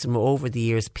stories from over the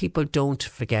years. People don't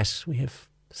forget. We have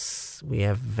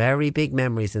very big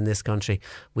memories in this country.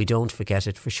 We don't forget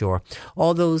it, for sure.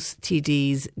 All those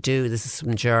TDs do. This is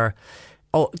from Ger.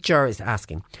 Oh, Ger is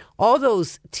asking. All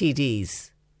those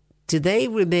TDs, do they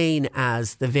remain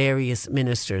as the various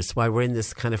ministers while we're in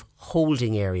this kind of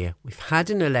holding area? We've had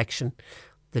an election,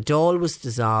 the Dáil was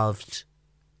dissolved,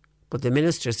 but the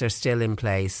ministers are still in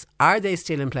place. Are they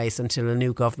still in place until a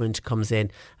new government comes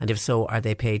in? And if so, are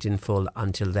they paid in full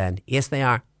until then? Yes, they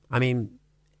are. I mean,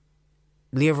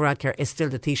 Leo Varadkar is still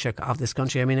the Taoiseach of this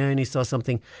country. I mean, I only saw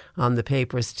something on the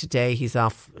papers today. He's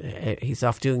off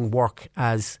doing work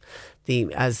as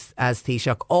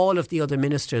Taoiseach. All of the other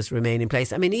ministers remain in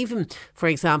place. I mean, even, for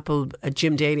example,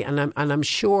 Jim Daly, and I'm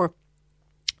sure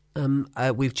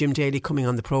we've Jim Daly coming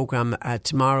on the programme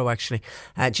tomorrow, actually.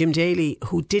 Jim Daly,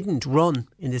 who didn't run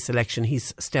in this election,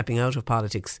 he's stepping out of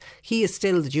politics. He is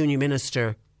still the junior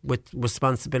minister with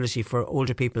responsibility for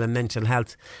older people and mental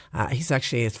health. He's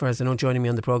actually, as far as I know, joining me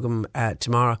on the programme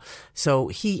tomorrow. So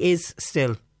he is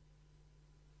still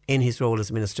in his role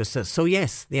as minister. So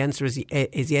yes, the answer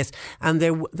is yes. And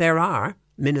there are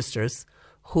ministers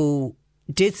who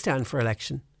did stand for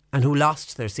election and who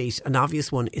lost their seat. An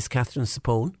obvious one is Catherine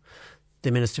Sapone,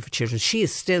 the Minister for Children. She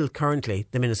is still currently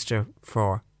the Minister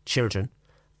for Children,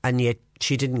 and yet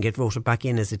she didn't get voted back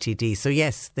in as a TD. So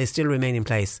yes, they still remain in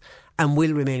place and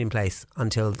will remain in place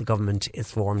until the government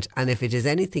is formed. And if it is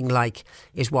anything like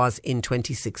it was in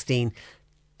 2016,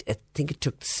 I think it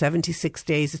took 76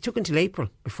 days. It took until April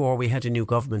before we had a new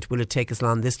government. Will it take as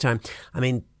long this time? I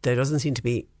mean, there doesn't seem to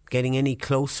be getting any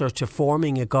closer to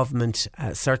forming a government,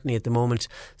 certainly at the moment.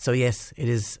 So yes, it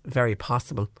is very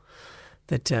possible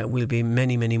that we'll be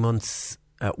many, many months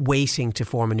waiting to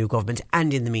form a new government.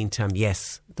 And in the meantime,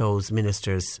 yes, those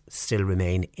ministers still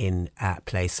remain in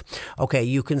place. OK,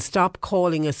 you can stop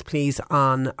calling us, please,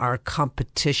 on our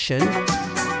competition. Buying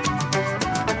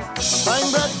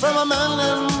bread from a man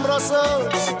in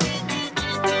Brussels.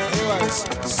 He was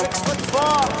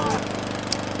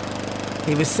 6'4".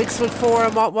 He was 6'4",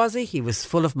 and what was he? He was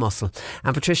full of muscle.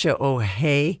 And Patricia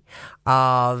O'Hay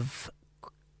of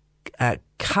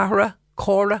Cora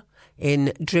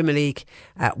in Drimoleague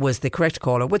was the correct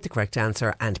caller with the correct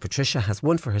answer, and Patricia has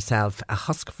won for herself a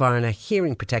Husqvarna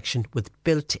hearing protection with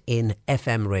built-in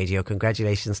FM radio.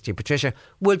 Congratulations to you, Patricia.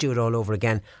 We'll do it all over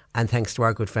again And thanks to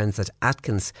our good friends at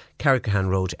Atkins, Carrigahan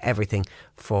Road, everything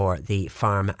for the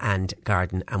farm and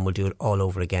garden. And we'll do it all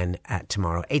over again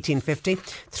tomorrow. 1850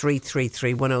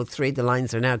 333 103. The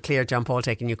lines are now clear. John Paul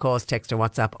taking your calls. Text or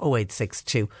WhatsApp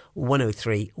 0862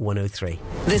 103 103.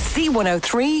 The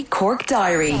C103 Cork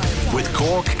Diary. With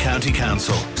Cork County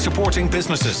Council. Supporting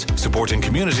businesses, supporting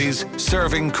communities,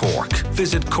 serving Cork.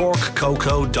 Visit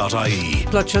corkcoco.ie.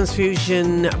 Blood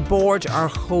Transfusion Board are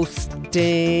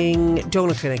hosting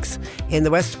donor clinics in the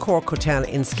West Cork Hotel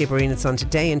in Skibbereen. It's on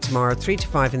today and tomorrow, 3 to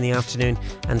 5 in the afternoon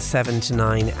and 7 to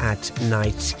 9 at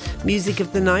night. Music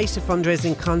of the Night, a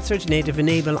fundraising concert, Native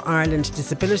Enable Ireland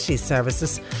Disability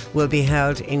Services, will be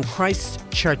held in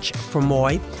Christchurch,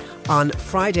 Fermoy on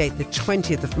Friday the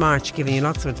 20th of March, giving you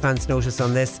lots of advance notice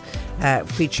on this,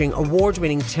 featuring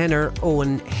award-winning tenor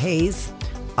Owen Hayes,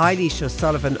 Eilish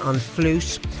O'Sullivan on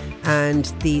flute, and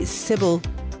the Sybil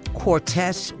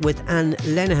Quartet with Anne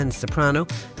Lenihan soprano,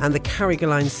 and the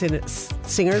Carrigaline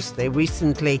Singers. They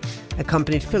recently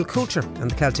accompanied Phil Coulter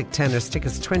and the Celtic Tenors.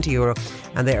 Tickets €20,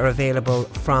 and they are available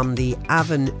from the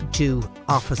Avondhu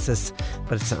offices,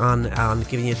 but it's on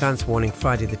giving you advance warning,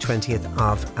 Friday the 20th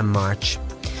of March.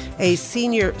 A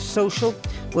senior social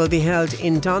will be held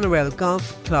in Doneraile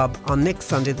Golf Club on next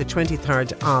Sunday the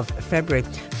 23rd of February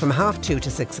from 2:30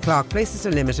 to 6 o'clock. Places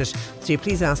are limited, so you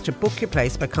please ask to book your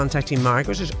place by contacting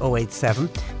Margaret at 087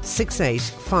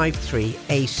 6853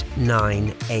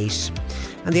 898.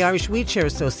 And the Irish Wheelchair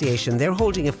Association, they're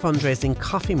holding a fundraising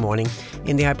coffee morning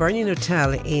in the Hibernian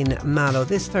Hotel in Mallow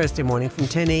this Thursday morning from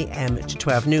 10 a.m. to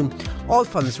 12 noon. All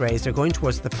funds raised are going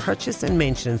towards the purchase and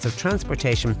maintenance of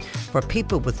transportation for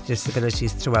people with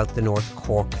disabilities throughout the North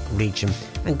Cork region.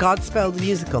 And Godspell the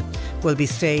musical will be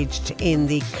staged in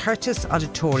the Curtis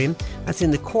Auditorium, that's in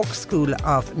the Cork School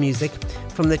of Music,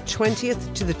 from the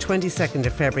 20th to the 22nd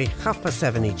of February,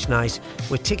 7:30 each night,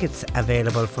 with tickets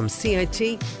available from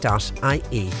cit.ie.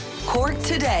 Cork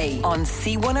Today on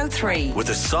C103. With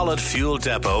a solid fuel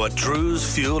depot at Drew's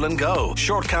Fuel and Go,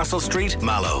 Shortcastle Street,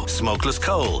 Mallow. Smokeless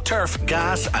coal, turf,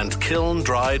 gas and kiln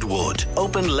dried wood.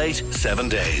 Open late 7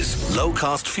 days.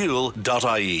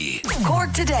 Lowcostfuel.ie.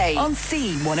 Cork Today on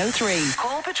C103.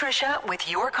 Call Patricia with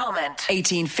your comment.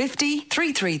 1850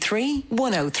 333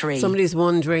 103. Somebody's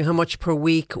wondering how much per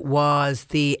week was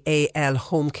the AL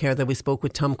home care that we spoke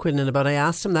with Tom Quinlan about. I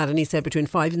asked him that, and he said between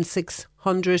 €500 and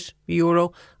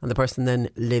 €600, and the person then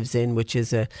lives in, which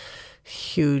is a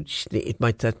huge,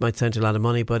 that might sound a lot of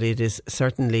money, but it is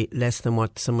certainly less than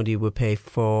what somebody would pay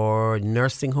for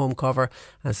nursing home cover,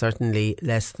 and certainly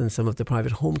less than some of the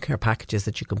private home care packages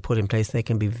that you can put in place. They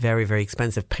can be very, very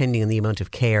expensive depending on the amount of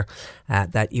care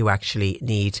that you actually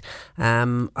need.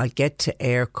 I'll get to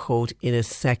Air Code in a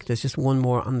sec. There's just one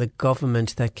more on the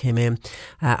government that came in.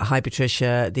 Hi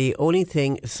Patricia, the only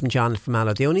thing, this is from John from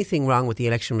Mallow, the only thing wrong with the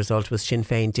election result was Sinn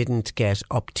Féin didn't get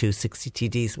up to 60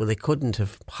 TDs. Well, they couldn't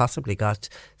have possibly got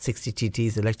 60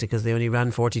 TDs elected because they only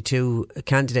ran 42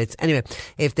 candidates. Anyway,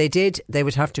 if they did, they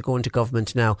would have to go into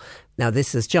government now. Now,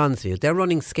 this is John's view. They're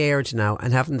running scared now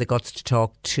and haven't the guts to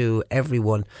talk to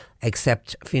everyone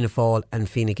except Fianna Fáil and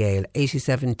Fine Gael.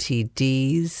 87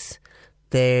 TDs.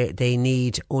 They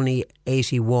need only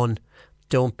 81.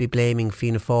 Don't be blaming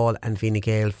Fianna Fáil and Fine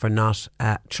Gael for not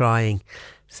trying,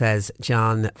 says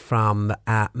John from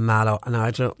Mallow. And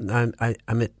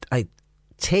I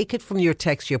take it from your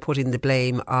text you're putting the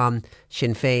blame on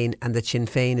Sinn Féin, and that Sinn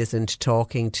Féin isn't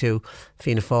talking to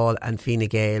Fianna Fáil and Fine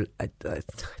Gael. I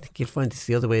think you'll find this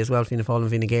the other way as well. Fianna Fáil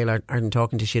and Fine Gael aren't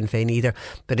talking to Sinn Féin either.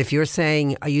 But if you're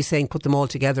saying, are you saying put them all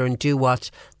together and do what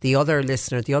the other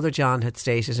listener, the other John had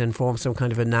stated, and form some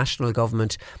kind of a national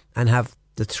government and have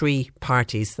the three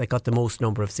parties that got the most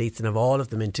number of seats and have all of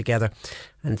them in together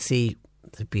and see?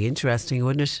 It'd be interesting,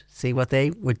 wouldn't it? See what they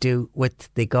would do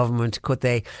with the government. Could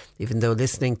they, even though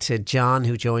listening to John,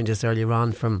 who joined us earlier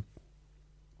on from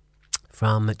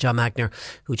John Magner,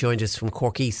 who joined us from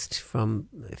Cork East,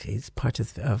 he's part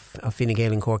of Fine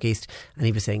Gael in Cork East, and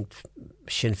he was saying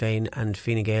Sinn Féin and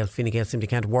Fine Gael simply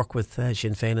can't work with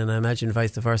Sinn Féin, and I imagine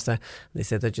vice versa. They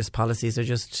said that just policies are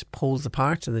just poles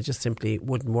apart and they just simply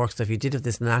wouldn't work. So if you did have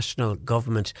this national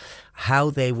government,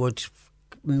 how they would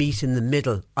meet in the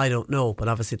middle, I don't know, but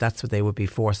obviously that's what they would be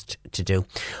forced to do.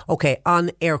 Okay, on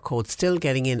air codes, still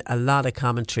getting in a lot of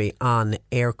commentary on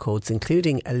air codes,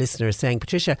 including a listener saying,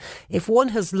 Patricia, if one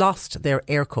has lost their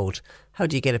air code, how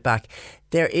do you get it back?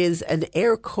 There is an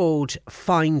air code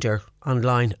finder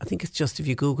online. I think it's just if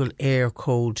you Google air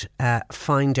code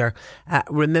finder,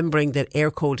 remembering that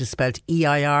air code is spelled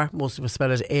EIR, most of us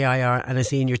spell it AIR, and I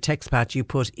see in your text patch you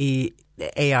put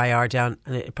AIR down,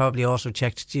 and it probably also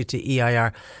checked you to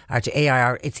EIR or to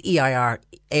AIR. It's EIR.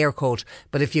 Air Code.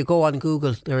 But if you go on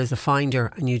Google, there is a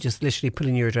finder and you just literally put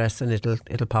in your address and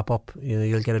it'll pop up.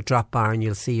 You'll get a drop bar and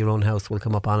you'll see your own house will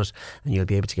come up on it and you'll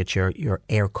be able to get your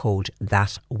Air Code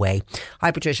that way.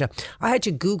 Hi Patricia, I had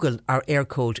to Google our Air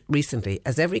Code recently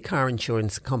as every car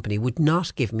insurance company would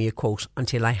not give me a quote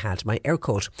until I had my Air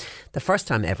Code. The first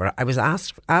time ever I was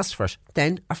asked for it.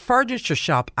 Then a furniture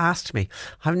shop asked me.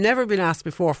 I've never been asked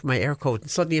before for my Air Code, and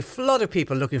suddenly a flood of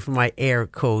people looking for my Air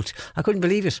Code. I couldn't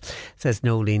believe it, says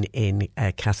Nolene in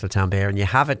Castletownbere, and you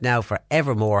have it now for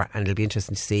evermore, and it'll be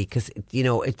interesting to see because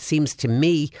it seems to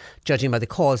me, judging by the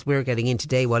calls we're getting in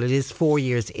today, while it is 4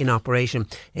 years in operation,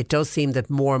 it does seem that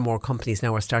more and more companies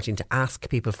now are starting to ask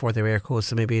people for their Air Codes,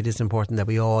 so maybe it is important that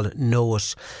we all know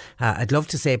it. I'd love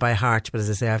to say by heart, but as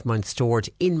I say, I have mine stored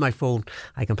in my phone.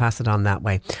 I can pass it on that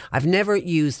way. I've never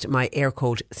used my Air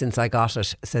Code since I got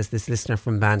it, says this listener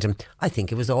from Bandon. I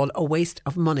think it was all a waste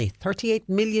of money. 38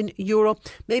 million euro.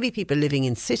 Maybe people living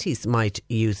in cities might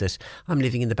use it. I'm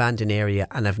living in the Bandon area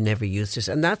and I've never used it.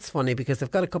 And that's funny because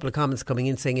I've got a couple of comments coming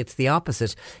in saying it's the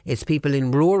opposite. It's people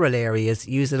in rural areas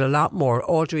use it a lot more.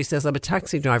 Audrey says I'm a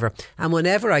taxi driver and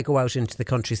whenever I go out into the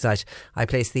countryside, I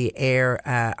place the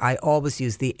I always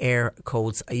use the Air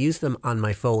Codes. I use them on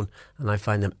my phone and I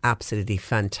find them absolutely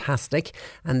fantastic.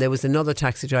 And there was another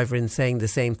taxi driver in saying the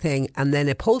same thing. And then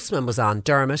a postman was on,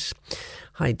 Dermot.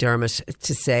 Hi Dermot,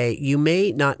 to say you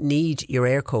may not need your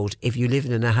Air Code if you live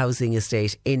in a housing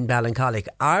estate in Ballincollig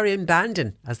or in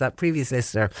Bandon, as that previous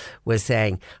listener was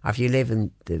saying, or if you live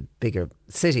in the bigger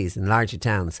cities and larger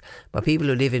towns. But people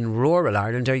who live in rural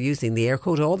Ireland are using the Air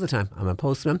Code all the time. I'm a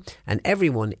postman and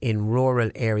everyone in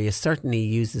rural areas certainly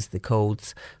uses the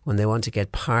codes when they want to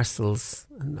get parcels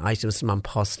and items from An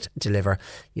Post deliver.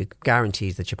 You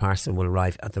guarantee that your parcel will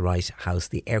arrive at the right house.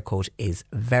 The Air Code is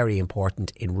very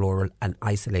important in rural and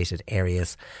isolated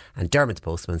areas, and Dermot the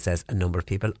postman says a number of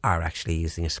people are actually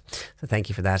using it. So thank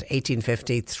you for that.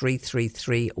 1850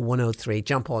 333 103.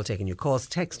 John Paul taking your calls.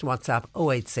 Text WhatsApp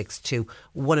 0862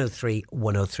 103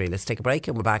 103. Let's take a break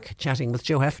and we're back chatting with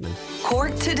Joe Heffernan.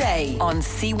 Cork Today on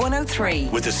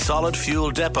C103 with a solid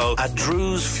fuel depot at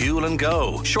Drew's Fuel and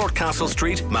Go, Shortcastle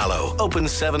Street, Mallow. Open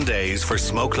 7 days for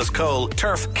smokeless coal,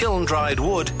 turf, kiln dried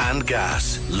wood and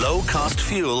gas.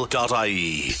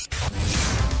 Lowcostfuel.ie.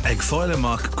 Ag foiile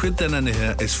amach cuid den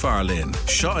anithe is fearlinn.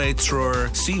 Seo é trúr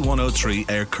C103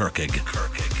 ar Kirkig.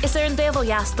 Is an bébal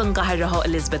jastan gaiireatha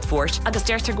Elizabeth Fort agus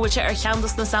deirtar goilte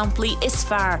cheandas na samplaí is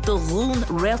fearr do rún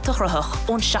réaltachrathach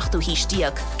ón seachtú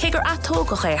hístíag. Cé gur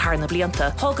atógach é thar na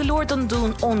blianta, thá go leor don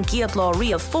dún ón giad lá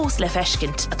riamh fós le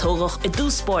feiscint atógach I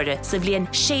dúspóide sa bhliain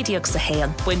séideag sa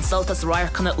héan. Buin saltas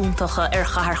raircanna úntacha ar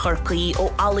chahar chorcaí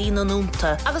ó alí na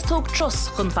núnta agus tóg tros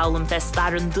chun fálam fest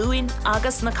dar an dúin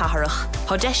agus na caharach.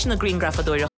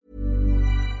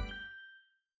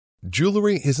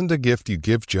 Jewelry isn't a gift you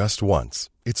give just once.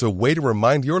 It's a way to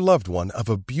remind your loved one of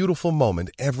a beautiful moment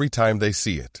every time they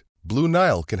see it. Blue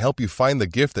Nile can help you find the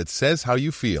gift that says how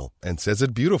you feel and says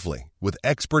it beautifully, with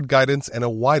expert guidance and a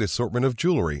wide assortment of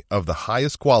jewelry of the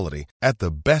highest quality at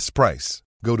the best price.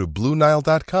 Go to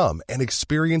BlueNile.com and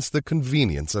experience the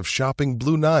convenience of shopping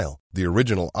Blue Nile, the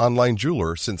original online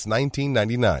jeweler since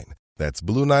 1999. That's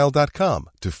BlueNile.com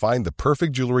to find the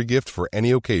perfect jewelry gift for any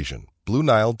occasion.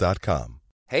 BlueNile.com.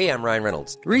 Hey, I'm Ryan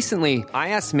Reynolds. Recently, I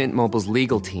asked Mint Mobile's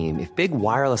legal team if big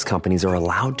wireless companies are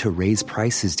allowed to raise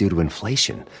prices due to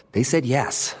inflation. They said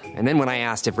yes. And then when I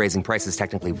asked if raising prices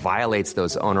technically violates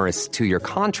those onerous 2-year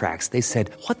contracts, they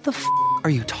said, "What the f*** are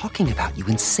you talking about, you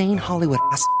insane Hollywood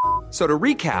ass?" So to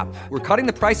recap, we're cutting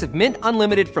the price of Mint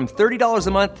Unlimited from $30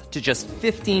 a month to just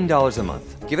 $15 a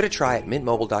month. Give it a try at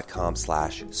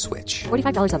mintmobile.com/switch.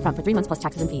 $45 up front for 3 months plus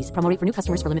taxes and fees. Promo rate for new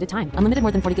customers for limited time. Unlimited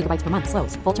more than 40 gigabytes per month.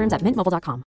 Slows full terms at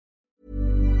mintmobile.com.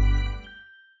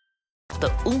 The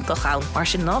úntachán mar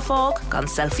sin náfág gan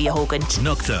selfie a hógant.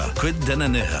 Nukta cuid den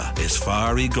anithe is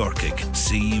fearr I Gorkig,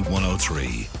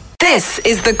 C103. This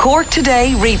is the Cork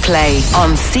Today replay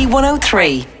on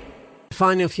C103.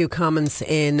 Final few comments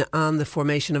in on the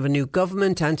formation of a new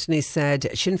government. Anthony said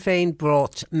Sinn Féin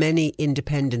brought many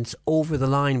independents over the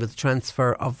line with the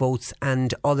transfer of votes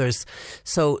and others.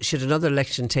 So should another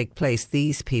election take place,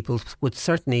 these people would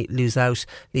certainly lose out,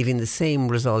 leaving the same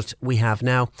result we have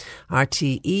now.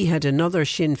 RTE had another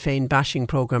Sinn Féin bashing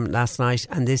programme last night,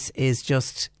 and this is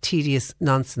just tedious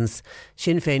nonsense.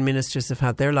 Sinn Féin ministers have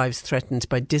had their lives threatened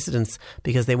by dissidents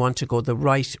because they want to go the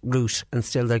right route, and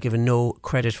still they're given no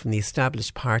credit from the establishment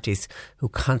established parties who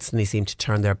constantly seem to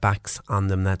turn their backs on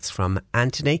them. That's from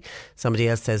Anthony. Somebody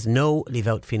else says no, leave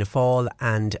out Fianna Fáil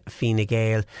and Fine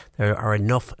Gael. There are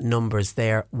enough numbers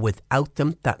there without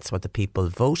them. That's what the people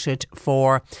voted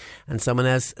for. And someone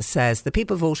else says the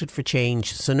people voted for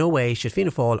change, so no way should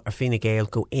Fianna Fáil or Fine Gael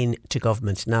go into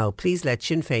government. Now, please let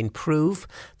Sinn Féin prove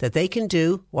that they can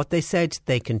do what they said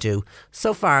they can do.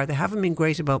 So far, they haven't been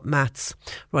great about maths.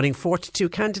 Running 42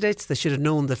 candidates, they should have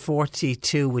known that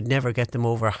 42 would never get them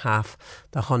over half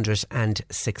the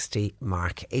 160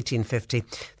 mark. 1850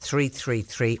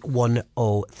 333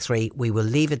 103. We will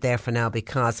leave it there for now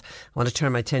because I want to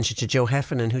turn my attention to Joe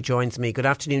Heffernan, who joins me. Good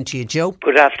afternoon to you, Joe.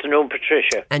 Good afternoon,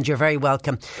 Patricia. And you're very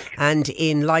welcome. And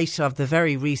in light of the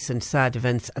very recent sad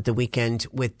events at the weekend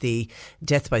with the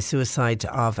death by suicide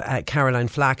of Caroline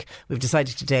Flack, we've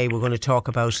decided today we're going to talk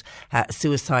about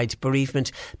suicide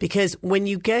bereavement, because when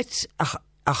you get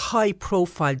a high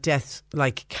profile death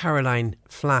like Caroline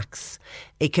Flack's,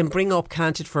 it can bring up,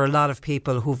 can't it, for a lot of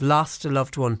people who've lost a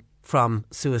loved one from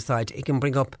suicide, it can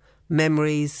bring up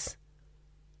memories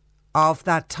of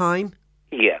that time.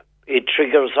 Yeah, it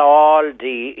triggers all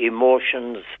the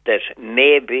emotions that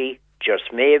maybe,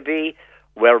 just maybe,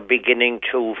 were beginning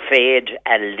to fade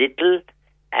a little,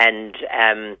 and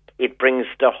it brings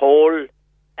the whole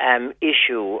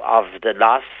issue of the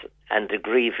loss and the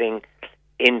grieving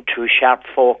into sharp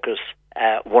focus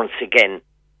once again.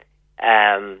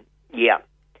 Yeah.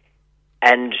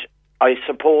 And I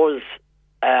suppose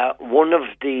one of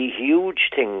the huge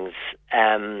things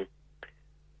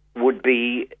would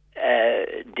be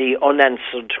the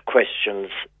unanswered questions.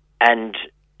 And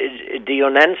the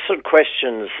unanswered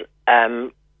questions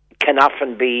can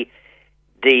often be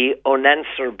the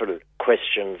unanswerable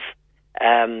questions.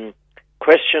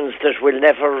 Questions that will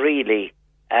never really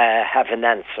have an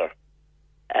answer.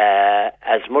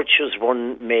 As much as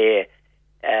one may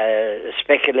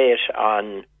speculate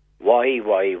on why,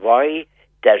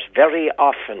 there's very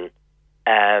often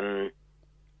the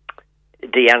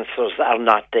answers are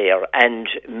not there. And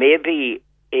maybe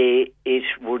it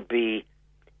would be,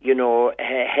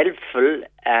 helpful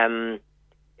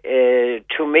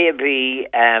to maybe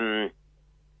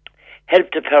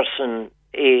help the person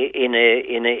in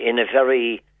a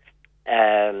very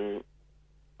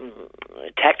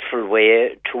tactful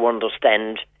way to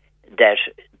understand that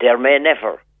there may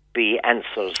never be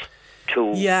answers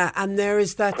to. Yeah, and there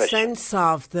is that sense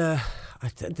of the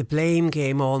blame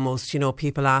game almost,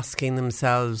 people asking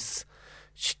themselves,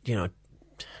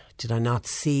 did I not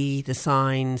see the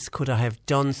signs? Could I have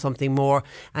done something more?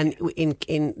 And in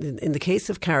the case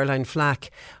of Caroline Flack,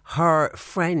 her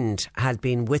friend had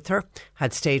been with her,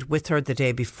 had stayed with her the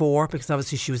day before, because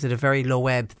obviously she was at a very low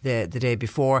ebb the day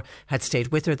before, had stayed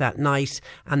with her that night,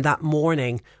 and that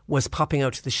morning was popping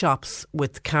out to the shops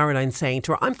with Caroline saying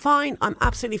to her, I'm fine, I'm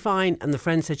absolutely fine. And the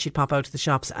friend said she'd pop out to the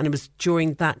shops, and it was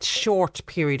during that short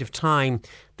period of time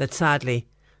that sadly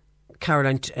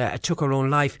Caroline took her own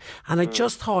life. And I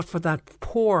just thought for that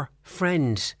poor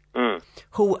friend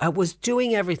who was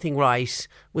doing everything right,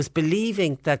 was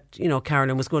believing that,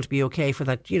 Caroline was going to be okay for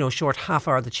that, short half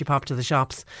hour that she popped to the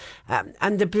shops.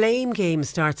 And the blame game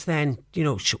starts then,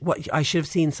 I should have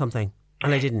seen something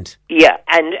and I didn't. Yeah,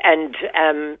 and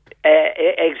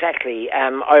exactly.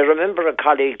 I remember a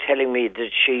colleague telling me that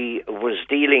she was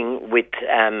dealing with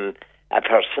a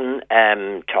person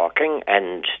talking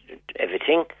and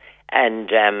everything. And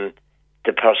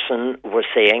the person was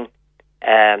saying,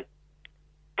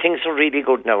 things are really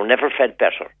good now, never felt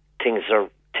better. Things are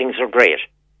great.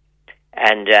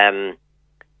 And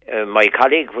my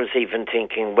colleague was even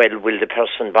thinking, well, will the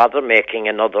person bother making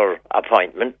another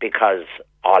appointment because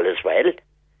all is well?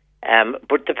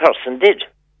 But the person did,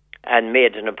 and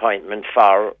made an appointment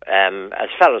for, as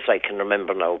far as I can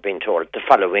remember now, being told, the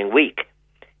following week.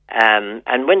 And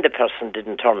when the person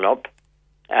didn't turn up,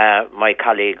 my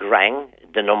colleague rang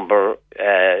the number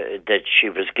that she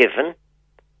was given,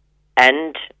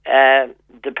 and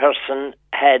the person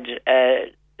had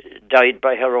died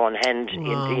by her own hand in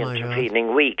the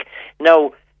intervening week.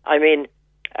 Now, I mean,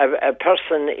 a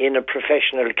person in a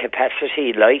professional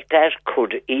capacity like that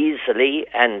could easily,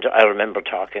 and I remember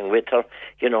talking with her,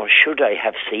 should I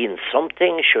have seen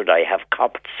something? Should I have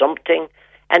copped something?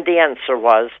 And the answer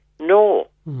was no.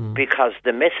 Because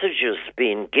the messages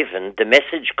being given, the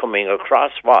message coming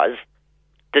across was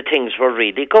that things were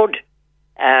really good.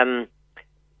 The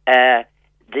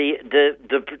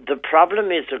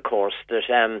problem is, of course,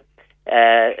 that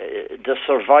the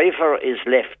survivor is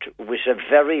left with a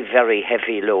very, very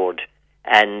heavy load.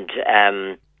 And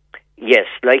yes,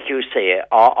 like you say,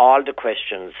 all the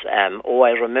questions.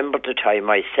 I remember the time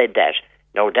I said that.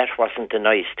 No, that wasn't a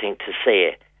nice thing to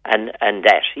say. and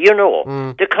that. You know,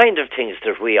 the kind of things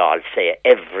that we all say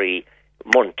every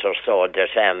month or so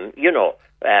that, you know,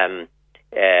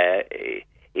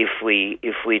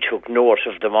 if we took note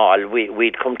of them all,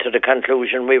 we'd come to the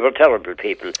conclusion we were terrible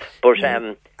people. But,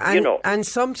 you know. And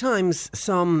sometimes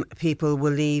some people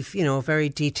will leave, you know, very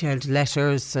detailed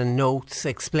letters and notes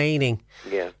explaining,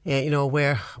 you know,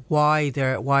 why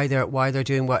they're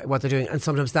doing what they're doing. And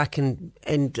sometimes that can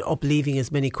end up leaving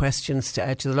as many questions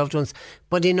to the loved ones.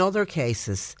 But in other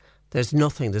cases, there's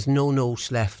nothing, there's no note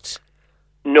left.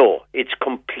 No, it's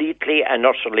completely and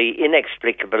utterly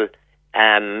inexplicable.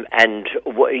 And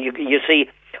you see,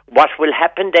 what will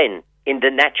happen then in the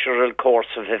natural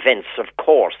course of events, of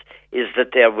course, is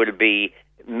that there will be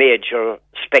major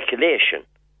speculation.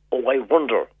 Oh, I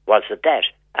wonder, was it that?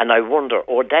 And I wonder,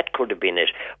 oh, that could have been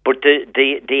it. But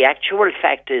the actual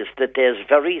fact is that there's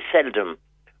very seldom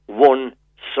one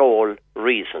sole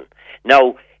reason.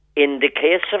 Now, in the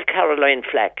case of Caroline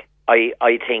Flack, I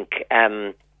think,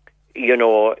 you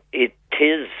know, it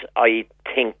is, I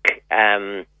think,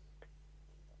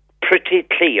 pretty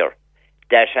clear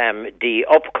that the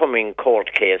upcoming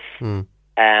court case, you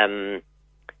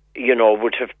know,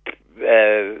 would have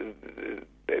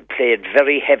played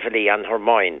very heavily on her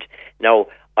mind. Now,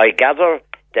 I gather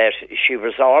that she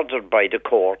was ordered by the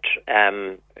court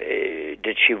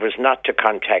that she was not to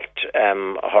contact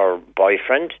her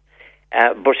boyfriend,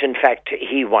 but in fact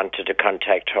he wanted to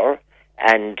contact her,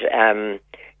 and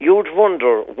you'd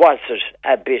wonder, was it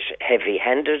a bit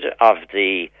heavy-handed of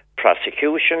the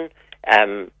prosecution?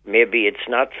 Maybe it's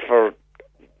not for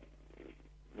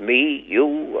me,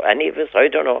 you, any of us, I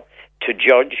don't know, to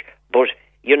judge, but,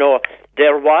 you know,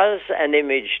 there was an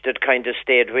image that kind of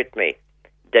stayed with me,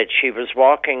 that she was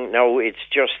walking, now it's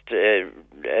just a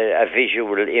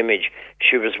visual image,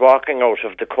 she was walking out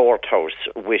of the courthouse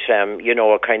with, you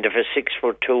know, a kind of a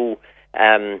 6'2"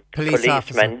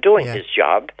 policeman doing his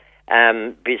job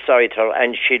beside her,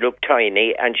 and she looked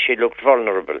tiny and she looked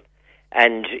vulnerable.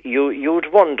 And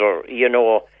you'd wonder, you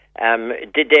know,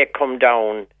 did they come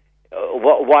down?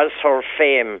 Was her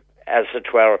fame, as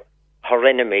it were, her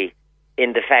enemy,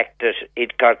 in the fact that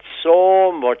it got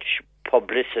so much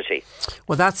publicity?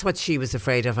 Well, that's what she was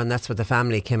afraid of, and that's what the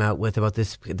family came out with about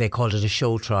this. They called it a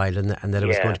show trial, and that it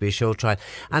was going to be a show trial.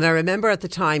 And I remember at the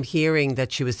time hearing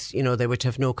that she was, you know, they were to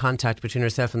have no contact between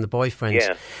herself and the boyfriend.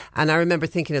 Yeah. And I remember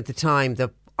thinking at the time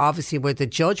that obviously where the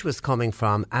judge was coming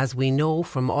from, as we know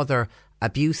from other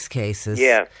abuse cases,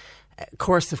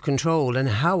 course of control, and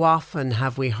how often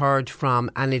have we heard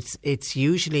from, and it's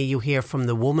usually you hear from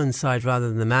the woman's side rather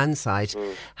than the man's side.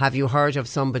 Have you heard of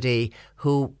somebody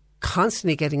who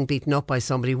constantly getting beaten up by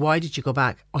somebody? Why did you go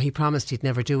back? Oh, he promised he'd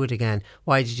never do it again.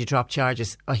 Why did you drop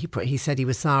charges? Oh, he said he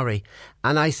was sorry.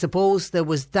 And I suppose there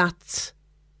was that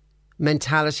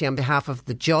mentality on behalf of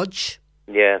the judge.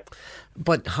 Yeah.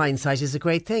 But hindsight is a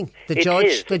great thing. The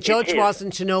judge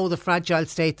wasn't to know the fragile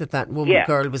state that woman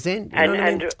girl was in.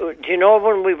 And do you know,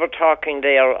 when we were talking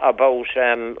there about,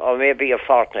 or maybe a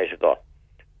fortnight ago,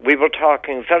 we were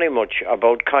talking very much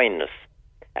about kindness.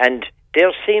 And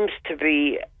there seems to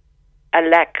be a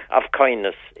lack of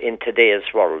kindness in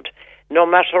today's world. No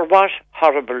matter what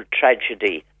horrible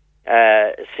tragedy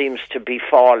seems to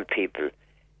befall people,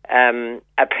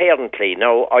 apparently,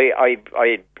 now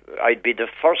I'd be the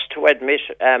first to admit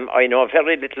I know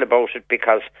very little about it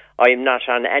because I'm not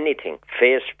on anything.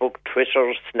 Facebook,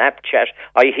 Twitter, Snapchat.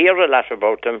 I hear a lot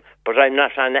about them, but I'm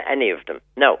not on any of them.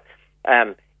 Now,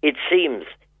 it seems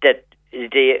that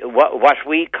what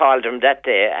we called them that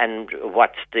day, and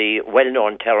what's the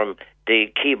well-known term, the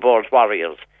keyboard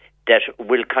warriors, that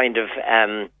will kind of,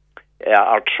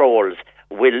 our trolls,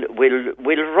 will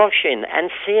rush in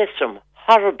and say some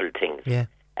horrible things. Yeah.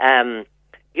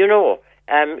 You know,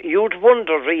 you'd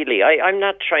wonder, really, I'm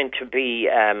not trying to be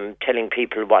telling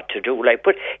people what to do,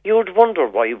 but you'd wonder,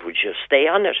 why would you stay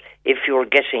on it if you're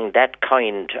getting that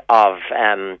kind of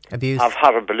abuse, of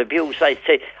horrible abuse? I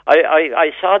say,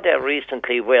 I saw there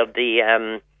recently where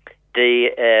the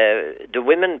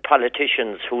women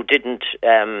politicians who didn't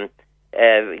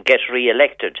get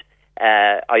re-elected,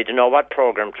 I don't know what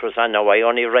programme it was on now, I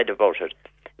only read about it,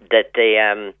 that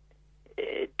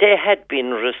they had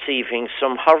been receiving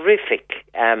some horrific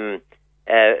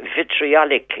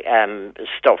vitriolic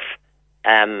stuff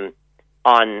on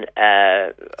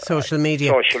social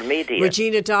media.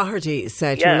 Regina Doherty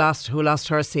said, who lost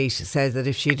her seat, said that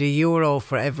if she had €1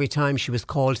 for every time she was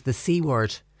called the C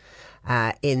word,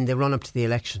 in the run-up to the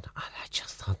election. And I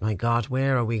just thought, my God,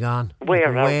 where are we gone?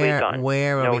 Where are we gone?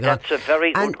 Where are we gone? That's a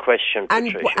very good question,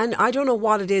 Patricia. And I don't know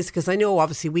what it is, because I know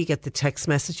obviously we get the text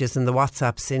messages and the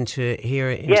WhatsApps into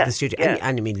the studio. Yeah.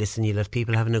 And I mean, listen, you'll have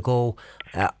people having a go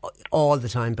all the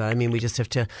time, but I mean, we just have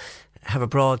to have a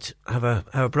broad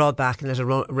back and let it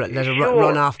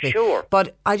run off me. Sure.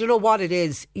 But I don't know what it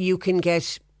is. You could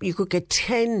get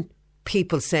 10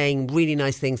 people saying really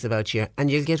nice things about you,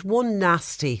 and you'll get one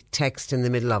nasty text in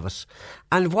the middle of it.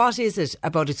 And what is it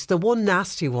about? It's the one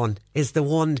nasty one is the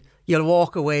one you'll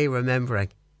walk away remembering.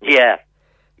 Yeah.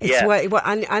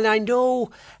 And I know,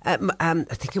 I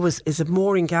think is it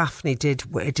Maureen Gaffney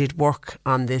did work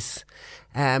on this,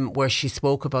 where she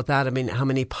spoke about that. I mean, how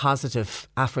many positive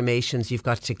affirmations you've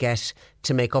got to get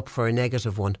to make up for a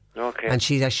negative one. Okay. And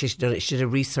she did a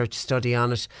research study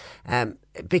on it,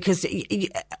 because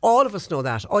all of us know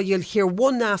that. Or you'll hear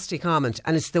one nasty comment,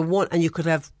 and it's the one, and you could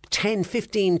have 10,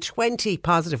 15, 20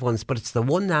 positive ones, but it's the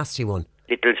one nasty one.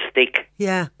 It'll stick.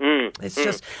 Yeah. It's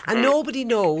just, and nobody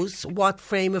knows what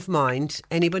frame of mind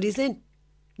anybody's in.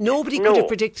 Nobody could have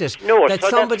predicted that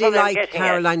somebody like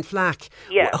Caroline Flack,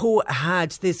 who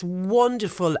had this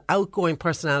wonderful outgoing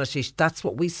personality, that's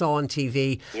what we saw on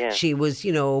TV. Yeah. She was,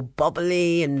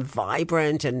 bubbly and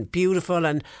vibrant and beautiful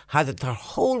and had her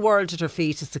whole world at her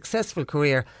feet, a successful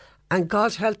career. And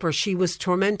God help her, she was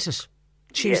tormented.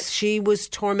 She was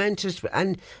tormented,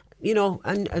 and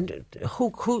and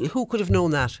who could have known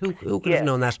that? Who could have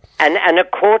known that? And a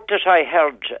quote that I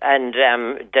heard, and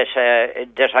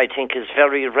that I think is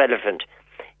very relevant,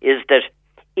 is that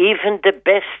even the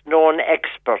best known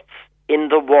experts in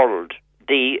the world,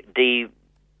 the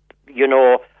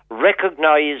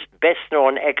recognised best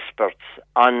known experts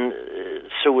on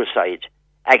suicide,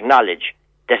 acknowledge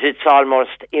that it's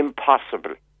almost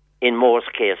impossible in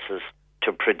most cases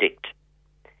to predict.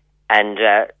 And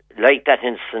like that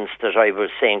instance that I was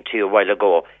saying to you a while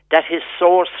ago, that is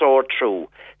so true.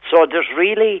 So there's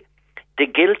really, the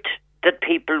guilt that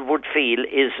people would feel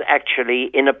is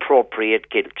actually inappropriate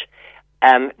guilt.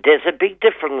 There's a big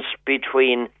difference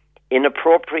between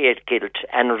inappropriate guilt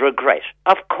and regret.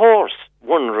 Of course,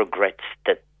 one regrets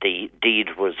that the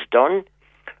deed was done.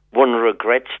 One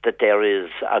regrets that there is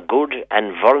a good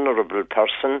and vulnerable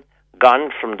person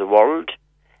gone from the world.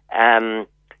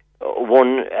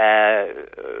 One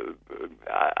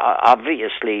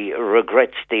obviously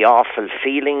regrets the awful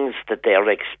feelings that they're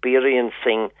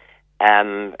experiencing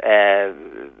after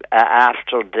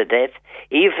the death.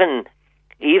 Even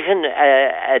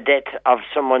a death of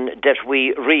someone that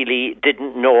we really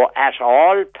didn't know at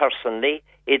all personally,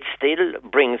 it still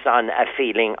brings on a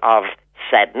feeling of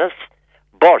sadness.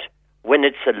 But when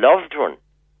it's a loved one,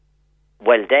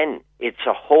 well then, it's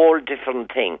a whole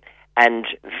different thing. And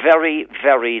very,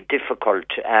 very difficult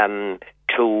to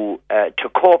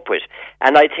cope with.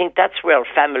 And I think that's where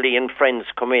family and friends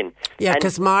come in. Yeah,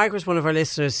 because Margaret, one of our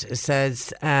listeners,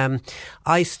 says,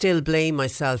 I still blame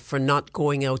myself for not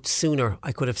going out sooner.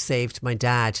 I could have saved my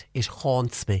dad. It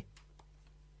haunts me.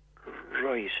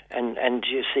 Right. And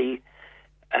you see,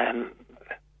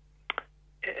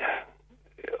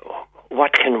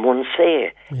 what can one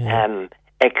say? Yeah.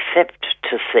 Except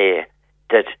to say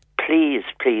that please,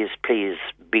 please, please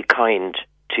be kind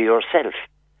to yourself.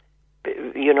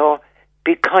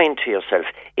 Be kind to yourself.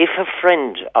 If a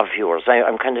friend of yours,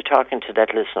 I'm kind of talking to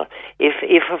that listener,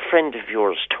 if a friend of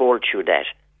yours told you that,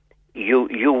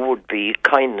 you would be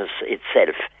kindness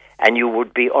itself, and you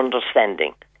would be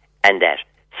understanding, and that.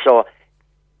 So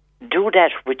do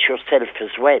that with yourself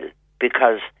as well,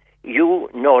 because you,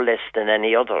 no less than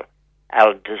any other,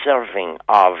 are deserving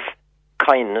of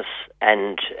kindness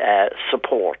and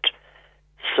support.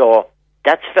 So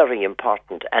that's very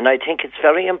important, and I think it's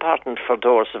very important for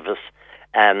those of us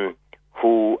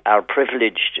who are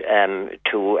privileged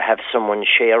to have someone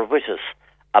share with us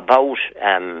about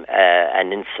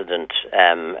an incident,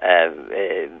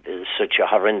 such a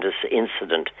horrendous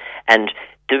incident. And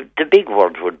the big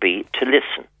word would be to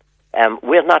listen.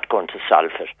 We're not going to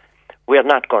solve it. We're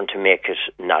not going to make it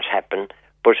not happen.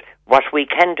 But what we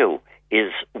can do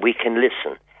is we can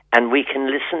listen. And we can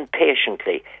listen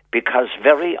patiently, because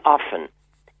very often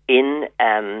in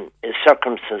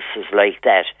circumstances like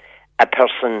that, a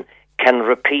person can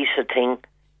repeat a thing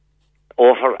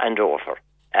over and over.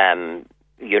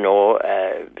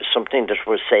 Something that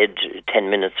was said 10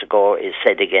 minutes ago is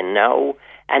said again now,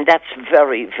 and that's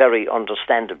very, very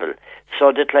understandable.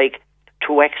 So that,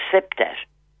 to accept that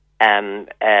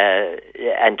and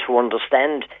to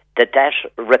understand that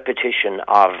repetition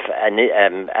of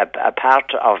a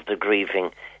part of the grieving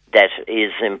that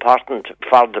is important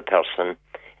for the person,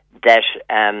 that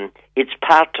it's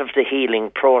part of the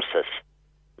healing process.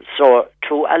 So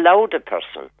to allow the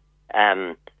person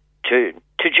to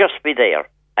just be there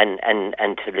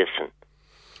and to listen.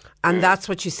 And that's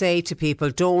what you say to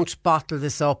people. Don't bottle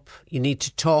this up. You need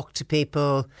to talk to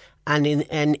people. And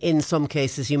in some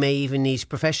cases, you may even need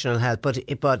professional help. But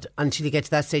until you get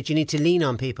to that stage, you need to lean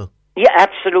on people. Yeah,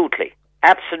 absolutely.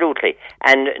 Absolutely.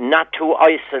 And not to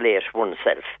isolate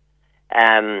oneself.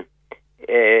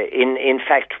 In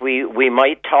fact, we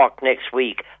might talk next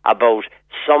week about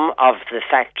some of the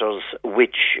factors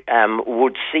which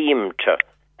would seem to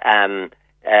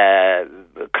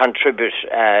contribute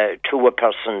to a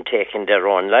person taking their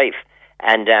own life.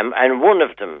 And one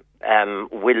of them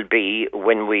will be,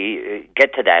 when we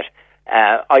get to that,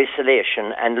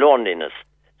 isolation and loneliness.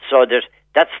 So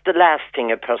that's the last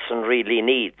thing a person really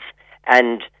needs.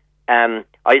 And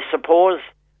I suppose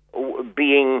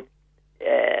being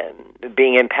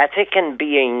empathic and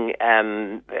being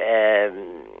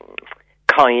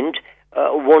kind,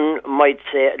 one might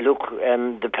say, look,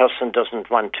 the person doesn't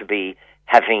want to be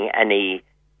having any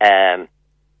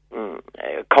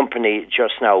company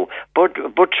just now, but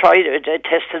try to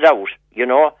test it out,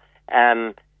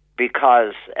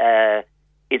 because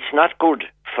it's not good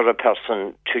for a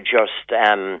person to just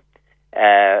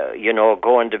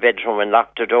go in the bedroom and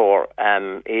lock the door.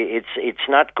 It's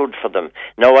not good for them.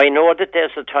 Now, I know that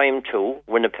there's a time too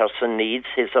when a person needs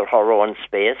his or her own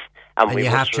space, and we you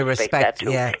have to respect that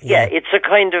too. Yeah, it's a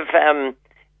kind of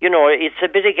it's a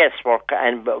bit of guesswork,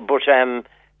 but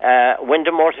when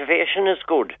the motivation is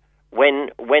good, when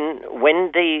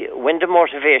the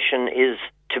motivation is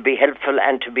to be helpful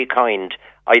and to be kind,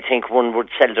 I think one would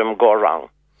seldom go wrong.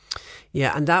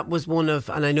 Yeah, and that was one of,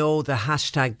 and I know the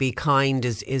hashtag Be Kind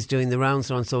is doing the rounds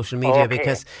on social media,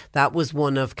 because that was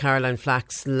one of Caroline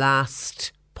Flack's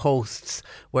last posts,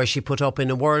 where she put up, in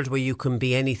a world where you can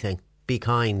be anything, be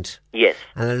kind. Yes.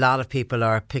 And a lot of people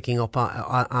are picking up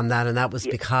on that, and that was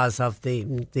because of the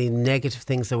negative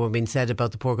things that were being said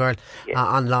about the poor girl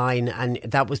online, and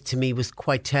that was, to me, was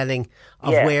quite telling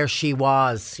of where she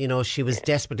was. She was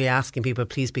desperately asking people,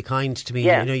 please be kind to me.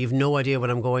 You've no idea what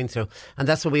I'm going through, and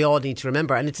that's what we all need to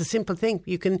remember. And it's a simple thing.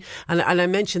 You can, and I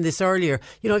mentioned this earlier,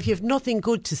 if you have nothing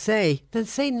good to say, then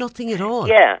say nothing at all.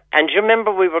 Yeah, and you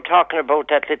remember we were talking about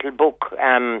that little book,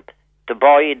 The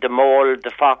Boy, the Mole,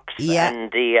 the Fox,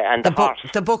 and the horse.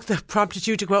 The book that prompted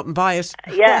you to go out and buy it.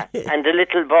 Yeah, and the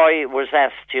little boy was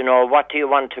asked, what do you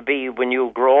want to be when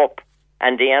you grow up?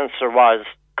 And the answer was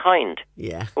kind.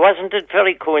 Yeah. Wasn't it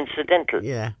very coincidental?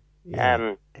 Yeah.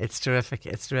 It's terrific.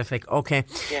 It's terrific. Okay.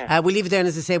 Yeah. We'll leave it there, and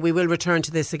as I say, we will return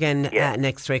to this again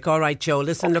next week. All right, Joe.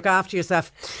 Listen, look after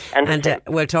yourself. And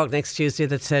we'll talk next Tuesday.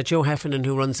 That's Joe Heffernan,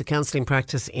 who runs a counselling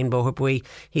practice in Boherbue.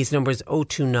 His number is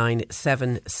 029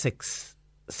 766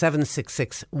 17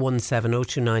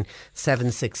 029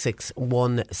 766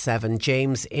 17.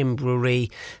 James Imbrury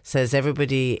says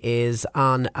everybody is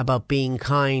on about being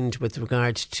kind with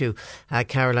regard to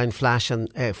Caroline Flack and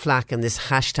this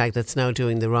hashtag that's now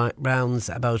doing the rounds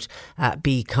about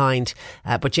be kind.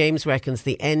 But James reckons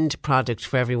the end product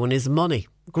for everyone is money.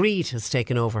 Greed has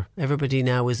taken over. Everybody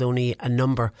now is only a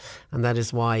number, and that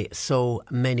is why so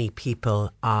many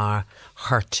people are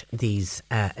hurt these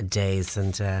days.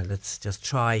 And let's just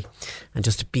try and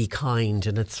just be kind,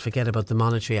 and let's forget about the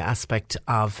monetary aspect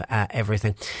of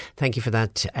everything. Thank you for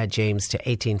that, James, to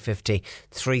 1850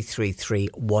 333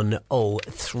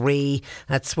 103.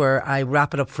 That's where I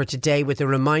wrap it up for today, with a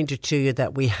reminder to you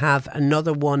that we have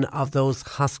another one of those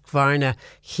Husqvarna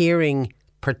hearing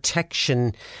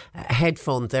protection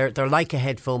headphone. They're like a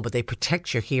headphone, but they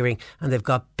protect your hearing, and they've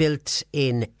got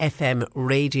built-in FM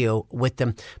radio with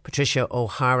them. Patricia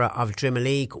O'Hara of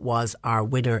Drimoleague was our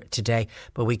winner today,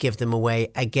 but we give them away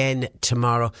again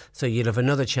tomorrow, so you'll have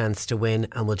another chance to win,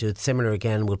 and we'll do it similar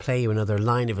again. We'll play you another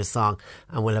line of a song,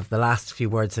 and we'll have the last few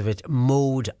words of it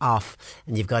mowed off,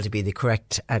 and you've got to be the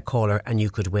correct caller, and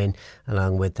you could win,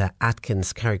 along with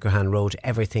Atkins, Carrigrohan Road,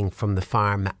 everything from the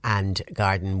farm and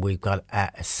garden. We've got a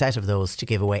set of those to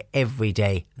give away every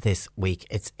day this week.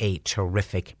 It's a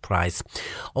terrific prize.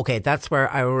 Okay, that's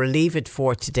where I will leave it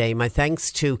for today. My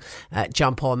thanks to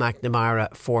John Paul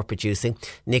McNamara for producing.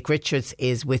 Nick Richards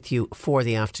is with you for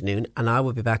the afternoon, and I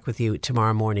will be back with you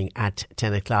tomorrow morning at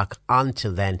 10 o'clock.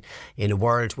 Until then, in a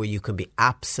world where you can be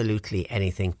absolutely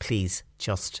anything, please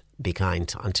just be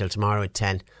kind. Until tomorrow at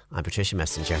 10, I'm Patricia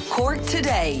Messenger. Cork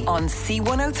Today on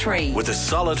C103. With a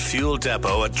solid fuel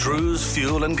depot at Drew's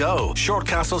Fuel and Go,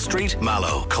 Shortcastle Street,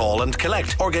 Mallow. Call and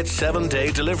collect or get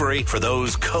 7-day delivery for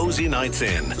those cosy nights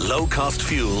in.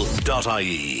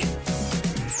 Lowcostfuel.ie.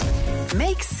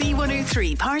 Make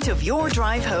C103 part of your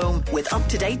drive home with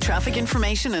up-to-date traffic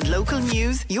information and local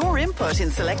news, your input in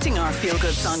selecting our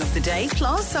feel-good song of the day,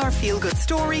 plus our feel-good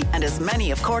story, and as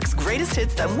many of Cork's greatest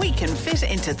hits that we can fit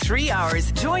into 3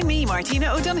 hours. Join me,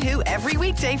 Martina O'Donoghue, every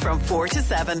weekday from 4 to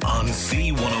 7 on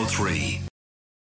C103.